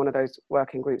invited to one of those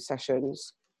working group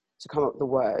sessions to come up with the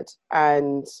word.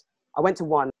 And I went to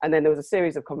one, and then there was a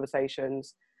series of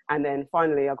conversations. And then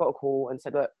finally I got a call and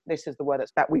said, look, this is the word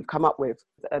that we've come up with.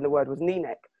 And the word was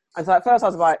NENEC. And so at first I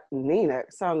was like,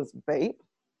 NENEC sounds bait.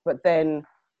 But then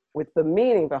with the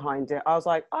meaning behind it, I was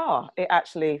like, it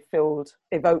actually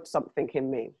evoked something in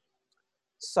me.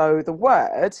 So the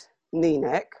word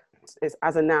NENEC is,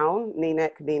 as a noun,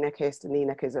 NENEC, NENECist,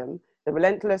 NENECism, the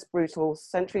relentless, brutal,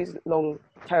 centuries-long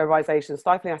terrorization,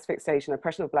 stifling asphyxiation,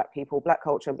 oppression of Black people, Black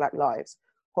culture and Black lives,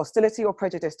 hostility or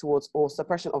prejudice towards or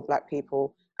suppression of Black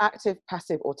people, active,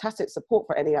 passive or tacit support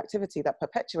for any activity that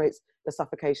perpetuates the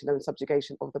suffocation and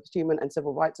subjugation of the human and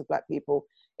civil rights of Black people,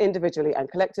 individually and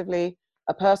collectively,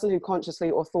 a person who consciously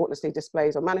or thoughtlessly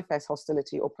displays or manifests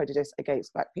hostility or prejudice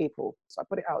against Black people. So I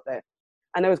put it out there.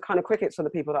 And there was kind of crickets from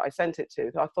the people that I sent it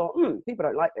to. So I thought, people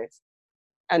don't like this.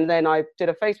 And then I did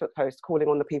a Facebook post calling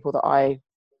on the people that I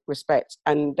respect.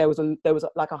 And there was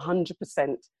like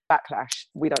 100% backlash.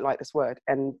 We don't like this word.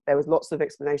 And there was lots of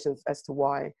explanations as to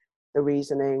why. The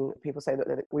reasoning, people say that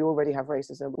we already have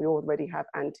racism, we already have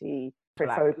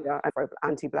anti-phobia and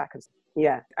anti-Black.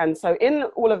 And so in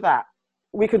all of that,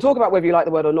 we can talk about whether you like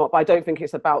the word or not, but I don't think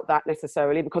it's about that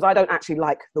necessarily, because I don't actually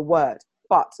like the word.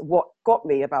 But what got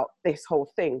me about this whole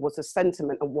thing was the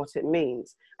sentiment and what it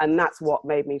means. And that's what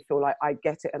made me feel like I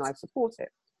get it and I support it.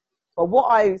 But what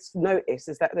I noticed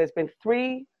is that there's been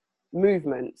 3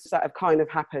 movements that have kind of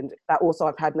happened that also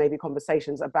I've had maybe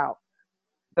conversations about.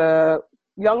 The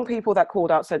young people that called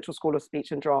out Central School of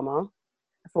Speech and Drama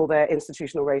for their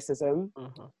institutional racism,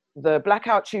 the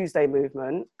Blackout Tuesday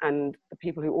movement and the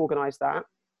people who organised that,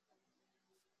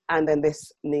 and then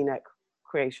this NENEC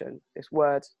creation, this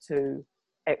word to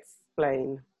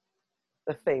explain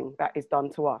the thing that is done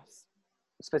to us,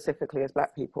 specifically as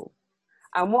Black people.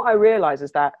 And what I realised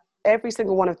is that every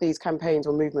single one of these campaigns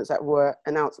or movements that were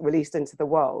released into the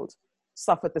world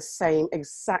suffered the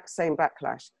exact same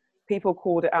backlash. People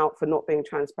called it out for not being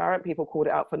transparent. People called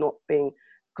it out for not being,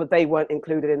 because they weren't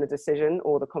included in the decision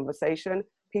or the conversation.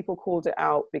 People called it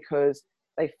out because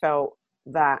they felt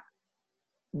that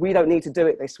we don't need to do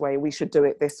it this way. We should do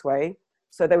it this way.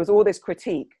 So there was all this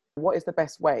critique. What is the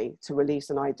best way to release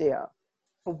an idea?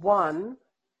 For one,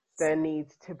 there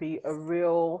needs to be a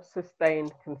real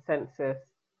sustained consensus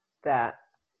that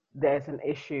there's an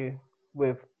issue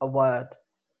with a word.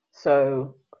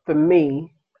 So for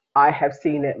me, I have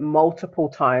seen it multiple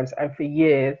times and for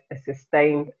years, a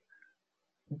sustained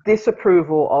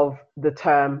disapproval of the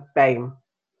term BAME,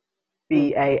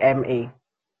 B-A-M-E.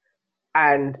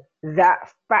 And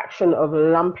that faction of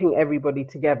lumping everybody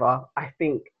together, I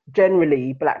think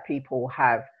generally Black people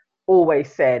have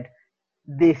always said,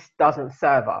 this doesn't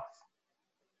serve us.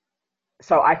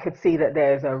 So I could see that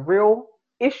there's a real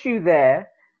issue there,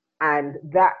 and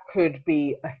that could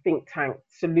be a think tank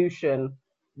solution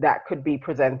that could be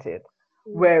presented.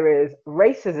 Whereas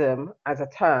racism as a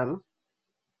term,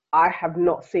 I have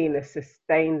not seen a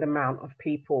sustained amount of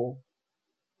people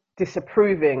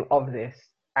disapproving of this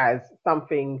as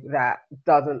something that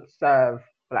doesn't serve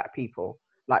Black people.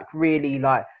 Like really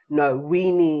like, no,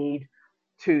 we need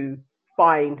to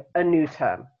find a new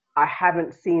term. I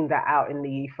haven't seen that out in the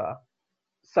ether.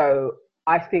 So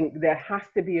I think there has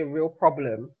to be a real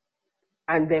problem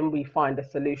and then we find a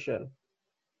solution.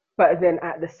 But then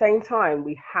at the same time,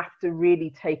 we have to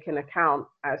really take an account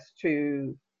as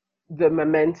to the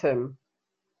momentum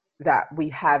that we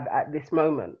have at this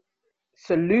moment.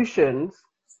 Solutions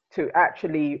to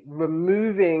actually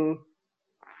removing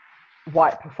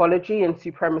white pathology and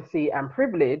supremacy and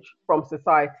privilege from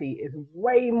society is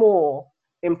way more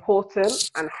important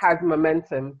and has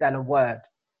momentum than a word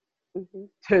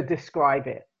to describe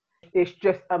it. It's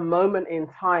just a moment in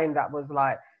time that was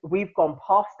like, we've gone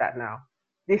past that now.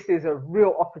 This is a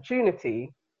real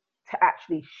opportunity to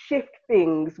actually shift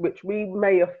things which we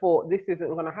may have thought this isn't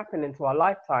going to happen into our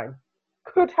lifetime,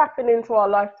 could happen into our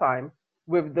lifetime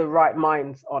with the right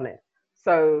minds on it.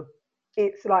 So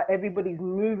it's like everybody's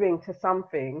moving to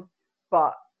something,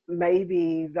 but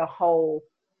maybe the whole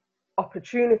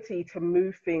opportunity to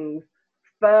move things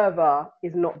further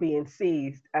is not being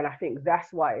seized. And I think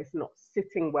that's why it's not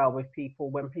sitting well with people.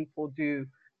 When people do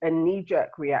a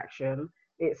knee-jerk reaction,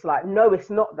 it's like, no, it's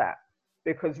not that.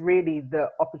 Because really the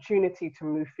opportunity to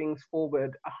move things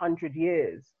forward 100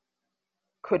 years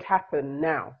could happen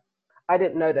now. I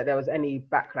didn't know that there was any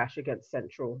backlash against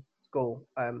Central School,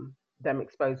 them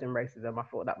exposing racism. I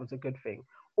thought that was a good thing.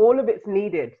 All of it's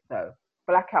needed though.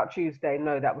 Blackout Tuesday,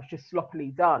 no, that was just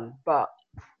sloppily done, but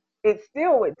it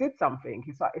did something.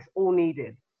 It's like, it's all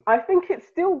needed. I think it's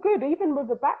still good, even with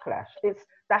the backlash.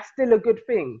 That's still a good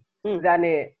thing than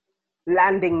it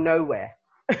landing nowhere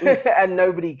and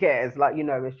nobody cares. Like, you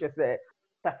know, it's just that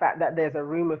the fact that there's a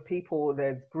room of people,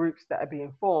 there's groups that are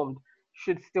being formed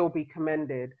should still be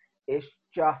commended. It's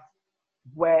just,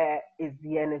 where is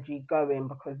the energy going?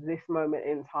 Because this moment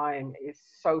in time is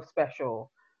so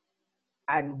special,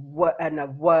 and a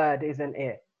word isn't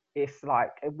it. It's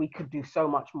like we could do so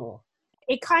much more.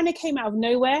 It kind of came out of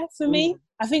nowhere for me.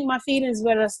 I think my feelings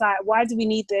were just like, why do we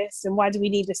need this? And why do we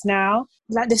need this now?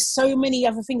 Like, there's so many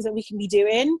other things that we can be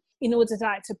doing in order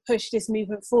to push this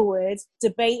movement forward.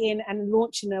 Debating and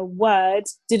launching a word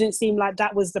didn't seem like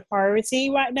that was the priority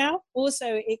right now. Also,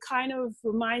 it kind of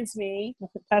reminds me,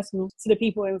 personal to the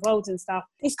people involved and stuff,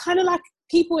 it's kind of like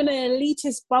people in an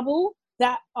elitist bubble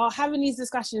that are having these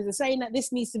discussions and saying that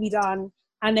this needs to be done.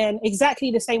 And then exactly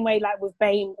the same way, like with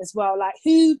BAME as well, like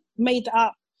who made that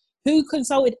up? Who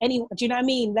consulted anyone? Do you know what I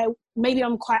mean? Like, maybe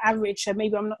I'm quite average, so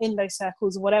maybe I'm not in those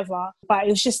circles or whatever. But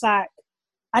it was just like,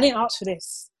 I didn't ask for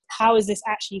this. How is this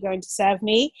actually going to serve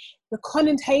me? The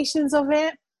connotations of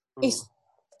it is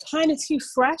kind of too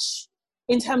fresh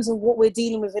in terms of what we're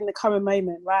dealing with in the current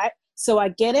moment, right? So I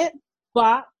get it,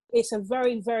 but it's a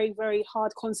very, very, very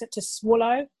hard concept to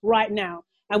swallow right now.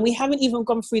 And we haven't even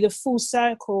gone through the full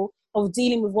circle of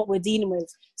dealing with what we're dealing with.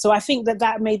 So I think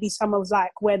that may be some of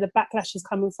like where the backlash is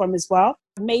coming from as well.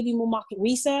 Maybe more market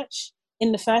research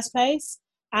in the first place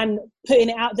and putting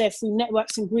it out there through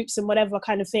networks and groups and whatever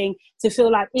kind of thing to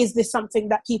feel like, is this something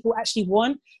that people actually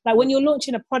want? Like when you're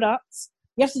launching a product,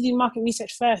 you have to do market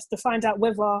research first to find out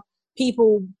whether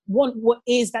people want what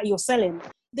is that you're selling.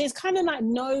 There's kind of like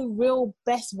no real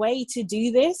best way to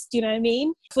do this. Do you know what I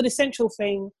mean? For the Central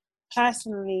thing,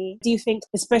 personally, do you think,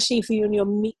 especially if you're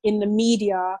in the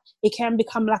media, it can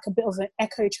become like a bit of an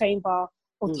echo chamber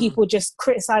of people just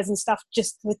criticizing stuff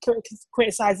just for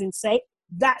criticizing sake?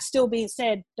 That still being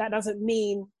said, that doesn't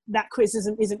mean that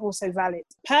criticism isn't also valid.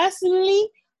 Personally,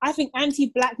 I think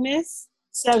anti-blackness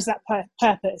serves that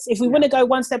purpose. If we want to go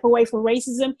one step away from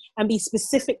racism and be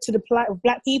specific to the plight of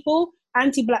black people,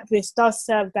 anti-blackness does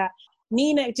serve that.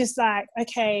 Nina just like,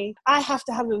 okay, I have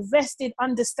to have a vested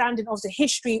understanding of the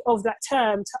history of that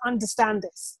term to understand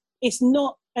this. It's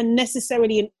not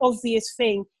necessarily an obvious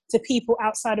thing to people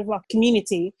outside of our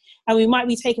community. And we might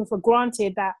be taken for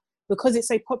granted that because it's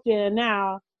so popular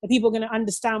now, that people are going to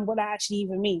understand what that actually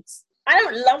even means. I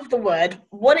don't love the word.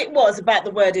 What it was about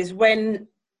the word is when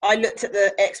I looked at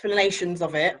the explanations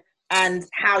of it and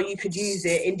how you could use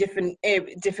it in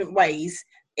different ways,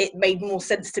 it made more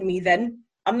sense to me then.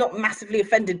 I'm not massively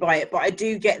offended by it, but I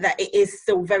do get that it is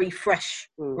still very fresh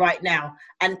right now.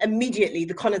 And immediately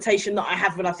the connotation that I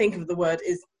have when I think of the word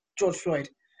is George Floyd.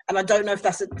 And I don't know if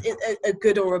that's a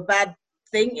good or a bad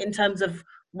thing in terms of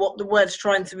what the word's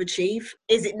trying to achieve.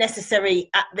 Is it necessary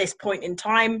at this point in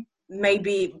time?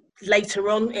 Maybe later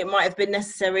on it might have been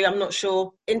necessary, I'm not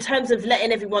sure. In terms of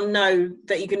letting everyone know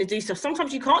that you're going to do stuff,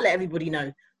 sometimes you can't let everybody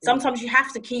know. Sometimes you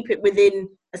have to keep it within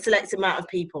a select amount of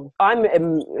people. I'm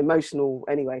emotional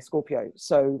anyway, Scorpio,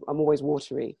 so I'm always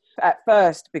watery. At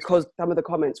first, because some of the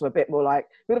comments were a bit more like,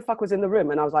 who the fuck was in the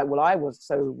room? And I was like, well, I was,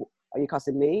 so are you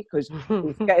cussing me? Because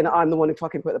you're forgetting that I'm the one who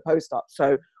fucking put the post up.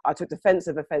 So I took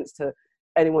defensive offence to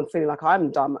anyone feeling like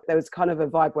I'm dumb. There was kind of a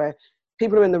vibe where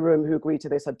people who are in the room who agree to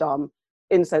this are dumb,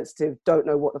 insensitive, don't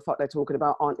know what the fuck they're talking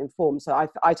about, aren't informed. So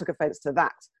I took offence to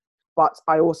that. But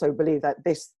I also believe that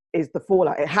this is the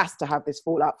fallout. It has to have this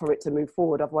fallout for it to move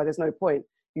forward. Otherwise, there's no point.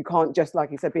 You can't just,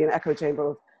 like you said, be an echo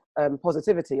chamber of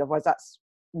positivity. Otherwise, that's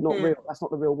not real. That's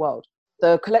not the real world.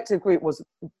 The collective group was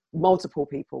multiple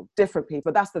people, different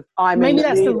people. That's the maybe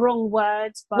that's the wrong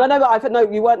word. But no.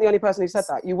 But you weren't the only person who said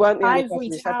that. You weren't the only person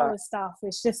who said that. Ivory Tower stuff.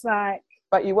 It's just like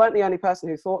But you weren't the only person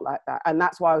who thought like that. And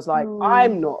that's why I was like,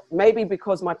 I'm not. Maybe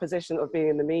because my position of being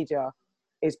in the media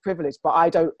is privileged, but I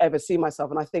don't ever see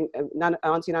myself. And I think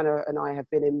Auntie Nana and I have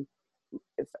been in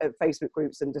Facebook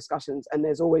groups and discussions, and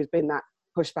there's always been that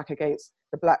pushback against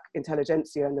the black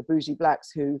intelligentsia and the bougie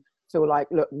blacks who feel like,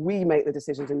 look, we make the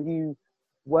decisions and you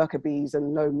worker bees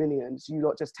and no minions, you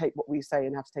lot just take what we say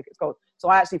and have to take it as gold. So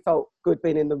I actually felt good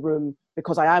being in the room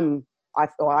because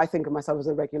I think of myself as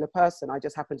a regular person. I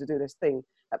just happen to do this thing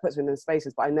that puts me in those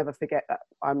spaces, but I never forget that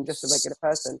I'm just a regular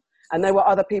person. And there were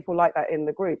other people like that in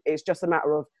the group. It's just a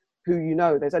matter of who you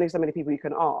know. There's only so many people you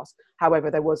can ask. However,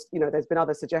 there's been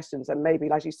other suggestions, and maybe,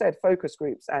 like you said, focus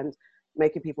groups and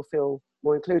making people feel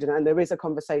more included. And there is a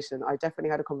conversation. I definitely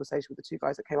had a conversation with the two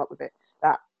guys that came up with it,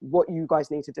 that what you guys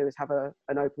need to do is have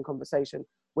an open conversation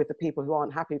with the people who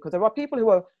aren't happy, because there are people who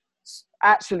are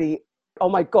actually, oh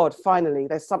my God, finally,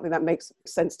 there's something that makes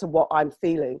sense to what I'm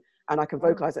feeling and I can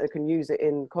vocalize it and can use it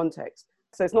in context.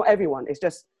 So it's not everyone. It's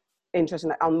just interesting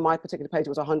that on my particular page, it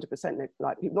was 100%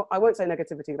 like people, I won't say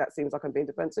negativity, that seems like I'm being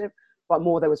defensive, but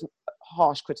more there was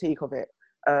harsh critique of it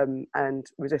and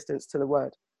resistance to the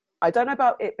word. I don't know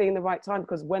about it being the right time,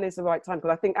 because when is the right time? Because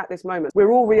I think at this moment,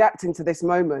 we're all reacting to this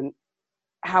moment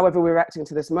however we're reacting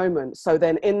to this moment. So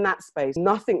then in that space,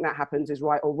 nothing that happens is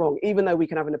right or wrong, even though we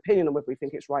can have an opinion on whether we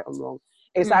think it's right or wrong.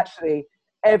 It's actually,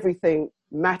 everything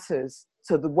matters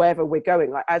to the wherever we're going.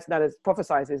 Like as Nana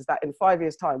prophesizes that in 5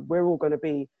 years' time, we're all going to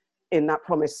be in that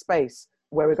promised space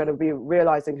where we're going to be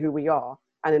realizing who we are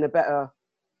and in a better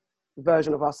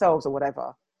version of ourselves or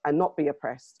whatever, and not be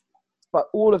oppressed. But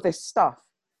all of this stuff,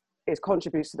 it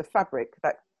contributes to the fabric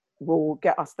that will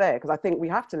get us there, because I think we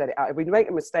have to let it out. If we make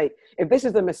a mistake, if this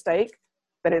is a mistake,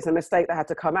 then it's a mistake that had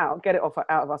to come out, get it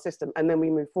out of our system, and then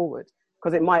we move forward,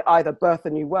 because it might either birth a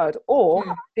new word or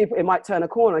it might turn a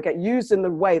corner, get used in the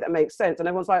way that makes sense, and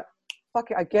everyone's like, fuck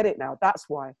it, I get it now, that's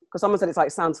why. Because someone said it's like,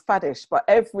 sounds faddish, but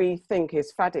everything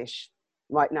is faddish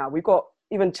right now. We've got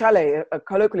even chale, a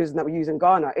colloquialism that we use in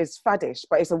Ghana, is faddish,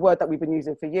 but it's a word that we've been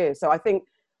using for years. So I think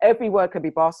every word can be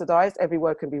bastardized, every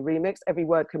word can be remixed, every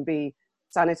word can be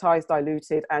sanitized,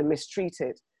 diluted, and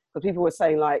mistreated. Because people were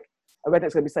saying like, a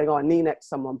redneck's going to be saying, oh, I knee-necked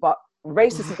someone, but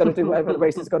racist is going to do whatever the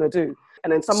racist is going to do.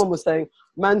 And then someone was saying,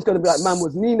 man's going to be like, man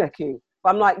was knee-necking.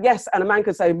 But I'm like, yes, and a man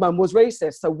could say, man was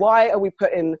racist. So why are we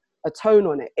putting a tone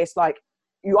on it? It's like,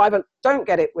 you either don't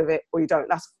get it with it or you don't,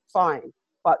 that's fine.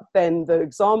 But then the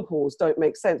examples don't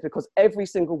make sense, because every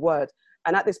single word,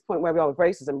 and at this point where we are with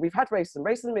racism, we've had racism.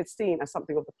 Racism is seen as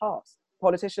something of the past.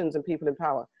 Politicians and people in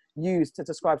power use to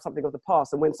describe something of the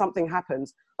past. And when something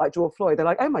happens, like George Floyd, they're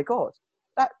like, oh my God,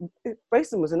 that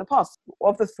racism was in the past.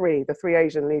 Of the three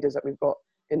Asian leaders that we've got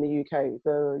in the UK,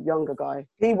 the younger guy,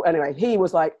 he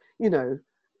was like, you know,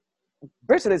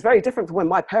 Britain is very different from when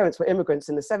my parents were immigrants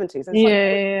in the 70s.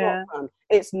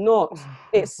 It's not,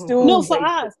 it's still not for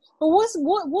us. But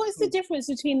what is the difference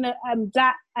between the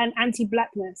black and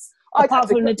anti-blackness, apart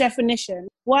from the definition?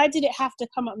 Why did it have to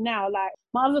come up now? Like,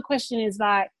 my other question is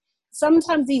like,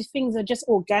 sometimes these things are just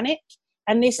organic,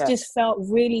 and this just felt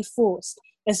really forced,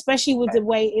 especially with the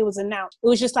way it was announced. It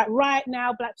was just like, right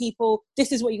now, black people,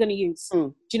 this is what you're going to use.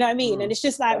 Do you know what I mean? And it's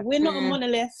just like, we're not a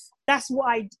monolith. That's what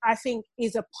I think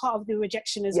is a part of the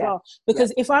rejection as well.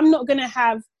 Because if I'm not going to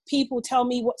have people tell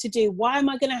me what to do, why am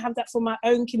I going to have that for my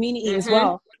own community as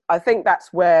well? I think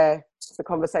that's where the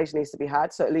conversation needs to be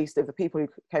had. So at least if the people who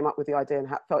came up with the idea and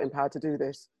felt empowered to do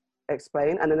this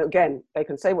explain, and then again, they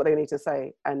can say what they need to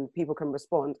say and people can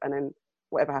respond, and then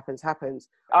whatever happens, happens.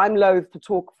 I'm loath to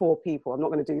talk for people. I'm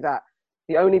not going to do that.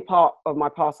 The only part of my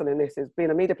parcel in this is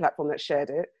being a media platform that shared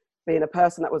it, being a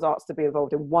person that was asked to be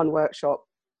involved in one workshop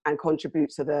and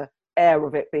contribute to the air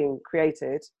of it being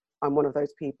created. I'm one of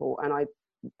those people, and I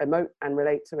emote and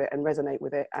relate to it and resonate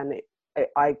with it, and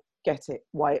I get it,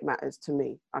 why it matters to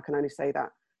me. I can only say that.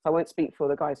 So I won't speak for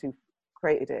the guys who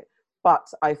created it. But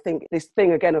I think this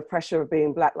thing again of pressure of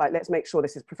being black, like, let's make sure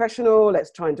this is professional,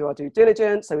 let's try and do our due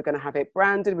diligence. So we're going to have it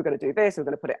branded, we're going to do this, we're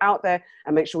going to put it out there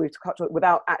and make sure we've cut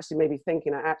without actually maybe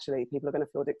thinking that actually people are going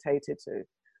to feel dictated to.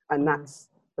 And that's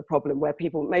the problem, where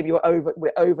people, maybe we're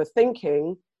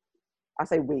overthinking, I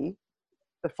say we,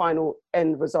 the final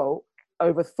end result,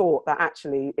 overthought that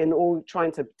actually in all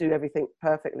trying to do everything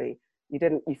perfectly, you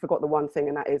forgot the one thing,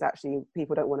 and that is actually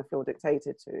people don't want to feel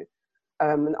dictated to.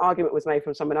 An argument was made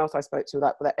from someone else I spoke to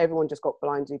that everyone just got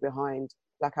blindly behind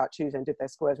Blackout Tuesday and did their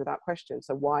squares without question.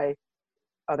 So why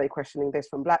are they questioning this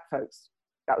from black folks?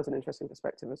 That was an interesting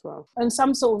perspective as well. On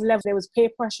some sort of level, there was peer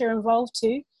pressure involved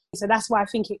too. So that's why I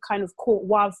think it kind of caught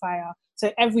wildfire.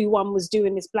 So everyone was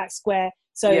doing this black square.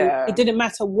 So it didn't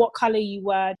matter what colour you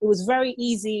were. It was very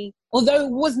easy, although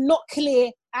it was not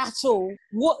clear at all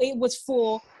what it was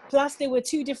for. Plus, there were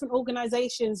two different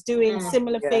organizations doing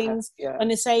similar things on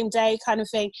the same day, kind of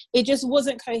thing. It just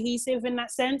wasn't cohesive in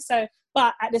that sense. So,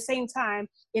 but at the same time,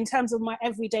 in terms of my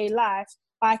everyday life,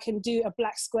 I can do a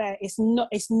black square. It's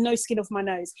no skin off my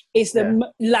nose. It's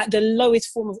the lowest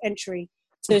form of entry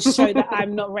to show that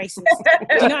I'm not racist.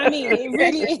 Do you know what I mean? It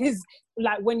really is.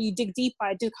 Like, when you dig deeper,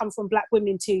 I do come from black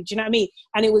women too. Do you know what I mean?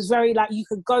 And it was very like, you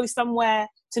could go somewhere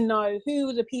to know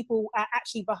who the people are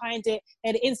actually behind it.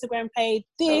 And the Instagram page,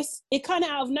 it kind of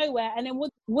out of nowhere. And then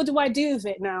what do I do with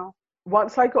it now?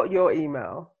 Once I got your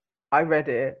email, I read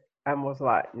it and was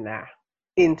like, nah.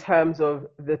 In terms of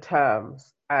the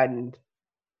terms, and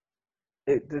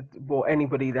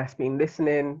anybody that's been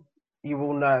listening, you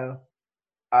will know,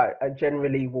 I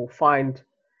generally will find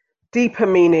deeper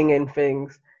meaning in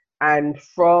things. And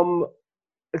from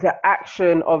the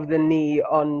action of the knee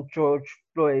on George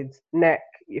Floyd's neck,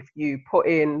 if you put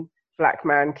in black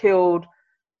man killed,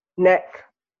 neck,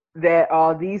 there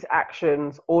are these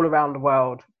actions all around the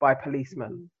world by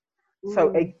policemen.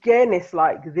 So again, it's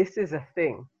like, this is a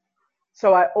thing.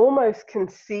 So I almost can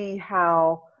see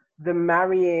how the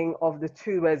marrying of the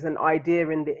two as an idea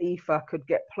in the ether could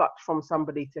get plucked from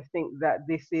somebody to think that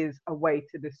this is a way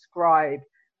to describe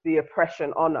the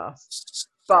oppression on us.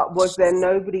 But was there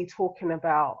nobody talking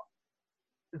about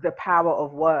the power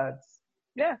of words?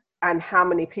 Yeah. And how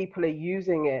many people are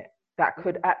using it that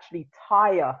could actually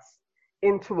tie us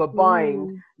into a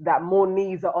bind that more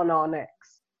knees are on our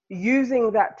necks?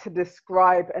 Using that to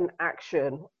describe an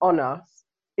action on us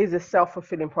is a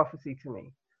self-fulfilling prophecy to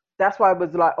me. That's why I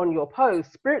was like, on your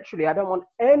post, spiritually, I don't want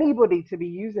anybody to be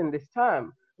using this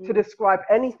term to describe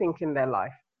anything in their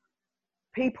life.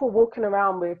 People walking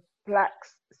around with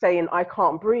blacks saying, I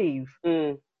can't breathe.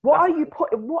 What are you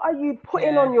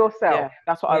putting on yourself? Yeah,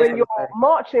 that's what I was when you're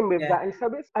marching with that. And so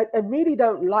I really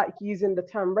don't like using the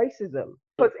term racism,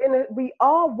 because we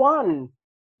are one.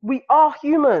 We are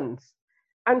humans.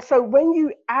 And so when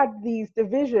you add these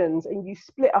divisions and you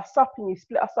split us up and you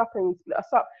split us up and you split us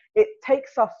up, it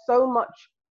takes us so much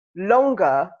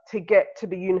longer to get to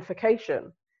the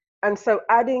unification. And so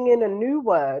adding in a new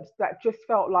word that just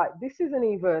felt like, this isn't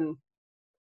even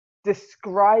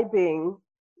describing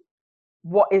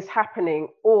what is happening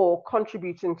or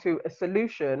contributing to a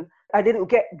solution. I didn't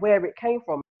get where it came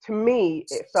from. To me,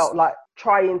 it felt like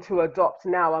trying to adopt,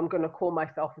 now I'm going to call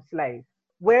myself a slave.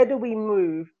 Where do we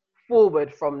move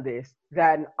forward from this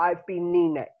than I've been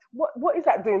knee-necked? What is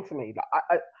that doing to me?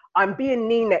 Like, I'm being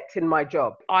knee-necked in my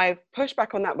job. I pushed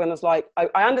back on that when I was like,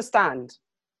 I understand.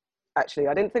 Actually,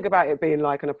 I didn't think about it being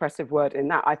like an oppressive word in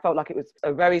that. I felt like it was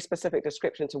a very specific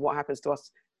description to what happens to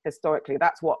us historically.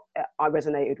 That's what I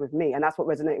resonated with me, and that's what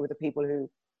resonated with the people who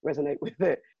resonate with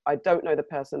it. I don't know the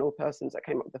person or persons that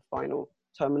came up with the final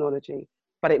terminology,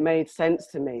 but it made sense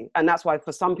to me. And that's why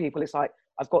for some people, it's like,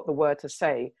 I've got the word to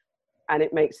say, and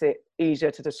it makes it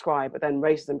easier to describe. But then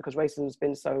racism, because racism has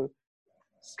been so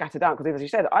scattered out, because as you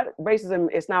said, racism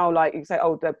is now like, you say,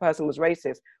 oh, the person was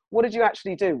racist. What did you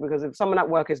actually do? Because if someone at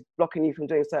work is blocking you from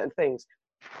doing certain things,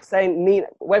 saying knee,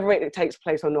 whether it takes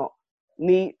place or not,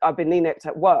 I've been knee-necked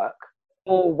at work,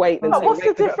 or wait. But what's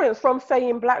the difference from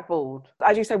saying blackballed?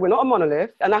 As you said, we're not a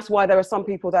monolith, and that's why there are some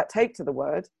people that take to the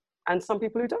word and some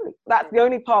people who don't. That's the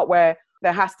only part where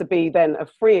there has to be then a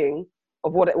freeing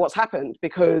of what's happened,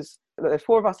 because there's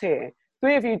 4 of us here.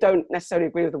 3 of you don't necessarily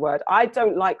agree with the word. I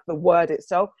don't like the word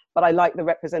itself, but I like the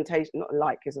representation. Not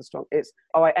like is a strong,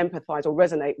 I empathize or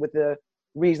resonate with the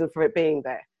reason for it being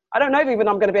there. I don't know if even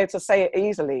I'm going to be able to say it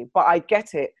easily, but I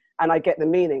get it and I get the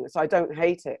meaning, so I don't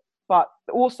hate it. But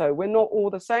also, we're not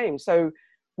all the same. So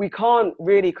we can't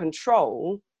really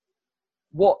control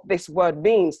what this word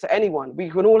means to anyone. We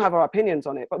can all have our opinions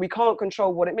on it, but we can't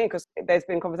control what it means, because there's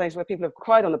been conversations where people have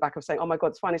cried on the back of saying, oh my God,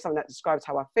 it's finally something that describes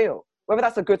how I feel. Whether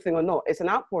that's a good thing or not, it's an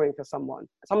outpouring for someone.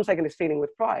 Someone's taking this feeling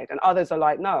with pride, and others are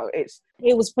like, no,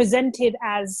 it was presented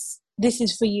as, this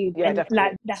is for you. Yeah, and definitely.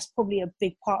 Like, that's probably a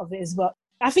big part of it as well.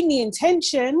 I think the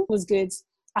intention was good.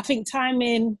 I think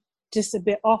timing just a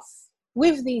bit off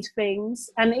with these things,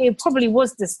 and it probably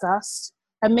was discussed,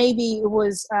 and maybe it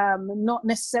was not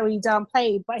necessarily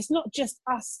downplayed, but it's not just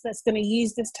us that's going to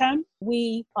use this term.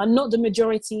 We are not the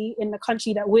majority in the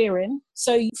country that we're in.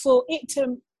 So for it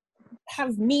to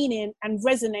have meaning and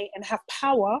resonate and have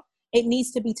power, it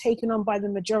needs to be taken on by the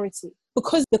majority,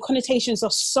 because the connotations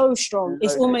are so strong.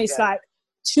 It's almost like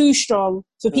too strong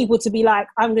for people to be like,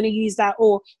 I'm going to use that.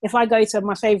 Or if I go to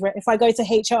my favorite, if I go to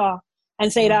HR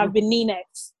and say that I've been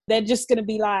knee-necked, they're just going to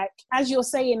be like, as you're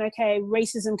saying, okay,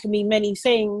 racism can be many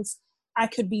things. I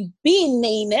could be being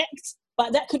knee-necked,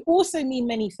 But that could also mean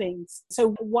many things.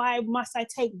 So why must I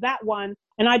take that one?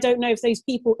 And I don't know if those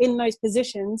people in those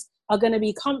positions are going to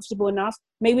be comfortable enough.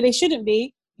 Maybe they shouldn't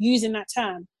be using that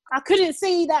term. I couldn't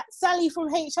see that Sally from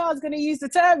HR is going to use the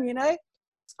term, you know?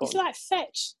 It's like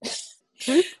fetch.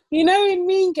 You know, in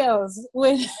Mean Girls,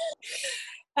 when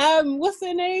what's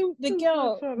her name? The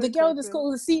girl that's got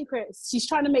all the secrets. She's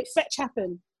trying to make fetch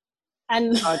happen.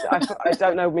 And I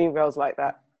don't know Mean Girls like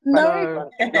that. No,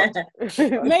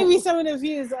 maybe some of the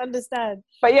viewers understand.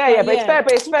 But yeah, but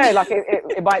it's fair. Like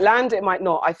it might land, it might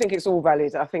not. I think it's all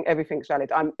valid. I think everything's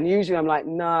valid. I'm like,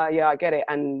 nah, yeah, I get it,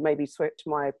 and maybe switch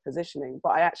my positioning.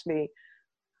 But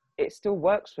it still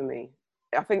works for me.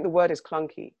 I think the word is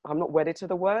clunky. I'm not wedded to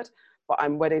the word, but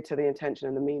I'm wedded to the intention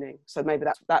and the meaning. So maybe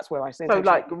that's where I see. So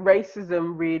like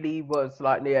racism really was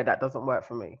like, yeah, that doesn't work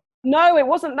for me. No, it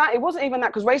wasn't that. It wasn't even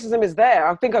that, because racism is there.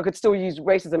 I think I could still use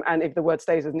racism, and if the word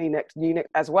stays as eunuch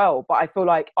as well. But I feel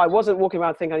like I wasn't walking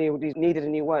around thinking I needed a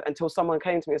new word until someone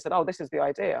came to me and said, oh, this is the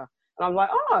idea. And I'm like,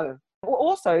 oh.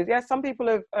 Also, yeah, some people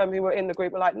who were in the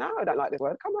group were like, no, I don't like this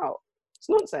word. Come out. It's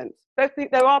nonsense.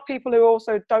 There are people who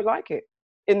also don't like it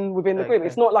within the group.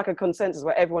 It's not like a consensus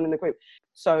where everyone in the group.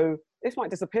 So this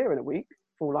might disappear in a week,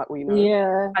 for like we know.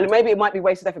 Yeah. And maybe it might be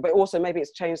wasted effort, but also maybe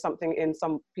it's changed something in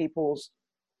some people's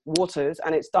waters,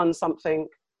 and it's done something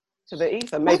to the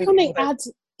ether. Maybe why can't they add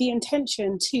the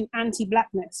intention to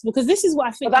anti-blackness? Because this is what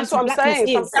I think. But that's what I'm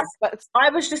saying.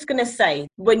 I was just going to say,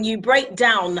 when you break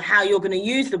down how you're going to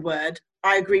use the word,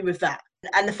 I agree with that.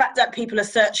 And the fact that people are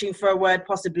searching for a word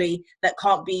possibly that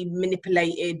can't be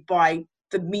manipulated by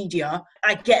the media,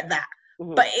 I get that.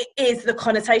 Mm-hmm. But it is the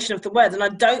connotation of the word. And I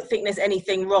don't think there's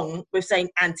anything wrong with saying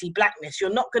anti-blackness. You're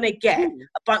not going to get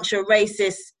a bunch of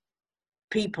racist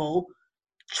people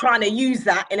trying to use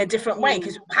that in a different way,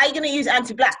 because how are you going to use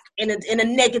anti-black in a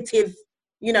negative,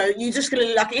 you know, you're just going to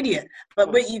look like an idiot.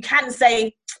 But you can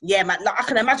say, yeah, man, like, I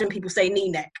can imagine people say knee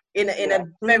neck in a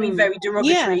very, very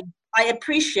derogatory. Yeah. I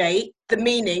appreciate the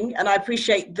meaning and I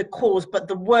appreciate the cause, but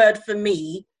the word for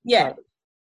me, yeah.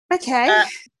 Okay.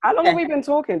 How long have we been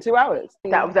talking? 2 hours?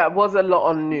 That was a lot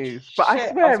on news. But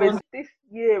I swear, in this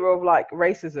year of like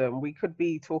racism, we could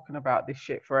be talking about this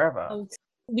shit forever.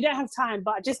 We don't have time,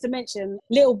 but just to mention,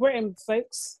 Little Britain,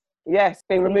 folks. Yes,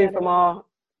 being removed from our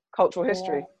cultural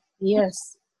history.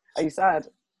 Yes. Are you sad?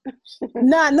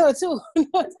 Nah, not at all.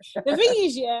 The thing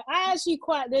is,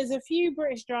 there's a few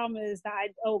British dramas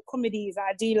comedies that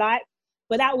I do like,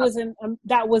 but that wasn't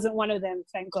one of them,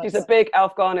 thank God. She's a big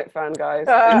Alf Garnett fan, guys.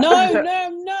 No,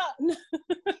 I'm not.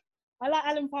 I like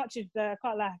Alan Partridge, I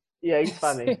can't lie. Yeah, he's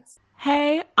funny.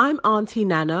 Hey, I'm Auntie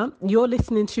Nana. You're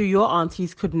listening to Your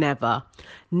Aunties Could Never.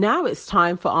 Now it's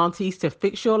time for aunties to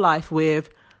fix your life with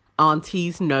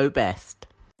Aunties Know Best.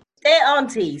 Dear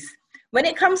aunties, when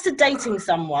it comes to dating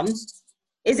someone,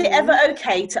 is it ever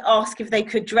okay to ask if they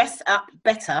could dress up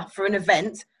better for an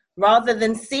event rather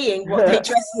than seeing what they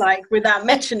dress like without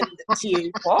mentioning it to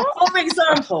you? For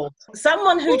example,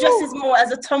 someone who dresses more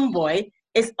as a tomboy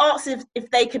is asked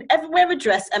if they could ever wear a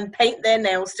dress and paint their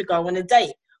nails to go on a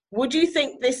date. Would you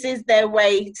think this is their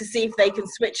way to see if they can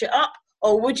switch it up?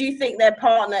 Or would you think their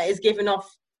partner is giving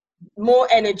off more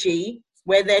energy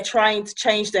where they're trying to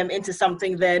change them into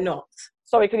something they're not?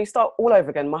 Sorry, can you start all over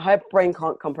again? My brain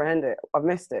can't comprehend it. I've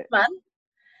missed it. Man.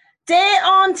 Dear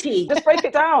auntie. Just break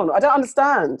it down. I don't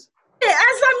understand. Yeah,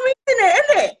 as I'm reading it,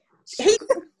 isn't it?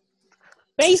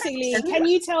 Basically, can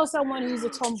you tell someone who's a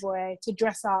tomboy to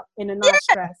dress up in a nice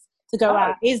dress to go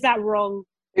out? Is that wrong?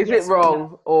 Is it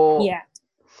wrong? Or yeah.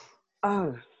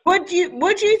 Oh. Would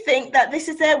you think that this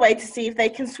is their way to see if they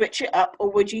can switch it up,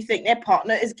 or would you think their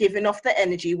partner is giving off the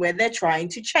energy where they're trying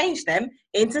to change them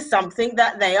into something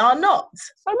that they are not?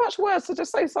 So much worse to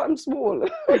just say something small.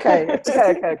 Okay.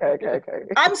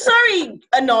 I'm sorry,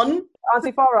 Anon.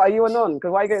 Auntie Farah, are you Anon?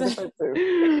 Because why are you getting defensive?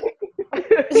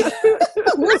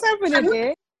 What's happening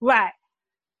here? Right.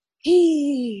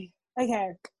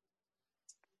 Okay.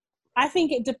 I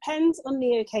think it depends on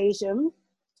the occasion,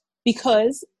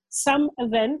 because some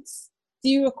events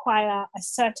do require a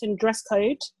certain dress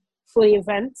code for the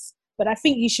events, but I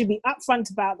think you should be upfront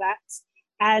about that.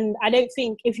 And I don't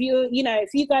think if you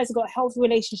guys have got a healthy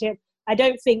relationship, I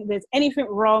don't think there's anything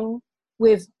wrong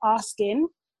with asking.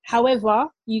 However,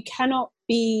 you cannot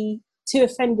be too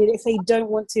offended if they don't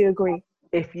want to agree.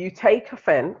 If you take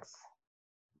offense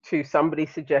to somebody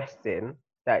suggesting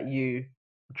that you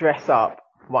dress up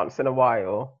once in a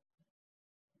while,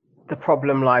 the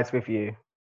problem lies with you.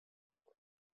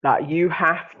 That you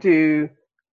have to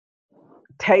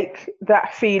take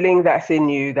that feeling that's in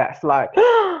you that's like,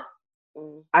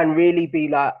 and really be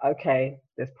like, okay,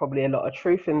 there's probably a lot of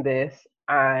truth in this,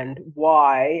 and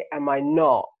why am I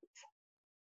not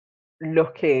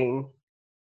looking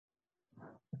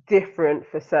different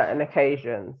for certain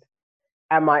occasions?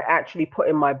 Am I actually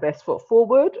putting my best foot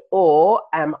forward, or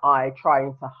am I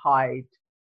trying to hide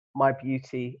my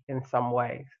beauty in some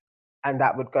ways? And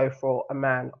that would go for a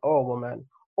man or a woman.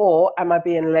 Or am I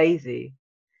being lazy?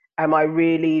 Am I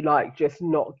really like just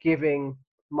not giving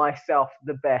myself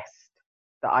the best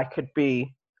that I could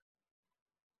be?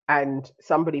 And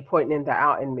somebody pointing that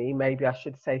out in me, maybe I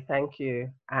should say thank you.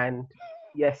 And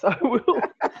yes, I will.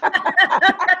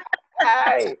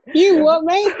 Hey. You what,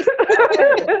 mate?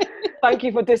 Thank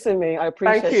you for dissing me. I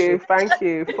appreciate Thank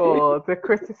you for the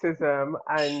criticism.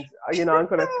 And, you know, I'm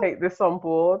going to take this on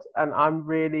board, and I'm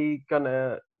really going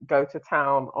to go to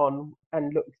town on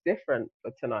and look different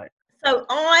for tonight. So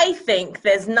I think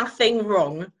there's nothing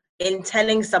wrong in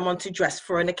telling someone to dress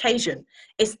for an occasion.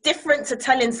 It's different to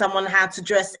telling someone how to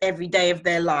dress every day of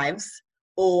their lives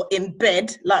or in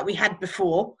bed like we had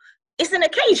before. It's an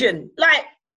occasion. Like,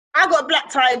 I got a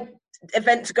black tie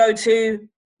event to go to,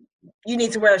 you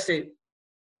need to wear a suit.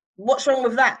 What's wrong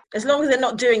with that? As long as they're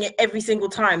not doing it every single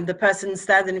time the person's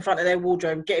standing in front of their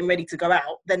wardrobe getting ready to go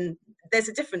out, then there's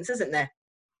a difference, isn't there?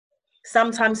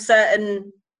 Sometimes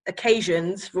certain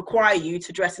occasions require you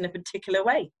to dress in a particular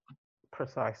way.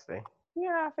 Precisely.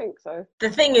 Yeah, I think so. The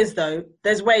thing is, though,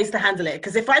 there's ways to handle it.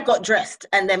 Because if I got dressed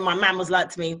and then my man was like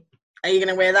to me, are you going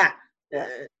to wear that? Yeah.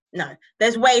 No.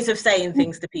 There's ways of saying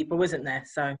things to people, isn't there?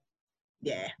 So,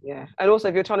 yeah. Yeah. And also,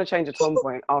 if you're trying to change a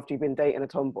tomboy after you've been dating a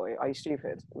tomboy, are you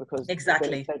stupid? Because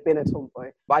Exactly. they've been a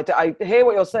tomboy. But I hear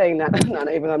what you're saying, Nana,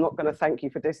 even though I'm not going to thank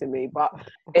you for dissing me. But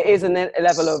it is a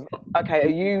level of, okay, are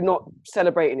you not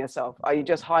celebrating yourself? Are you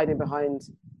just hiding behind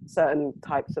certain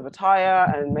types of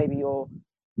attire, and maybe you're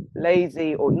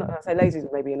lazy, or not? I say lazy is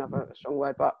maybe another strong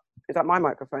word, but is that my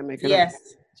microphone making Yes.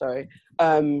 Sorry.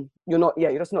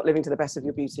 You're just not living to the best of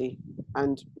your beauty,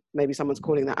 and maybe someone's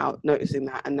calling that out, noticing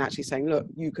that, and actually saying, look,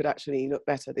 you could actually look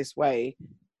better this way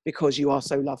because you are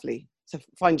so lovely. So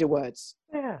find your words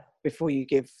before you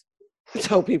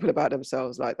tell people about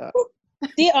themselves like that.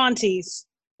 Dear aunties,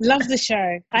 love the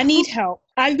show. I need help.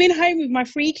 I've been home with my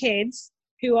 3 kids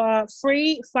who are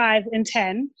 3, 5, and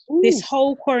 10 this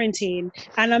whole quarantine,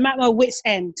 and I'm at my wit's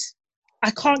end. I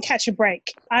can't catch a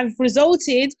break. I've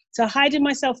resorted to hiding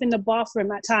myself in the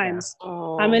bathroom at times. Yeah.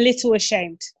 Oh. I'm a little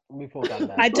ashamed. We've all done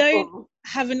that. I don't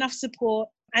have enough support,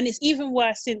 and it's even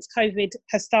worse since COVID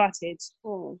has started.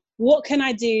 Oh. What can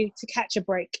I do to catch a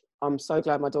break? I'm so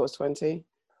glad my daughter's 20.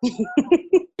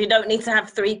 You don't need to have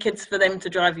 3 kids for them to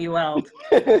drive you wild.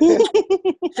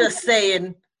 Just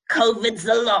saying, COVID's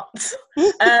a lot.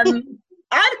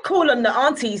 I'd call on the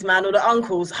aunties, man, or the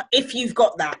uncles, if you've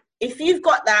got that. If you've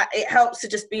got that, it helps to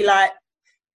just be like,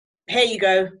 here you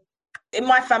go. In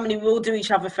my family, we all do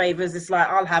each other favours. It's like,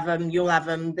 I'll have them, you'll have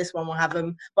them, this one will have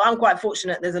them. But I'm quite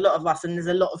fortunate. There's a lot of us, and there's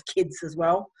a lot of kids as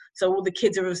well. So all the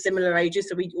kids are of similar ages,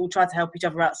 so we all try to help each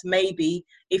other out. So maybe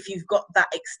if you've got that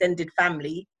extended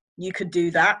family, you could do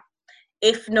that.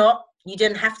 If not, you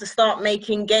didn't have to start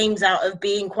making games out of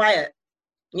being quiet.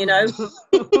 You know?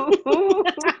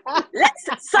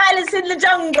 Let's silence in the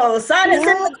jungle, silence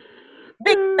in the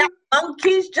big that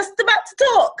monkey's just about to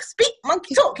talk. Speak,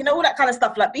 monkey, talk, you know, all that kind of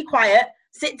stuff. Like, be quiet,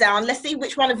 sit down, let's see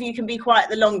which one of you can be quiet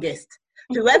the longest.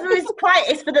 Whoever is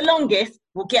quietest for the longest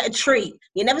will get a treat.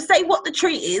 You never say what the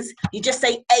treat is, you just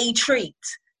say a treat,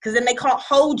 because then they can't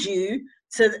hold you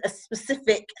to a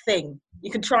specific thing. You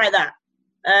can try that.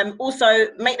 Also,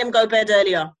 make them go bed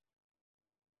earlier.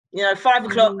 You know, 5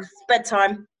 o'clock,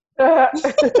 bedtime.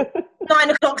 9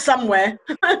 o'clock somewhere.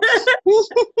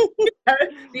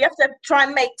 You have to try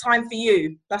and make time for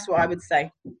you. That's what I would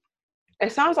say.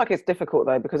 It sounds like it's difficult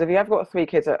though, because if you have got 3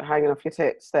 kids hanging off your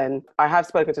tits, then I have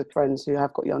spoken to friends who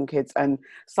have got young kids, and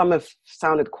some have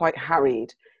sounded quite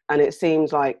harried, and it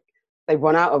seems like they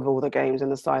run out of all the games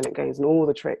and the silent games and all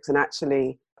the tricks, and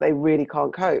actually they really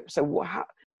can't cope. So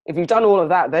if you've done all of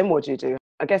that, then what do you do?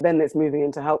 I guess then it's moving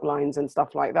into helplines and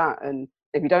stuff like that. And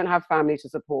if you don't have family to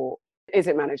support, is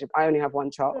it manageable? I only have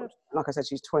 1 child. Like I said,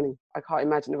 she's 20. I can't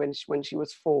imagine when she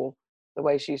was 4, the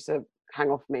way she used to hang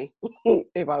off me,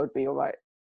 if I would be all right.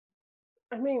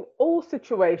 I mean, all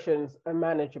situations are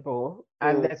manageable,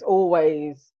 and there's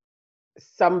always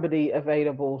somebody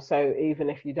available. So even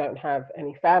if you don't have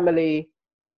any family,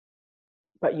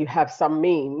 but you have some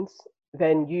means,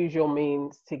 then use your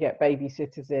means to get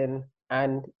babysitters in,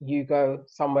 and you go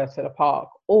somewhere to the park,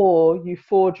 or you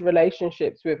forge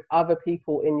relationships with other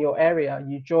people in your area.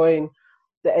 You join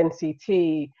the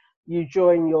NCT, you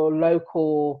join your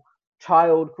local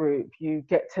child group, you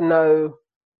get to know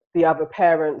the other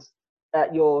parents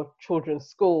at your children's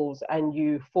schools, and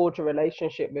you forge a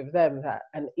relationship with them that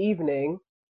an evening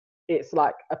it's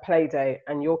like a play day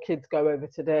and your kids go over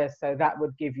to theirs, so that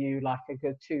would give you like a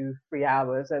good 2-3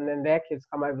 hours, and then their kids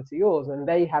come over to yours and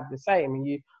they have the same, and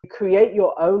you create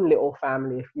your own little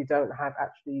family if you don't have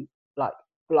actually like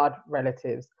blood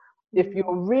relatives. If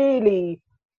you're really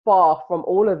far from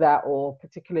all of that, or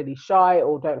particularly shy,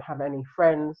 or don't have any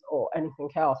friends or anything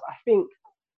else, I think,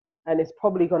 and it's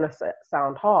probably going to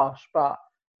sound harsh, but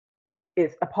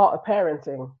it's a part of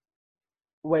parenting.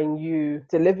 When you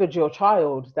delivered your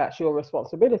child, that's your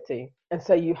responsibility. And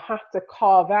so you have to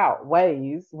carve out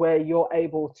ways where you're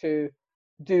able to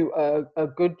do a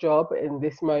good job in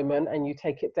this moment, and you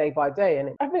take it day by day.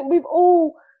 And I think we've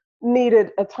all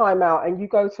needed a timeout, and you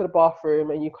go to the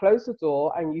bathroom and you close the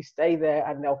door and you stay there,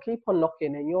 and they'll keep on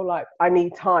knocking and you're like, I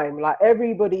need time. Like,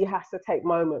 everybody has to take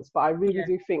moments, but I really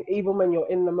do think even when you're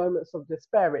in the moments of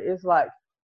despair, it is like,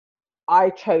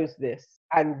 I chose this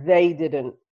and they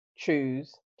didn't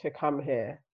choose to come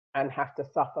here and have to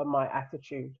suffer my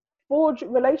attitude. Forge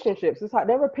relationships. It's like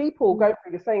there are people going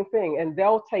through the same thing and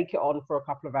they'll take it on for a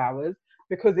couple of hours,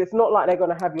 because it's not like they're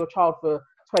going to have your child for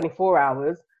 24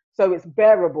 hours. So it's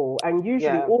bearable. And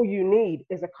usually all you need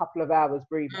is a couple of hours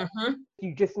breathing.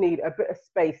 You just need a bit of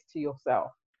space to yourself.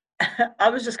 I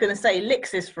was just going to say,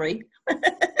 Licks is free.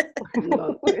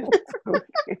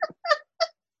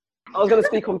 I was going to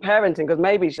speak on parenting, because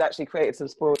maybe she's actually created some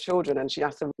spoiled children and she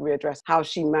has to readdress how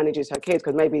she manages her kids,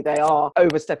 because maybe they are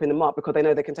overstepping the mark because they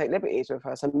know they can take liberties with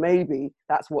her. So maybe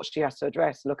that's what she has to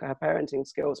address, look at her parenting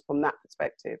skills from that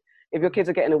perspective. If your kids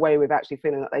are getting away with actually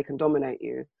feeling that they can dominate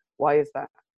you, why is that?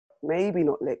 Maybe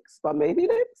not Licks, but maybe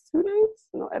Licks. Who knows?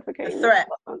 Not advocating. A threat.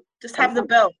 Just have the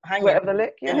belt hanging. Whatever the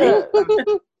lick, yeah.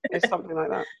 It's something like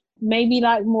that. Maybe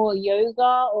like more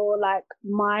yoga or like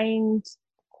mind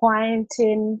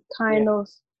quieting kind of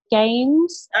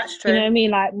games. That's true. You know what I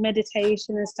mean? Like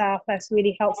meditation and stuff. That's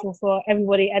really helpful for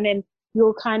everybody. And then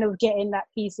you're kind of getting that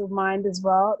peace of mind as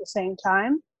well at the same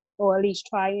time, or at least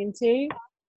trying to.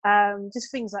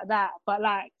 Just things like that. But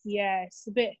like, yeah, it's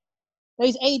a bit,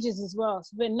 those ages as well,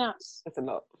 it's a bit nuts. It's a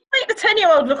lot. Make the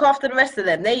 10-year-old look after the rest of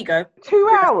them. There you go.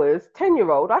 2 hours,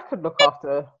 10-year-old, I could look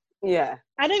after. Yeah.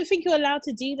 I don't think you're allowed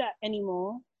to do that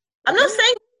anymore. I'm not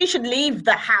saying she should leave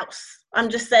the house. I'm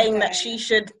just saying that she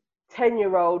should.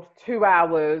 10-year-old, 2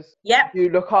 hours. Yep. You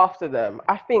look after them.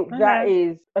 I think that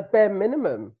is a bare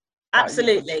minimum.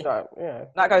 Absolutely.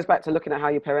 That goes back to looking at how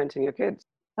you're parenting your kids.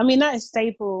 I mean, that is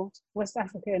staple West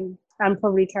African and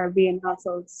probably Caribbean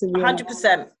households.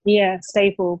 100%. Yeah,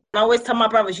 staple. I always tell my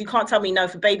brothers, you can't tell me no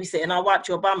for babysitting. I'll wipe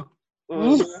your bum.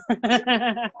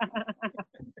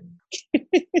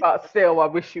 But still, I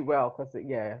wish you well, because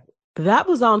That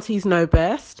was Aunties Know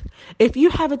Best. If you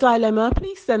have a dilemma,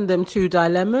 please send them to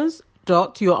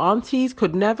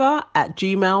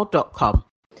dilemmas.yourauntiescouldnever@gmail.com.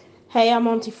 Hey, I'm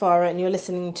Auntie Farah and you're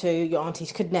listening to Your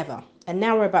Aunties Could Never. And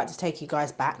now we're about to take you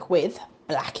guys back with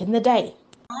Black in the Day.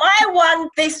 My one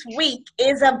this week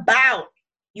is about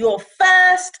your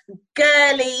first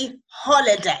girly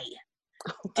holiday.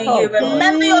 Do you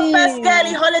remember your first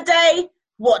girly holiday?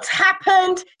 What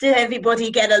happened? Did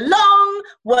everybody get along?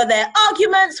 Were there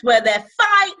arguments? Were there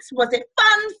fights? Was it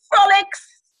fun?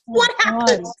 Frolics? What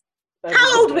happened?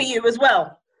 How old were you as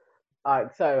well? All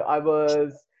right, so I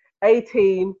was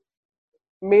 18.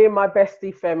 Me and my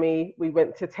bestie Femi, we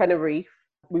went to Tenerife.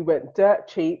 We went dirt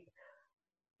cheap.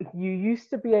 You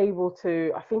used to be able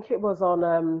to, I think it was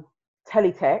on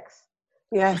Teletext.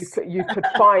 Yes. You could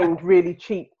find really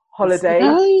cheap holidays.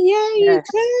 Oh, yeah, you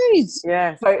could.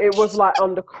 Yeah. So it was like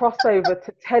on the crossover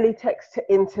to teletext to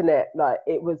internet, like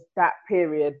it was that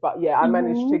period. But yeah, I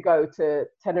managed to go to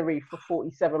Tenerife for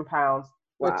 £47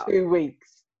 for 2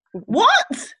 weeks. What?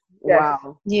 Yes.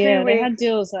 Wow. Yeah, they had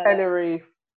deals like Tenerife.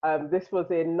 This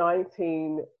was in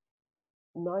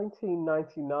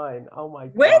 1999. Oh my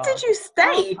God. Where did you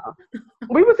stay?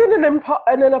 We was in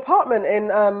an apartment in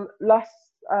Las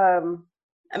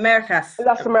Americas.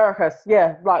 Las Americas,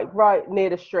 yeah, like right near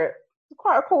the strip. It's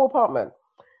quite a cool apartment.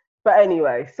 But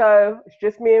anyway, so it's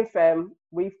just me and Fem.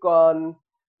 We've gone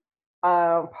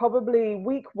probably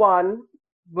week 1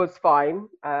 was fine.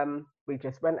 We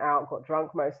just went out, got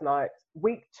drunk most nights.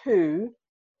 Week 2,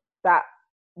 that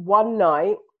one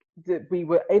night that we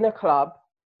were in a club,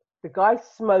 the guy's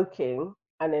smoking,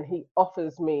 and then he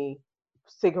offers me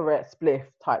cigarette spliff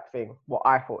type thing, what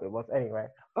I thought it was anyway.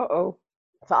 Uh-oh.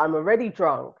 So I'm already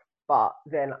drunk, but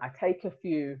then I take a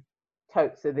few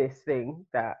totes of this thing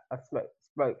that I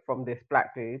smoked from this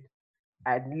black dude,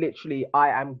 and literally I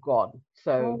am gone.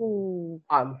 So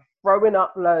I'm throwing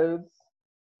up loads.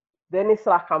 Then it's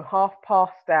like I'm half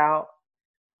passed out,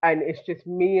 and it's just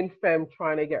me and Fem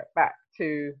trying to get back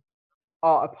to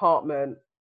our apartment.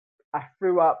 I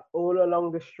threw up all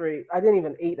along the street. I didn't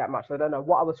even eat that much. I don't know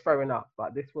what I was throwing up,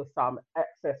 but this was some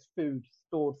excess food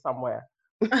stored somewhere.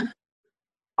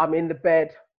 I'm in the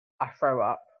bed, I throw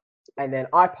up, and then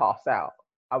I pass out.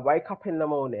 I wake up in the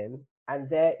morning, and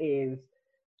there is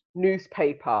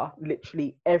newspaper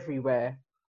literally everywhere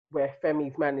where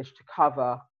Femi's managed to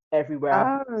cover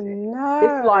everywhere. Oh no!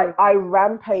 It's like I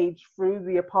rampaged through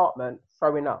the apartment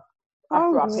throwing up. I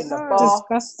threw up in the bath.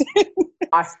 Disgusting.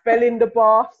 I fell in the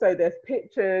bath, so there's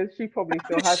pictures. She probably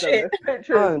still has them. shit. There's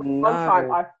pictures. Oh, One time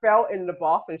no. I fell in the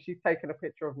bath and she's taken a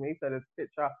picture of me. So there's a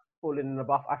picture falling in the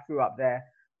bath. I threw up there.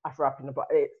 I threw up in the bath.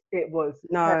 It was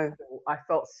No. terrible. I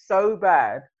felt so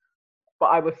bad, but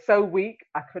I was so weak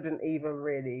I couldn't even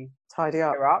really Tidy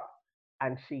up. clear up.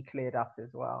 And she cleared up as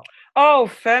well. Oh,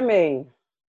 Femi.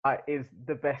 Is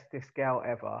the bestest girl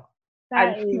ever.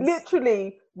 That And she is-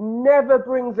 literally never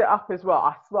brings it up as well.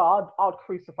 I swear, I'd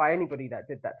crucify anybody that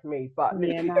did that to me. But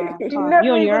Yeah, literally, nah, she can't. never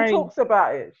You're on your even own. talks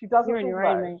about it. She doesn't You're on talk your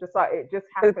about own, it. mate. Just like it just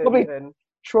It's probably- happens. And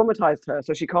Traumatized her,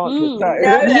 so she can't Mm. talk about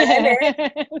it.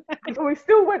 No, Yeah. but we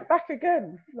still went back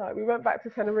again. Like we went back to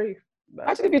Tenerife. But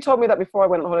Imagine if you told me that before I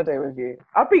went on holiday with you.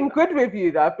 I've been good with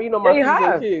you though. I've been on my Yeah, you P's and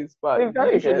have. Q's, but You're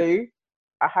very good. usually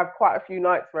I have quite a few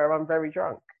nights where I'm very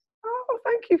drunk. Oh,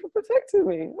 thank you for protecting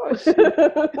me. Oh,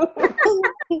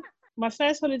 shit. My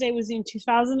first holiday was in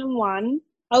 2001.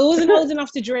 I wasn't old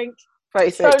enough to drink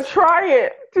 36. Don't try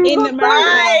it. Do in not America.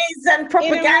 try Lies and In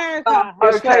propaganda. America. I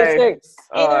was Okay. 36.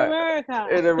 In All right. America.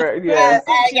 it. Yeah.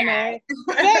 36, you know.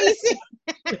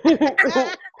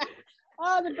 36.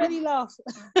 Oh, the belly laugh.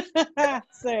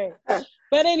 Sorry.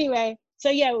 But anyway, so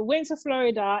yeah, we went to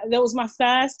Florida. That was my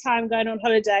first time going on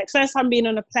holiday. First time being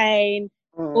on a plane,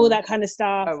 all that kind of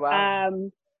stuff. Oh, wow.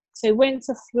 So went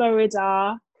to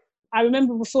Florida. I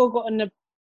remember before I got on the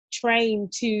train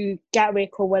to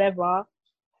Gatwick or whatever,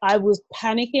 I was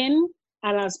panicking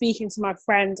and I was speaking to my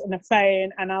friend on the phone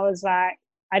and I was like,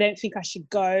 I don't think I should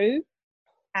go.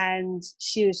 And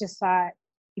she was just like,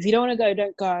 if you don't want to go,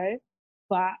 don't go.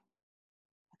 But I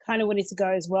kind of wanted to go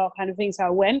as well, kind of thing. So I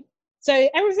went. So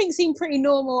everything seemed pretty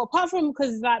normal, apart from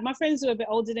because like my friends were a bit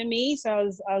older than me, so I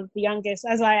was the youngest,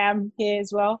 as I am here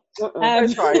as well.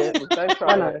 Don't try it. Don't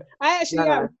try No, it. no. I actually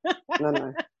No, am,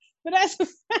 No. but that's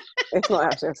It's not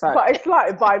actually a fact. But it's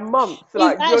like by months.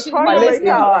 Like you're actually trying not. to make It's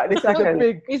out not. like this is a Second.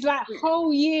 big. it's like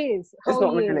whole years. It's Whole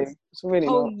not years. really. It's really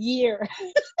Whole not. year.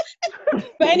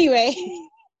 But anyway,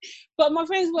 but my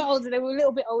friends were older. They were a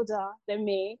little bit older than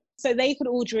me, so they could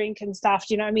all drink and stuff.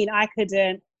 Do you know what I mean? I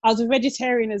couldn't. I was a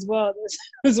vegetarian as well at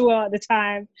the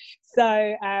time, so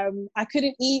I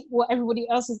couldn't eat what everybody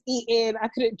else was eating. I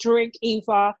couldn't drink either.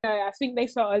 So I think they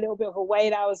felt a little bit of a way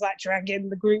that I was like dragging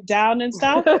the group down and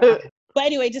stuff. But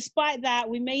anyway, despite that,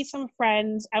 we made some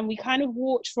friends and we kind of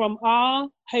walked from our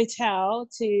hotel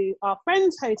to our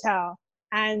friend's hotel.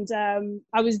 And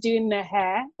I was doing their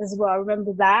hair as well. I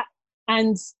remember that.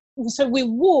 And so we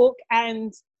walk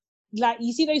and like,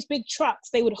 you see those big trucks,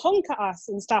 they would honk at us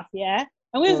and stuff, yeah?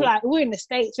 And we were like, we're in the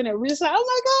States, you know, we were just like, oh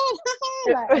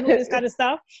my God, like, and all this kind of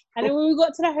stuff. And then when we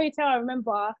got to the hotel, I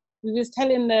remember we was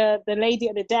telling the lady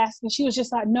at the desk and she was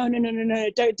just like, no,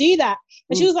 don't do that.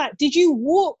 And she was like, did you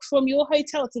walk from your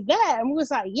hotel to there? And we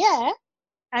was like, yeah.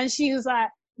 And she was like,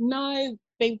 no,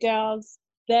 big girls,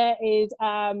 there is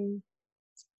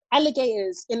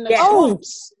alligators in the Yes.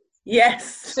 swamps.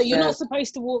 Yes. So you're Yeah. not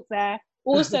supposed to walk there.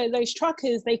 Also, those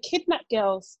truckers, they kidnap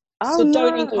girls. Oh, So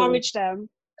don't no. encourage them,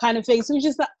 kind of thing. So we're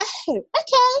just like, oh,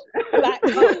 okay. Like, do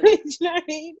you know what I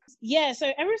mean? Yeah,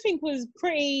 so everything was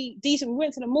pretty decent. We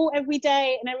went to the mall every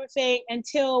day and everything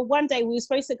until one day we were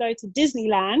supposed to go to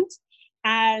Disneyland.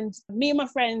 And me and my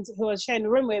friends who I was sharing the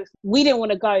room with, we didn't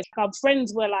want to go. Our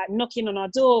friends were like knocking on our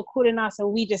door, calling us,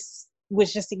 and we just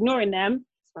was just ignoring them.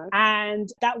 Right. And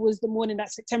that was the morning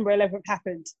that September 11th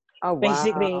happened. Oh, wow.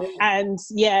 Basically, and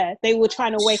yeah, they were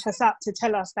trying to wake us up to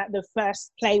tell us that the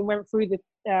first plane went through the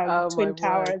Oh, Twin my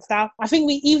Tower word. and stuff. I think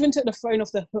we even took the phone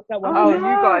off the hook at one Oh, point. you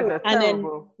guys are And then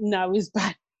terrible. no, it was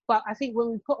bad. But I think when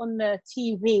we put on the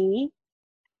TV,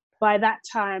 by that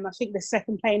time, I think the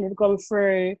second plane had gone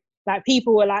through. Like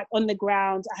people were like on the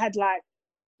ground. I had like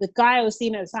the guy I was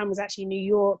seeing at the time was actually in New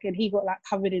York, and he got like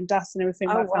covered in dust and everything.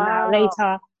 Oh, But I found out wow.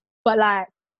 later. But like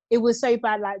it was so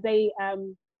bad. Like they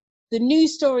the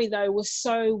news story though was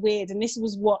so weird, and this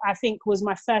was what I think was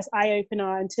my first eye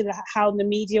opener into how the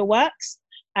media works,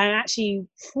 and actually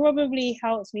probably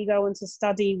helped me go on to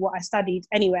study what I studied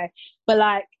anyway. But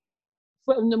like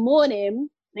from the morning,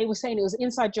 they were saying it was an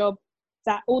inside job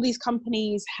that all these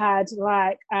companies had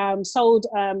like sold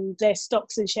their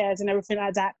stocks and shares and everything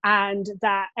like that, and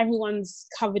that everyone's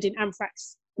covered in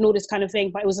anthrax and all this kind of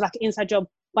thing. But it was like an inside job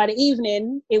By the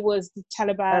evening, it was the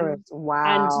Taliban.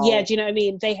 Wow. And yeah, do you know what I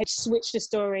mean? They had switched the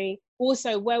story.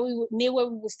 Also, near where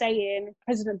we were staying,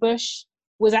 President Bush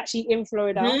was actually in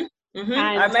Florida. Mm-hmm.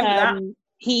 And I remember that.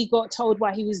 he got told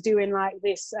why he was doing like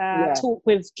this talk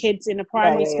with kids in a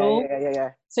primary school.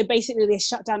 So basically, they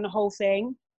shut down the whole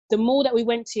thing. The mall that we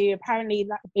went to, apparently,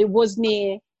 it was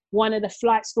near one of the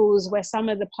flight schools where some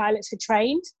of the pilots had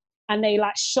trained, and they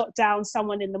like shot down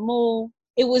someone in the mall.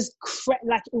 It was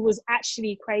it was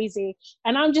actually crazy.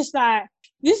 And I'm just like,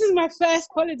 this is my first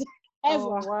holiday ever.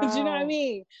 Oh, wow. Do you know what I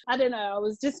mean? I don't know. I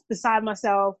was just beside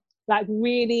myself, like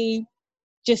really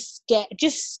just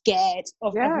scared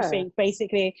of everything,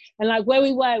 basically. And like where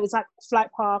we were, it was like flight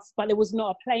path, but there was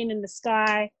not a plane in the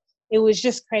sky. It was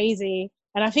just crazy.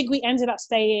 And I think we ended up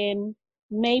staying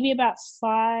maybe about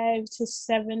 5 to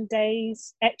 7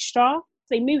 days extra.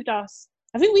 They moved us.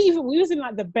 I think we was in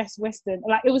like the Best Western.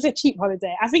 Like it was a cheap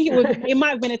holiday. I think it might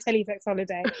have been a Teletext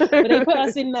holiday, but they put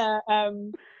us in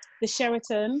the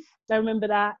Sheraton. I remember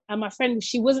that. And my friend,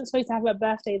 she wasn't supposed to have her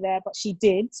birthday there, but she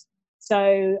did.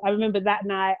 So I remember that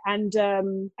night.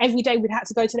 And every day we'd have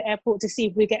to go to the airport to see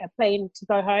if we get a plane to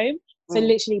go home. So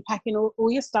literally packing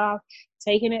all your stuff,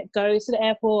 taking it, go to the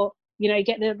airport. You know,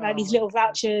 get these little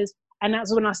vouchers. And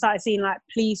that's when I started seeing like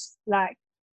police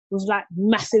with like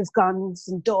massive guns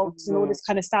and dogs and all this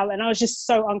kind of stuff. And I was just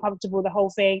so uncomfortable, the whole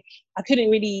thing. I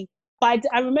couldn't really, but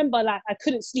I remember like I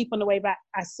couldn't sleep on the way back.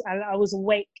 I was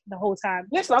awake the whole time.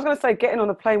 Listen, I was going to say getting on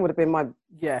a plane would have been my,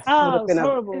 Oh, it was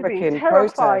horrible.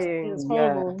 Terrifying. It was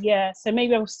horrible, yeah. So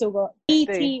maybe I've still got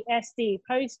PTSD,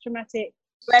 post-traumatic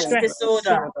stress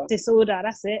disorder,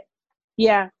 that's it.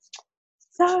 Yeah.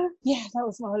 So, yeah, that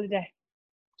was my holiday.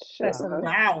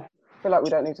 Wow. I feel like we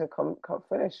don't need to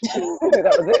finish.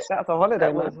 That was it. That's a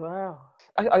holiday, man. Wow.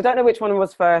 I don't know which one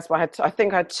was first, but I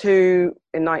think I had two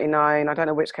in 99. I don't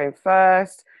know which came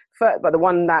first, but the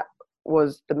one that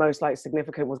was the most like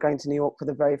significant was going to New York for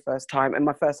the very first time, and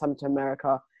my first time to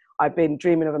America. I've been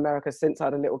dreaming of America since I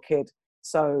was a little kid.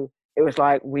 So it was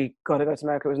like, we got to go to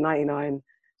America. It was 99.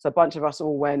 So a bunch of us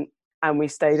all went, and we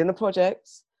stayed in the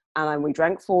projects, and then we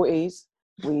drank 40s.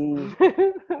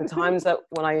 The times that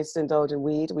when I used to indulge in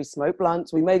weed, we smoked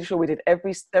blunts. We made sure we did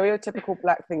every stereotypical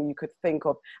black thing you could think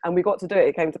of, and we got to do it.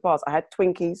 It came to pass. I had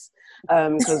Twinkies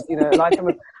because you know,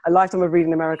 a lifetime of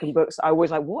reading American books. I was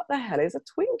like, what the hell is a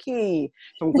Twinkie?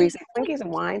 From Greasy Twinkies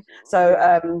and wine.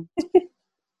 So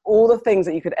all the things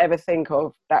that you could ever think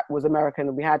of that was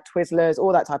American. We had Twizzlers,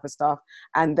 all that type of stuff,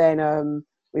 and then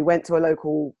we went to a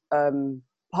local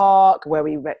park where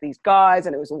we met these guys,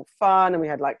 and it was all fun, and we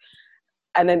had like.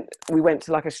 And then we went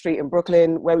to like a street in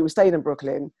Brooklyn where we stayed in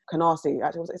Brooklyn, Canarsie.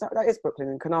 Actually, that is Brooklyn,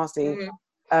 in Canarsie,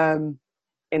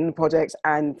 in the projects.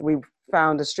 And we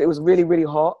found a street. It was really, really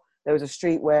hot. There was a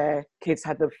street where kids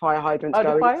had the fire hydrants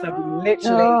going. So we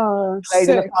literally played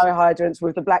in the fire hydrants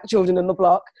with the black children in the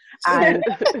block and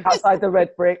outside the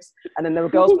red bricks. And then there were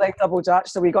girls playing double dutch.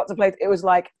 So we got to play. It was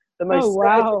like the most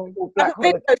black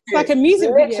holiday. It's like a music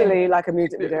video. Literally like a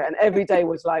music video. And every day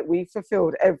was like, we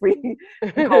fulfilled every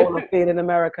goal of being in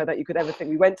America that you could ever think.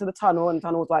 We went to the Tunnel, and the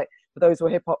Tunnel was like, for those who are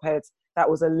hip hop heads, that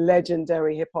was a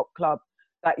legendary hip hop club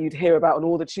that you'd hear about and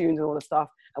all the tunes and all the stuff.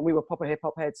 And we were proper hip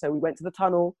hop heads. So we went to the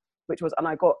Tunnel, which was, and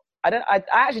I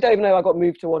actually don't even know if I got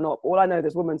moved to or not. All I know,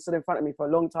 this woman stood in front of me for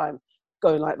a long time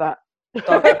going like that.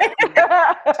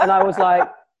 And I was like,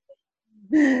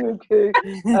 okay.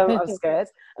 I was scared.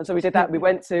 And so we did that. We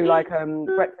went to like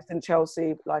breakfast in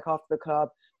Chelsea, like after the club.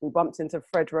 We bumped into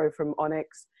Fred Rowe from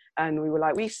Onyx, and we were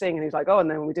like, we sing. And he was like, oh,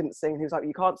 and then we didn't sing. And he was like,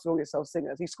 you can't call yourself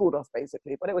singers. He schooled us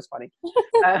basically, but it was funny.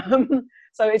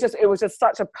 So it was just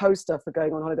such a poster for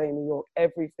going on holiday in New York.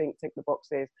 Everything ticked the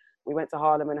boxes. We went to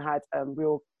Harlem and had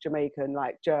real Jamaican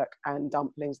like jerk and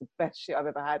dumplings, the best shit I've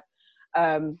ever had.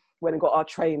 Went and got our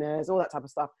trainers, all that type of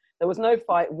stuff. There was no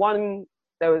fight.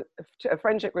 There was a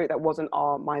friendship group that wasn't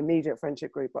my immediate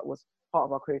friendship group, but was part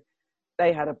of our crew.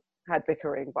 They had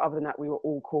bickering, but other than that, we were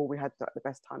all cool. We had the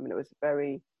best time, and it was a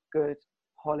very good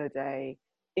holiday.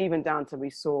 Even down to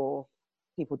we saw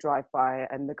people drive by,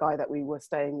 and the guy that we were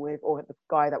staying with, or the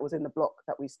guy that was in the block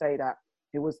that we stayed at,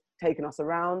 who was taking us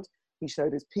around, he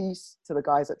showed his piece to the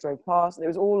guys that drove past, and it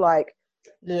was all like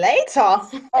later.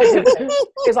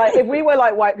 It's like if we were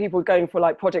like white people going for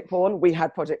like project porn, we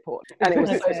had project porn, and it was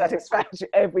so satisfactory,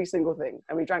 every single thing.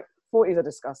 And we drank 40s are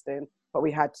disgusting, but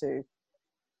we had to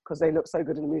because they look so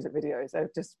good in the music videos. They're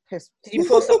just pissed. Did you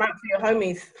pour some out for your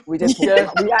homies? We did.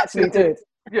 We actually did.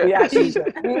 Yeah. We actually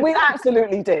did. We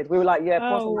absolutely did. We were like, yeah,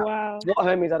 pour some out. What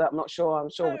homies are that? I'm not sure. I'm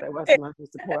sure there were some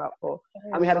homies to pour out for.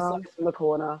 And we had a slice in the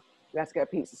corner. We had to get a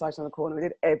pizza slice on the corner. We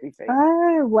did everything.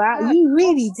 Oh wow, you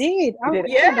really did. We did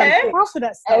Yeah. Half of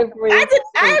that stuff.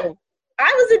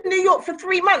 I was in New York for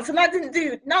 3 months and I didn't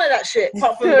do none of that shit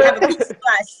apart from have a pizza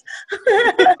slice.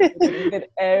 We did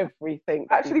everything.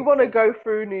 I actually want to go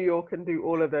through New York and do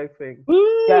all of those things.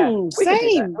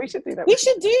 Same. We should do that. We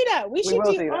should do that. We should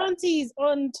will do do that. Aunties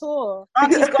on tour.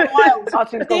 Auntie's gone wild.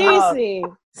 Archie's gone wild. Seriously.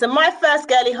 So my first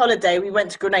girly holiday, we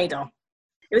went to Grenada.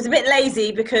 It was a bit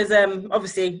lazy because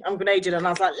obviously I'm Grenadian and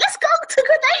I was like, let's go to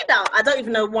Grenada. I don't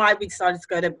even know why we decided to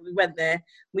go there, but we went there.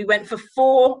 We went for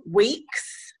 4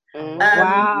 weeks.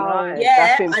 Wow.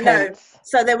 Yeah, That's I know. intense.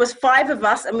 So there was 5 of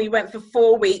us and we went for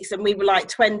 4 weeks and we were like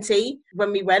 20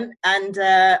 when we went. And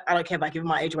I don't care about giving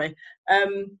my age away.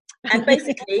 And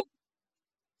basically,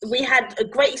 we had a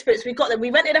great experience. We got there.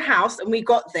 We rented a house and we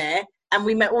got there and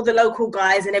we met all the local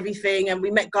guys and everything. And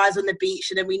we met guys on the beach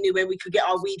and then we knew where we could get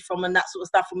our weed from and that sort of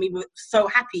stuff. And we were so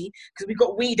happy because we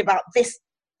got weed about this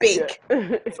big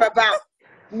for about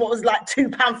what was like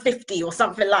 £2.50 or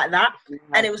something like that.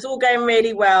 And it was all going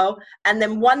really well. And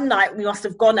then one night we must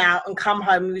have gone out and come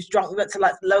home. We was drunk. We went to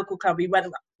like the local club. We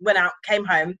went out, came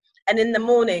home. And in the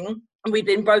morning we'd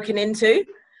been broken into.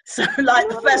 So like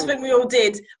the first thing we all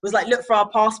did was like look for our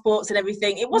passports and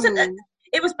everything. It wasn't,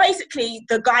 it was basically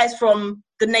the guys from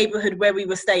the neighborhood where we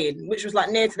were staying, which was like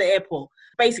near to the airport.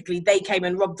 Basically they came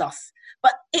and robbed us.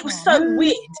 But it was so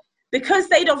weird because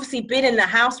they'd obviously been in the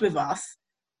house with us.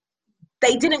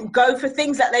 They didn't go for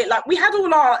things that they like. We had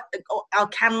all our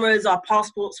cameras, our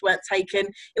passports weren't taken.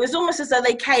 It was almost as though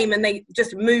they came and they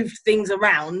just moved things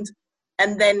around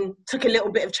and then took a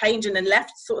little bit of change and then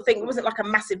left, sort of thing. It wasn't like a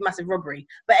massive robbery.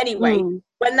 But anyway,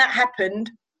 when that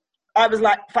happened, I was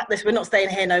like, fuck this, we're not staying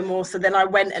here no more. So then I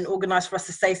went and organised for us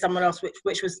to stay somewhere else,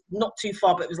 which was not too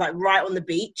far, but it was like right on the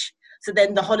beach. So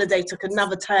then the holiday took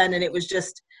another turn and it was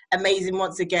just amazing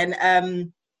once again.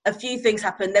 A few things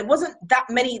happened. There wasn't that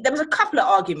many. There was a couple of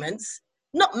arguments,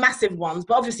 not massive ones,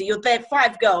 but obviously you're there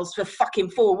 5 girls for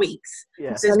fucking 4 weeks.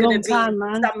 Yeah. There's going to be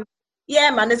some. Yeah,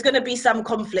 man. There's going to be some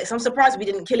conflicts. I'm surprised we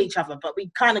didn't kill each other, but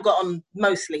we kind of got on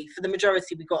mostly. For the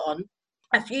majority, we got on.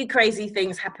 A few crazy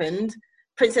things happened.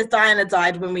 Princess Diana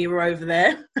died when we were over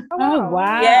there. Oh,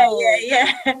 wow.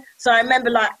 Yeah. So I remember,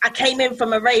 like, I came in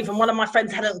from a rave and one of my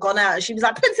friends hadn't gone out and she was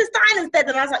like, Princess Diana's dead.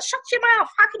 And I was like, shut your mouth.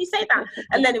 How can you say that?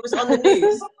 And then it was on the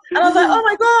news. And I was like, oh,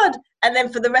 my God. And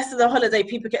then for the rest of the holiday,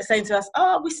 people kept saying to us,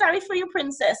 oh, we're sorry for your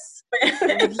princess.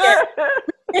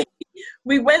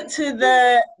 We went to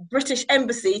the British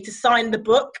Embassy to sign the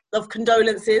book of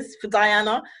condolences for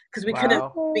Diana because we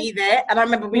couldn't be there. And I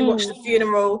remember we watched the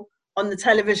funeral on the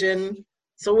television.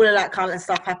 So all of that kind of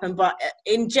stuff happened. But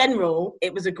in general,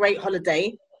 it was a great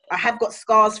holiday. I have got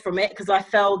scars from it because I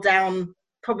fell down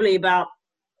probably about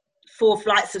 4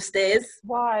 flights of stairs.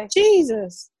 Why?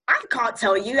 Jesus. I can't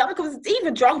tell you. I was either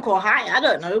drunk or high. I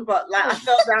don't know. But like I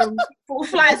fell down 4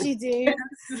 flights. You do.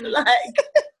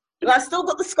 I still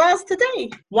got the scars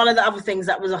today. One of the other things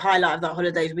that was a highlight of that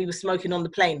holiday is we were smoking on the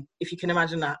plane, if you can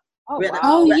imagine that. We were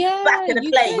back in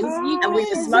the plane and we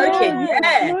were smoking.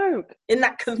 Yeah. In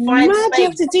that confined Mad space. you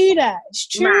have to do that. It's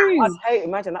true. I'd hate,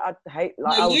 imagine that. I'd hate,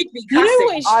 like, No, you'd be You know cussing.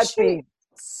 what? It's I'd true. be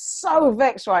so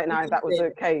vexed right now if that was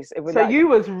the case. It would, So like, you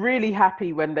was really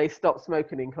happy when they stopped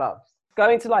smoking in clubs?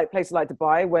 going to like places like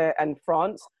Dubai and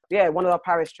France. Yeah, one of our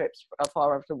Paris trips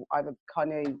far over to either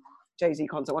Kanye, Jay-Z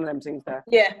concert, one of them things there.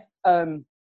 Yeah.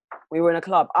 We were in a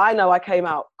club. I know I came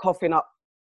out coughing up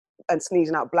and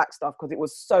sneezing out black stuff because it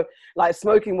was so, like,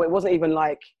 smoking, it wasn't even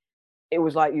like, it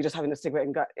was like you just having a cigarette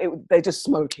and go, they just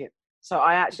smoke it. So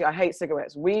I hate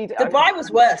cigarettes. Weed. Dubai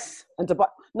was worse. And Dubai,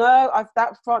 no,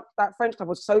 that French club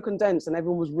was so condensed and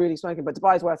everyone was really smoking, but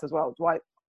Dubai's worse as well. Dubai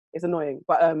is annoying.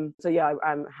 But so yeah,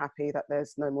 I'm happy that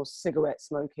there's no more cigarette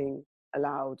smoking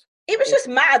allowed. It was just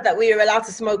mad that we were allowed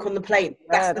to smoke on the plane.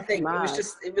 That's the thing. Mad.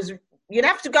 You'd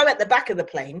have to go at the back of the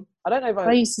plane. I don't know if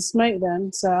I used to smoke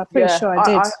then, so I'm pretty sure I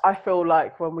did. I feel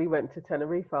like when we went to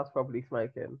Tenerife, I was probably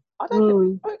smoking. I don't think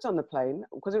we smoked on the plane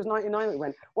because it was 99 we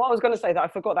went. What I was going to say that I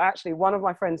forgot that actually one of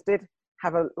my friends did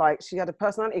have she had a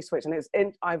personality switch,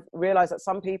 and I've realised that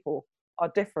some people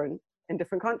are different in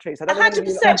different countries.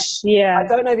 100%. Yeah. I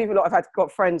don't know if you lot have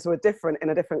got friends who are different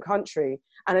in a different country,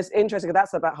 and it's interesting.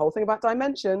 That's about the whole thing about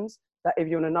dimensions. That if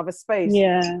you're in another space, you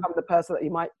become the person that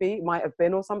you might have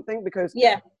been or something. Because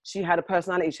she had a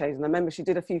personality change, and I remember she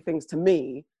did a few things to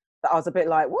me that I was a bit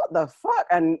like, what the fuck?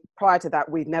 And prior to that,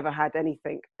 we'd never had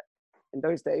anything in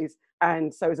those days,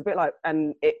 and so it was a bit like,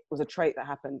 and it was a trait that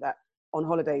happened that on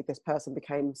holiday, this person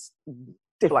became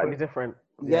different. Slightly different.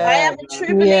 Yeah. I am a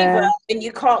true believer in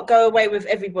you can't go away with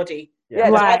everybody. Yeah,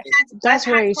 Right. I've That's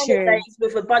had very true. holidays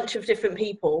with a bunch of different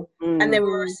people, and there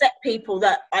were set people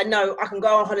that I know I can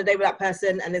go on holiday with that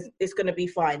person, and it's going to be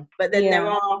fine. But then there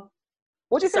are.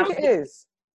 What do you think it is?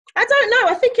 I don't know.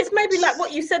 I think it's maybe like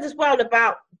what you said as well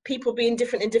about people being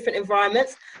different in different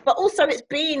environments, but also it's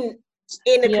being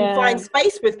in a confined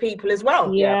space with people as well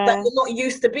that you're not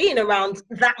used to being around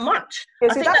that much.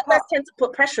 I think that does tend to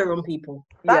put pressure on people.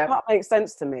 That part makes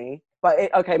sense to me, but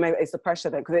maybe it's the pressure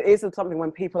then, because it is something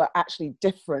when people are actually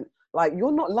different. Like,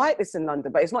 you're not like this in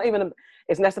London, but it's not even,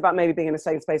 it's less about maybe being in the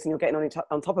same space and you're getting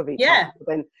on top of each other, but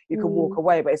then you can walk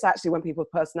away. But it's actually when people's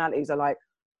personalities are like,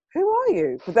 who are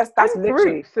you? Because that's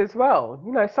literally groups as well.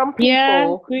 You know, some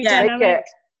people they get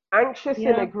anxious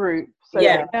in a group, so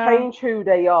they change who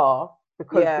they are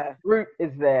because the group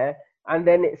is there, and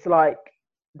then it's like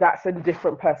that's a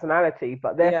different personality,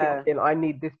 but they're thinking, I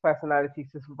need this personality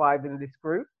to survive in this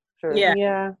group. True.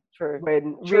 True.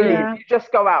 When really, if you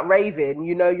just go out raving,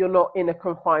 you know, you're not in a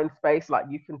confined space, like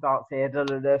you can dance here,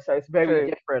 so it's very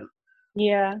different.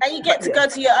 Yeah. And you get to go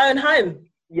to your own home.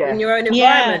 In your own environment.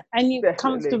 Yeah, and you're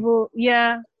comfortable.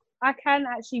 Yeah. I can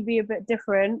actually be a bit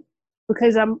different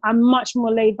because I'm much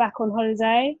more laid back on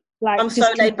holiday. Like, I'm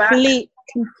so laid back.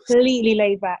 Completely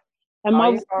laid back. And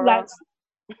my like,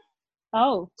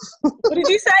 what did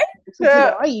you say?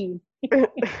 Yeah. Are you?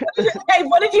 Hey,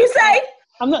 what did you say?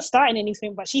 I'm not starting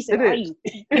anything, but she said, are you?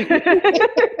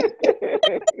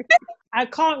 I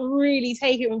can't really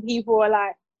take it when people are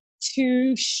like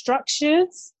too structured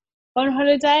on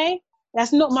holiday.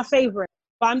 That's not my favorite,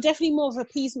 but I'm definitely more of a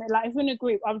peacemaker. Like, if we're in a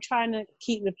group, I'm trying to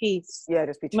keep the peace. Yeah,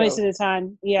 just be chill. Most of the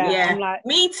time. Yeah. I'm like,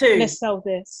 me too. Let's solve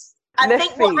this. I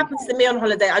think what happens to me on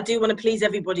holiday, I do want to please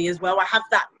everybody as well. I have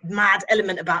that mad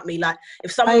element about me. Like,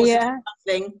 if someone wants to do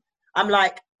something, I'm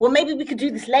like, well, maybe we could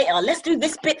do this later. Let's do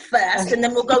this bit first, and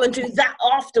then we'll go and do that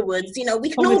afterwards. You know, we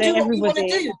can all do what we want to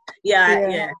do.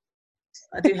 Yeah.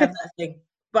 I do have that thing.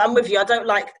 But I'm with you. I don't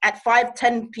like at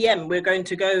 5:10 p.m. we're going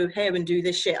to go here and do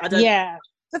this shit. I don't. Yeah.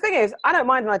 The thing is, I don't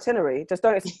mind an itinerary. Just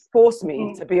don't force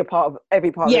me to be a part of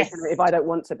every part of the itinerary if I don't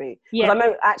want to be. Because I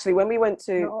know actually when we went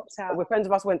to, with friends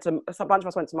of us went to, a bunch of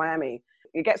us went to Miami.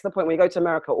 It gets to the point where you go to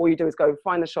America, all you do is go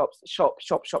find the shops, shop,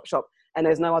 and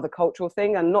there's no other cultural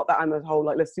thing. And not that I'm a whole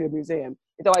like, let's see a museum.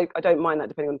 I don't mind that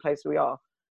depending on the place we are.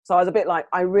 So I was a bit like,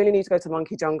 I really need to go to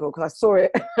Monkey Jungle because I saw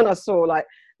it and I saw like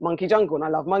Monkey Jungle and I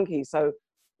love monkeys. So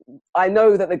I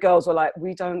know that the girls were like,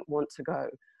 we don't want to go.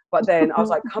 But then I was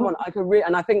like, come on, I could really,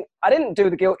 and I think I didn't do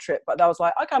the guilt trip, but I was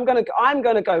like, okay, I'm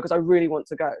gonna go because I really want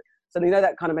to go. So you know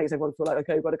that kind of makes everyone feel like,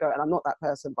 okay, we've got to go. And I'm not that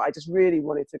person, but I just really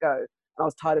wanted to go. And I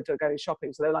was tired of going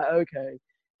shopping. So they were like, okay.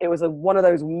 It was one of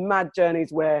those mad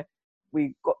journeys where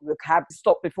we got the cab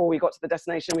stopped before we got to the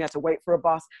destination. We had to wait for a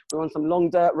bus. We were on some long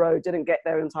dirt road, didn't get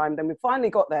there in time. Then we finally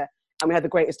got there and we had the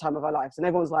greatest time of our lives. And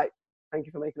everyone was like, thank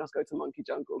you for making us go to Monkey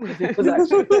Jungle. It was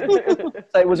actually,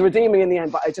 so it was redeeming in the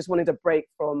end, but I just wanted to break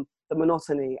from the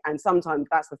monotony. And sometimes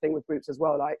that's the thing with groups as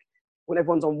well. Like when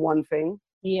everyone's on one thing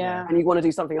and you want to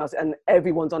do something else and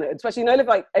everyone's on it, especially, you know, if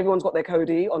like everyone's got their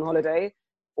Cody on holiday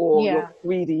or your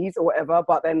 3Ds or whatever,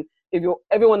 but then if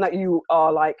everyone that you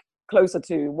are like closer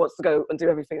to wants to go and do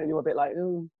everything and you're a bit like,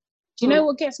 ooh. Do you know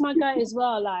what gets my goat as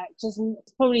well? Like, just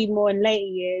probably more in later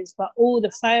years, but all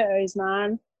the photos,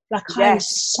 man. Like, I'm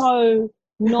so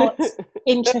not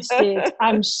interested.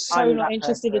 I'm not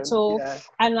interested at all. Yeah.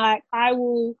 And like, I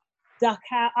will duck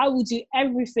out. I will do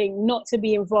everything not to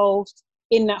be involved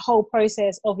in that whole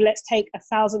process of let's take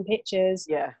 1,000 pictures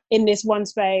in this one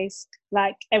space,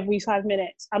 like every 5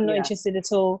 minutes. I'm not interested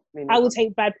at all. I will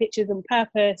take bad pictures on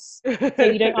purpose. So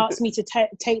you don't ask me to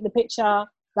take the picture.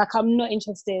 Like, I'm not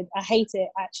interested. I hate it,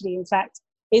 actually. In fact,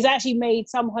 it's actually made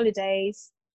some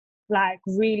holidays like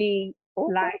really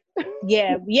like, do you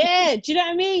know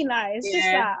what I mean? Like, it's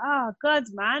just like, oh God,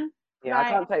 man. Yeah, like,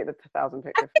 I can't take the 1,000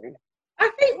 pictures thing. I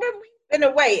think when we've been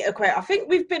away, I think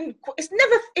we've been,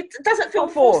 it doesn't feel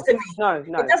forced to me. No.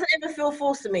 It doesn't ever feel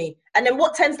forced to me. And then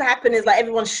what tends to happen is like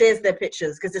everyone shares their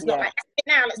pictures because it's not like,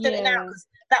 let's do it now, because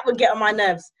that would get on my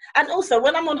nerves. And also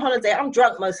when I'm on holiday, I'm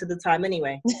drunk most of the time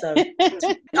anyway. So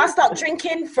I start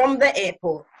drinking from the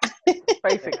airport.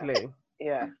 Basically.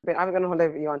 Yeah, I haven't gone on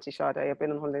holiday with you, Auntie Sade. I've been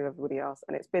on holiday with everybody else,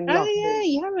 and it's been lovely. Oh yeah,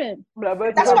 you haven't.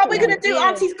 That's why we're gonna do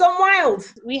Auntie's Gone Wild.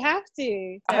 We have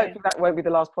to. I hope that won't be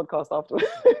the last podcast afterwards.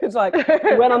 It's like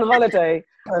we went on holiday,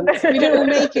 and we didn't all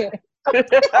make it.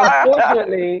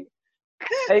 Unfortunately,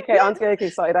 Auntie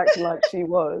AK started acting like she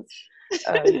was,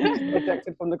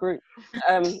 Ejected from the group.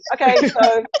 Okay,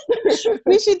 so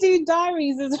We should do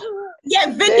diaries as well. Yeah,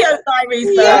 video diaries.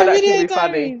 Yeah, Though. that could video be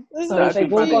funny. diaries. That's so what we That'd they've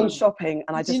should all funny. gone do. shopping,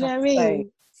 and I Do just you know have what I to say,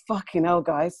 mean? fucking hell,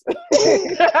 guys.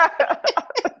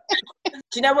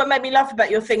 Do you know what made me laugh about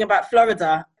your thing about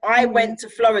Florida? I went to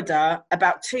Florida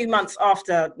about 2 months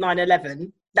after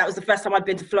 9/11. That was the first time I'd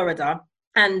been to Florida.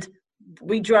 And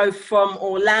we drove from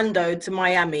Orlando to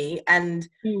Miami. And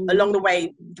along the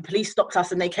way, the police stopped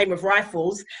us and they came with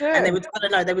rifles. And they would, I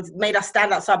don't know, they would made us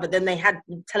stand outside, but then they had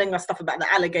telling us stuff about the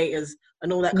alligators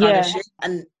and all that kind of shit.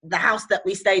 And the house that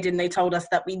we stayed in, they told us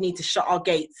that we need to shut our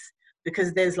gates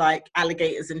because there's like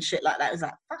alligators and shit like that. It was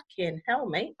like, fucking hell,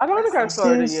 mate. I don't want to go to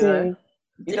Florida, you know. Seriously.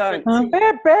 You don't. Huh?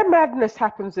 Bear madness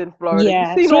happens in Florida.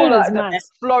 Yeah, You've seen all Florida's that.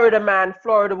 nice. Florida man,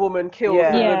 Florida woman kills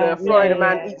Yeah. another. Yeah, Florida yeah,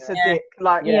 man yeah, eats a yeah. dick.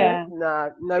 Like, Yeah. nah,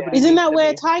 nobody. Isn't needs that to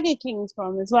where be. Tiger King's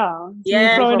from as well?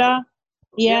 Yeah. In Florida.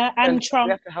 Yeah, We and have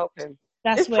Trump. to help him.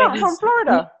 That's Is where Trump he's from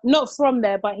Florida? Not from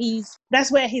there, but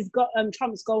that's where his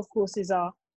Trump's golf courses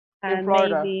are. In And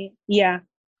Florida? maybe, yeah,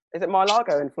 Is it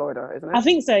Mar-a-Lago in Florida, isn't it? I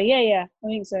think so. Yeah, I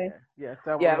think so. Yeah,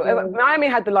 don't Yeah, worry. Miami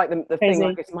had the thing Crazy.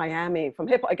 like it's Miami from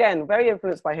hip hop again, very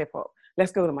influenced by hip hop.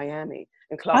 Let's go to Miami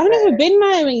and club. I've never been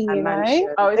Miami, you and know.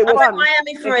 Mansion. Oh, it's It was I went fun. to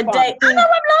Miami for It's a day. fun. I know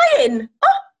I'm lying. Oh,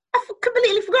 I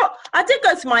completely forgot. I did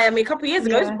go to Miami a couple of years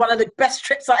ago. It Yeah. was one of the best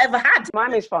trips I ever had.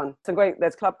 Miami's fun. It's a great.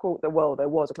 There's a club called there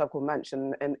was a club called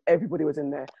Mansion, and everybody was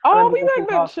in there. I Oh, remember we walking don't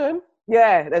past- mention.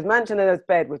 Yeah, there's Mansion and there's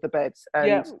bed with the beds. And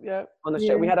Yeah. on the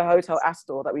show, we had a hotel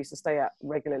Astor that we used to stay at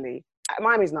regularly.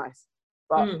 Miami's nice,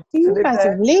 but to You live guys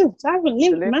there, have lived. I haven't to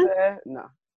lived, live man. there, no.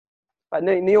 But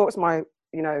New York's my,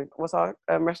 what's our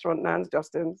restaurant? Nan's,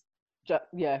 Justin's.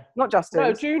 Yeah. Not Justin's.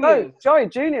 No, Junior's. Sorry,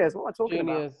 Junior's. What am I talking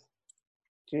about? Juniors.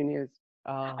 Junior's.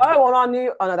 Oh. Oh, on our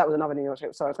no, that was another New York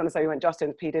trip. Sorry, I was going to say we went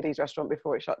Justin's, P. Diddy's restaurant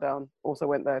before it shut down. Also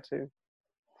went there too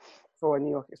for a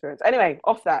New York experience. Anyway,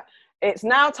 off that. It's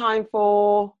now time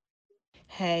for...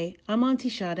 Hey, I'm Auntie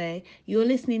Sade. You're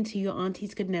listening to Your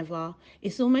Aunties Could Never.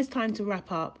 It's almost time to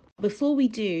wrap up. Before we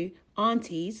do,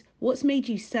 aunties, what's made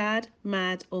you sad,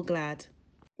 mad, or glad?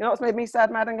 You know what's made me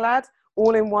sad, mad and glad?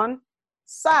 All in one.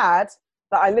 Sad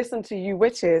that I listened to you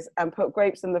witches and put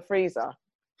grapes in the freezer.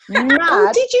 Oh,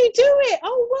 Mad, did you do it?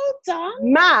 Oh, well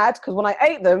done. mad, because when I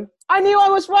ate them, I knew I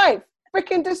was right.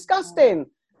 Freaking disgusting.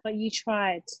 But you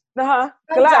tried. Glad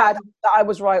that I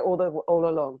was right all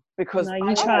along. Because No, you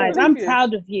I tried. believe I'm you.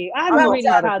 proud of you. I'm not really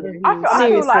proud of proud of you. you. I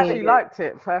feel like Seriously. she liked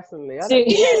it personally. I don't-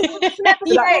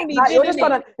 You only you're did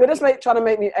just it. trying to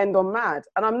make me end on mad,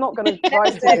 and I'm not going to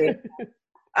rise to you.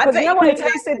 I Because bet you know what? you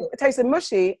It tasted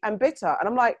mushy and bitter, and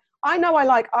I'm like, I know I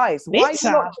like ice. Why do you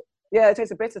Bitter? not? Yeah, it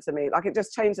tasted bitter to me. Like it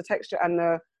just changed the texture,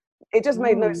 and it just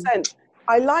made no sense.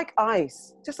 I like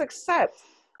ice. Just accept.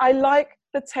 I like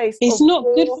the taste. It's of not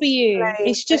good raw for you. plain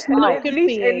It's just ice. not At good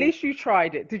least, for at you. least you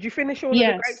tried it. Did you finish all of the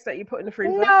Yes. grapes that you put in the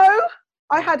freezer? No,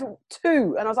 I had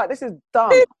 2, and I was like, this is dumb.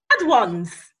 had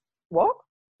ones. What?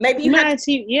 Maybe you had. Mad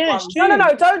too. Yeah, it's No, true.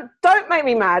 No, don't make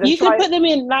me mad. And You try can put them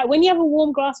in, like when you have a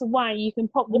warm glass of wine, you can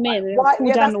pop them in and it'll Why- cool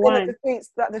yeah, down the wine.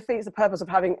 that defeats the purpose of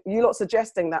having you lot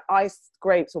suggesting that iced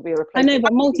grapes will be a I replacement. know,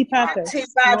 but multi-purpose. Two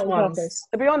bad Multi-purpose.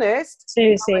 To be honest,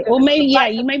 Seriously. Or maybe,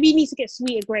 you need to get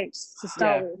sweeter grapes to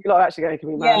start Yeah. with. you lot are actually making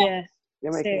me mad. Yeah.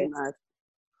 You're making serious. me mad.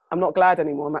 I'm not glad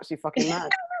anymore. I'm actually fucking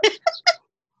mad.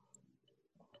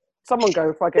 Someone go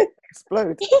before I get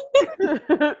explode.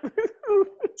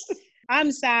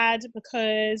 I'm sad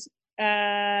because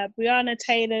Breonna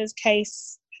Taylor's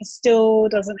case still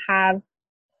doesn't have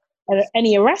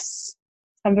any arrests.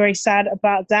 I'm very sad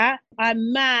about that.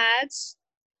 I'm mad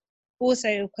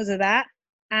also because of that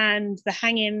and the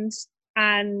hangings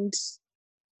and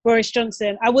Boris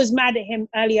Johnson. I was mad at him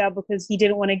earlier because he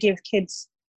didn't want to give kids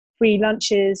free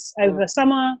lunches over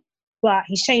summer, but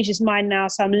he's changed his mind now,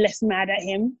 so I'm less mad at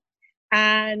him.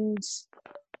 And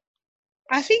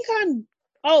I think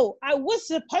I was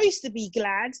supposed to be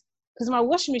glad because my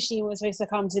washing machine was supposed to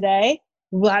come today.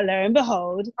 Well, lo and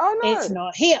behold, Oh no! it's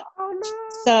not here. Oh no!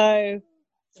 So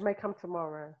It may come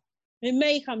tomorrow. it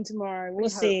may come tomorrow. We'll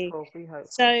see. Be hopeful.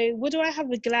 So what do I have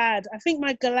with glad? I think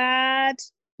my glad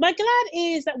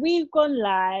is that we've gone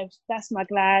live. That's my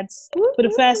glad for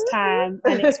the first time,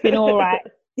 and it's been all right.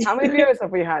 How many viewers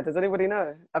have we had? Does anybody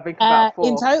know? I think about 4.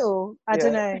 In total, I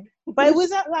don't know, but it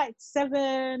was at like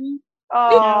 7.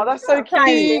 Oh, that's so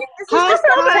cute.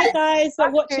 Hi guys that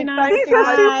are watching us.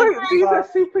 These are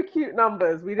super cute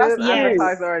numbers. We didn't That's yes.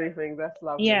 advertise or anything. That's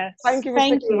lovely. Yes. Thank you for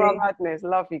sticking with our madness.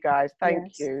 Love you guys. Thank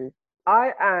Yes. you.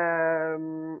 I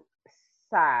am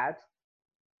sad.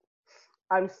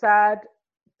 I'm sad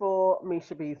for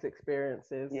Misha B's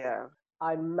experiences. Yeah.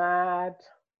 I'm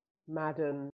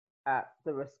maddened at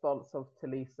the response of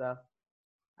Talisa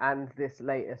and this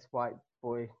latest white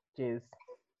boy, Jizz,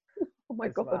 Oh my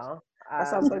as God. well. That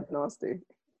sounds so nasty.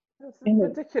 It's a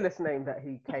ridiculous name that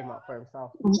he came up for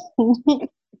himself.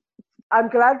 I'm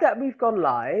glad that we've gone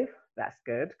live. That's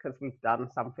good because we've done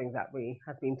something that we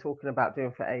have been talking about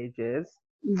doing for ages.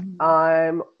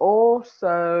 I'm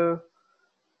also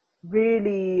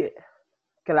really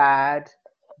glad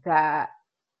that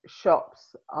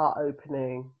shops are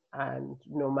opening and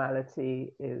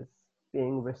normality is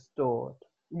being restored.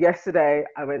 Yesterday,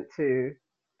 I went to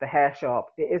the hair shop.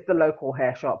 It is the local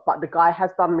hair shop, but the guy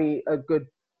has done me a good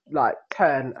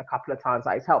turn a couple of times.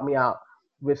 Like, he's helped me out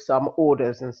with some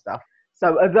orders and stuff.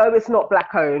 So although it's not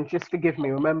black owned, just forgive me.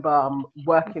 Remember, I'm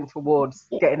working towards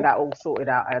getting that all sorted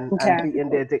out and beating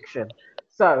the addiction.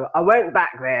 So I went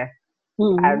back there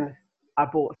and I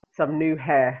bought some new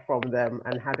hair from them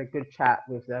and had a good chat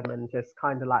with them and just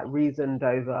kind of like reasoned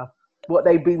over what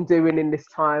they've been doing in this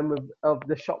time of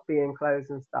the shop being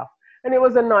closed and stuff. And it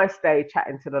was a nice day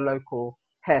chatting to the local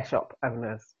hair shop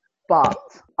owners. But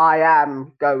I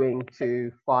am going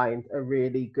to find a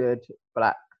really good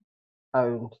black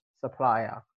owned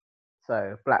supplier.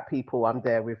 So black people, I'm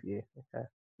there with you. Okay.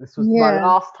 This was my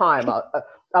last time.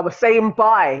 I was saying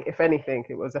bye, if anything.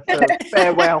 It was a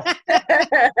farewell.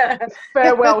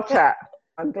 Farewell chat.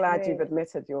 I'm glad you've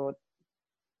admitted your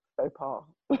faux pas.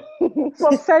 So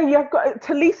I'm saying you've got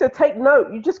to, Talisa, take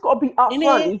note. You just got to be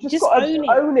upfront. You just got to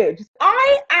own it.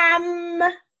 I am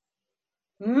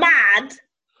mad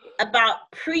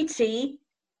about Preeti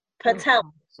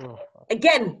Patel.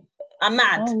 Again, I'm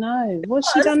mad. Oh no,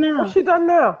 what's she done now? What's she done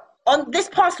now? On this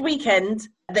past weekend,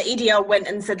 the EDL went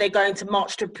and said they're going to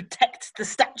march to protect the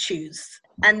statues.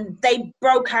 And they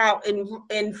broke out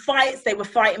in fights. They were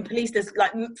fighting police. There's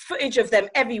like footage of them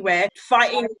everywhere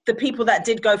fighting the people that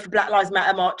did go for Black Lives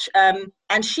Matter march.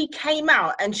 And she came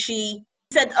out and she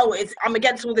said, "Oh, I'm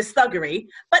against all this thuggery."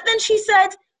 But then she said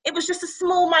it was just a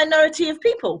small minority of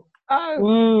people.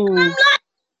 Oh. And I'm like,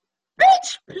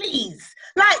 bitch, please.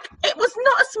 Like, it was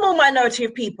not a small minority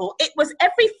of people. It was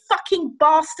every fucking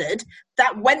bastard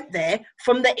that went there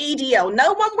from the EDL.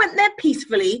 No one went there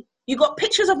peacefully. You got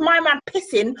pictures of my man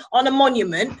pissing on a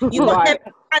monument. You got them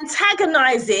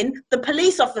antagonizing the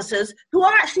police officers who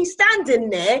are actually standing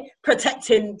there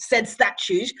protecting said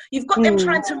statues. You've got them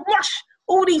trying to rush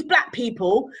all these black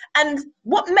people. And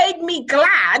what made me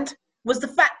glad was the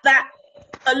fact that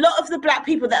a lot of the black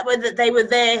people that they were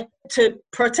there to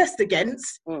protest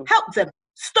against helped them,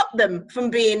 stopped them from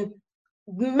being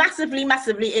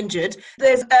massively injured.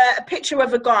 There's a picture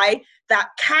of a guy that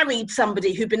carried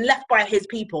somebody who'd been left by his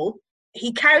people.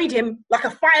 He carried him like a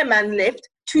fireman lift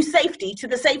to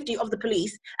the safety of the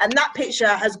police, and that picture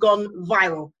has gone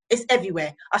viral. It's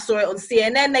everywhere. I saw it on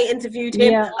CNN, they interviewed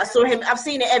him. I've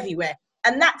seen it everywhere.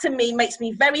 And that to me makes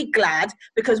me very glad,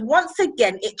 because once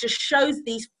again it just shows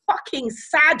these fucking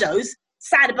saddos,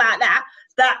 sad about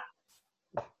that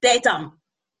they're dumb.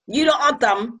 You lot are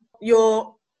dumb,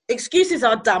 your excuses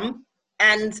are dumb,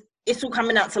 and it's all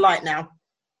coming out to light now.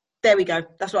 There we go.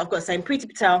 That's what I've got to say. Preeti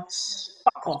Patel,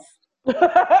 fuck off.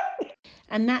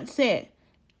 And that's it.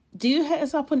 Do hit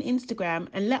us up on Instagram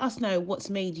and let us know what's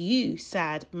made you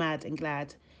sad, mad and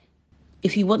glad.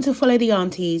 If you want to follow the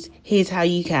aunties, here's how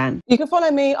you can. You can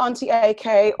follow me, Auntie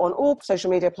AK, on all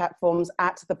social media platforms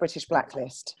at The British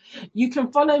Blacklist. You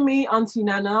can follow me, Auntie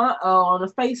Nana, on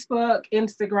Facebook,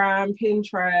 Instagram,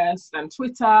 Pinterest and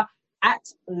Twitter at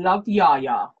Love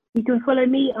Yaya. You can follow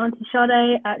me, Auntie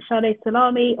Sade, at Sade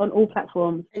Salami on all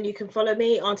platforms. And you can follow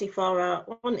me, Auntie Farah,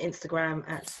 on Instagram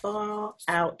at Far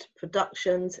Out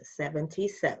Productions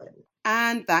 77.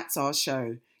 And that's our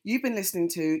show. You've been listening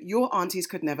to Your Aunties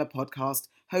Could Never podcast,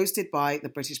 hosted by The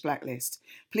British Blacklist.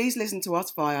 Please listen to us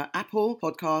via Apple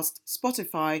Podcast,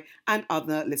 Spotify, and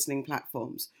other listening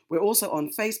platforms. We're also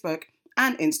on Facebook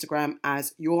and Instagram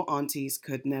as Your Aunties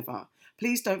Could Never.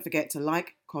 Please don't forget to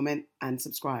like, comment, and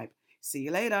subscribe. See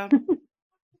you later.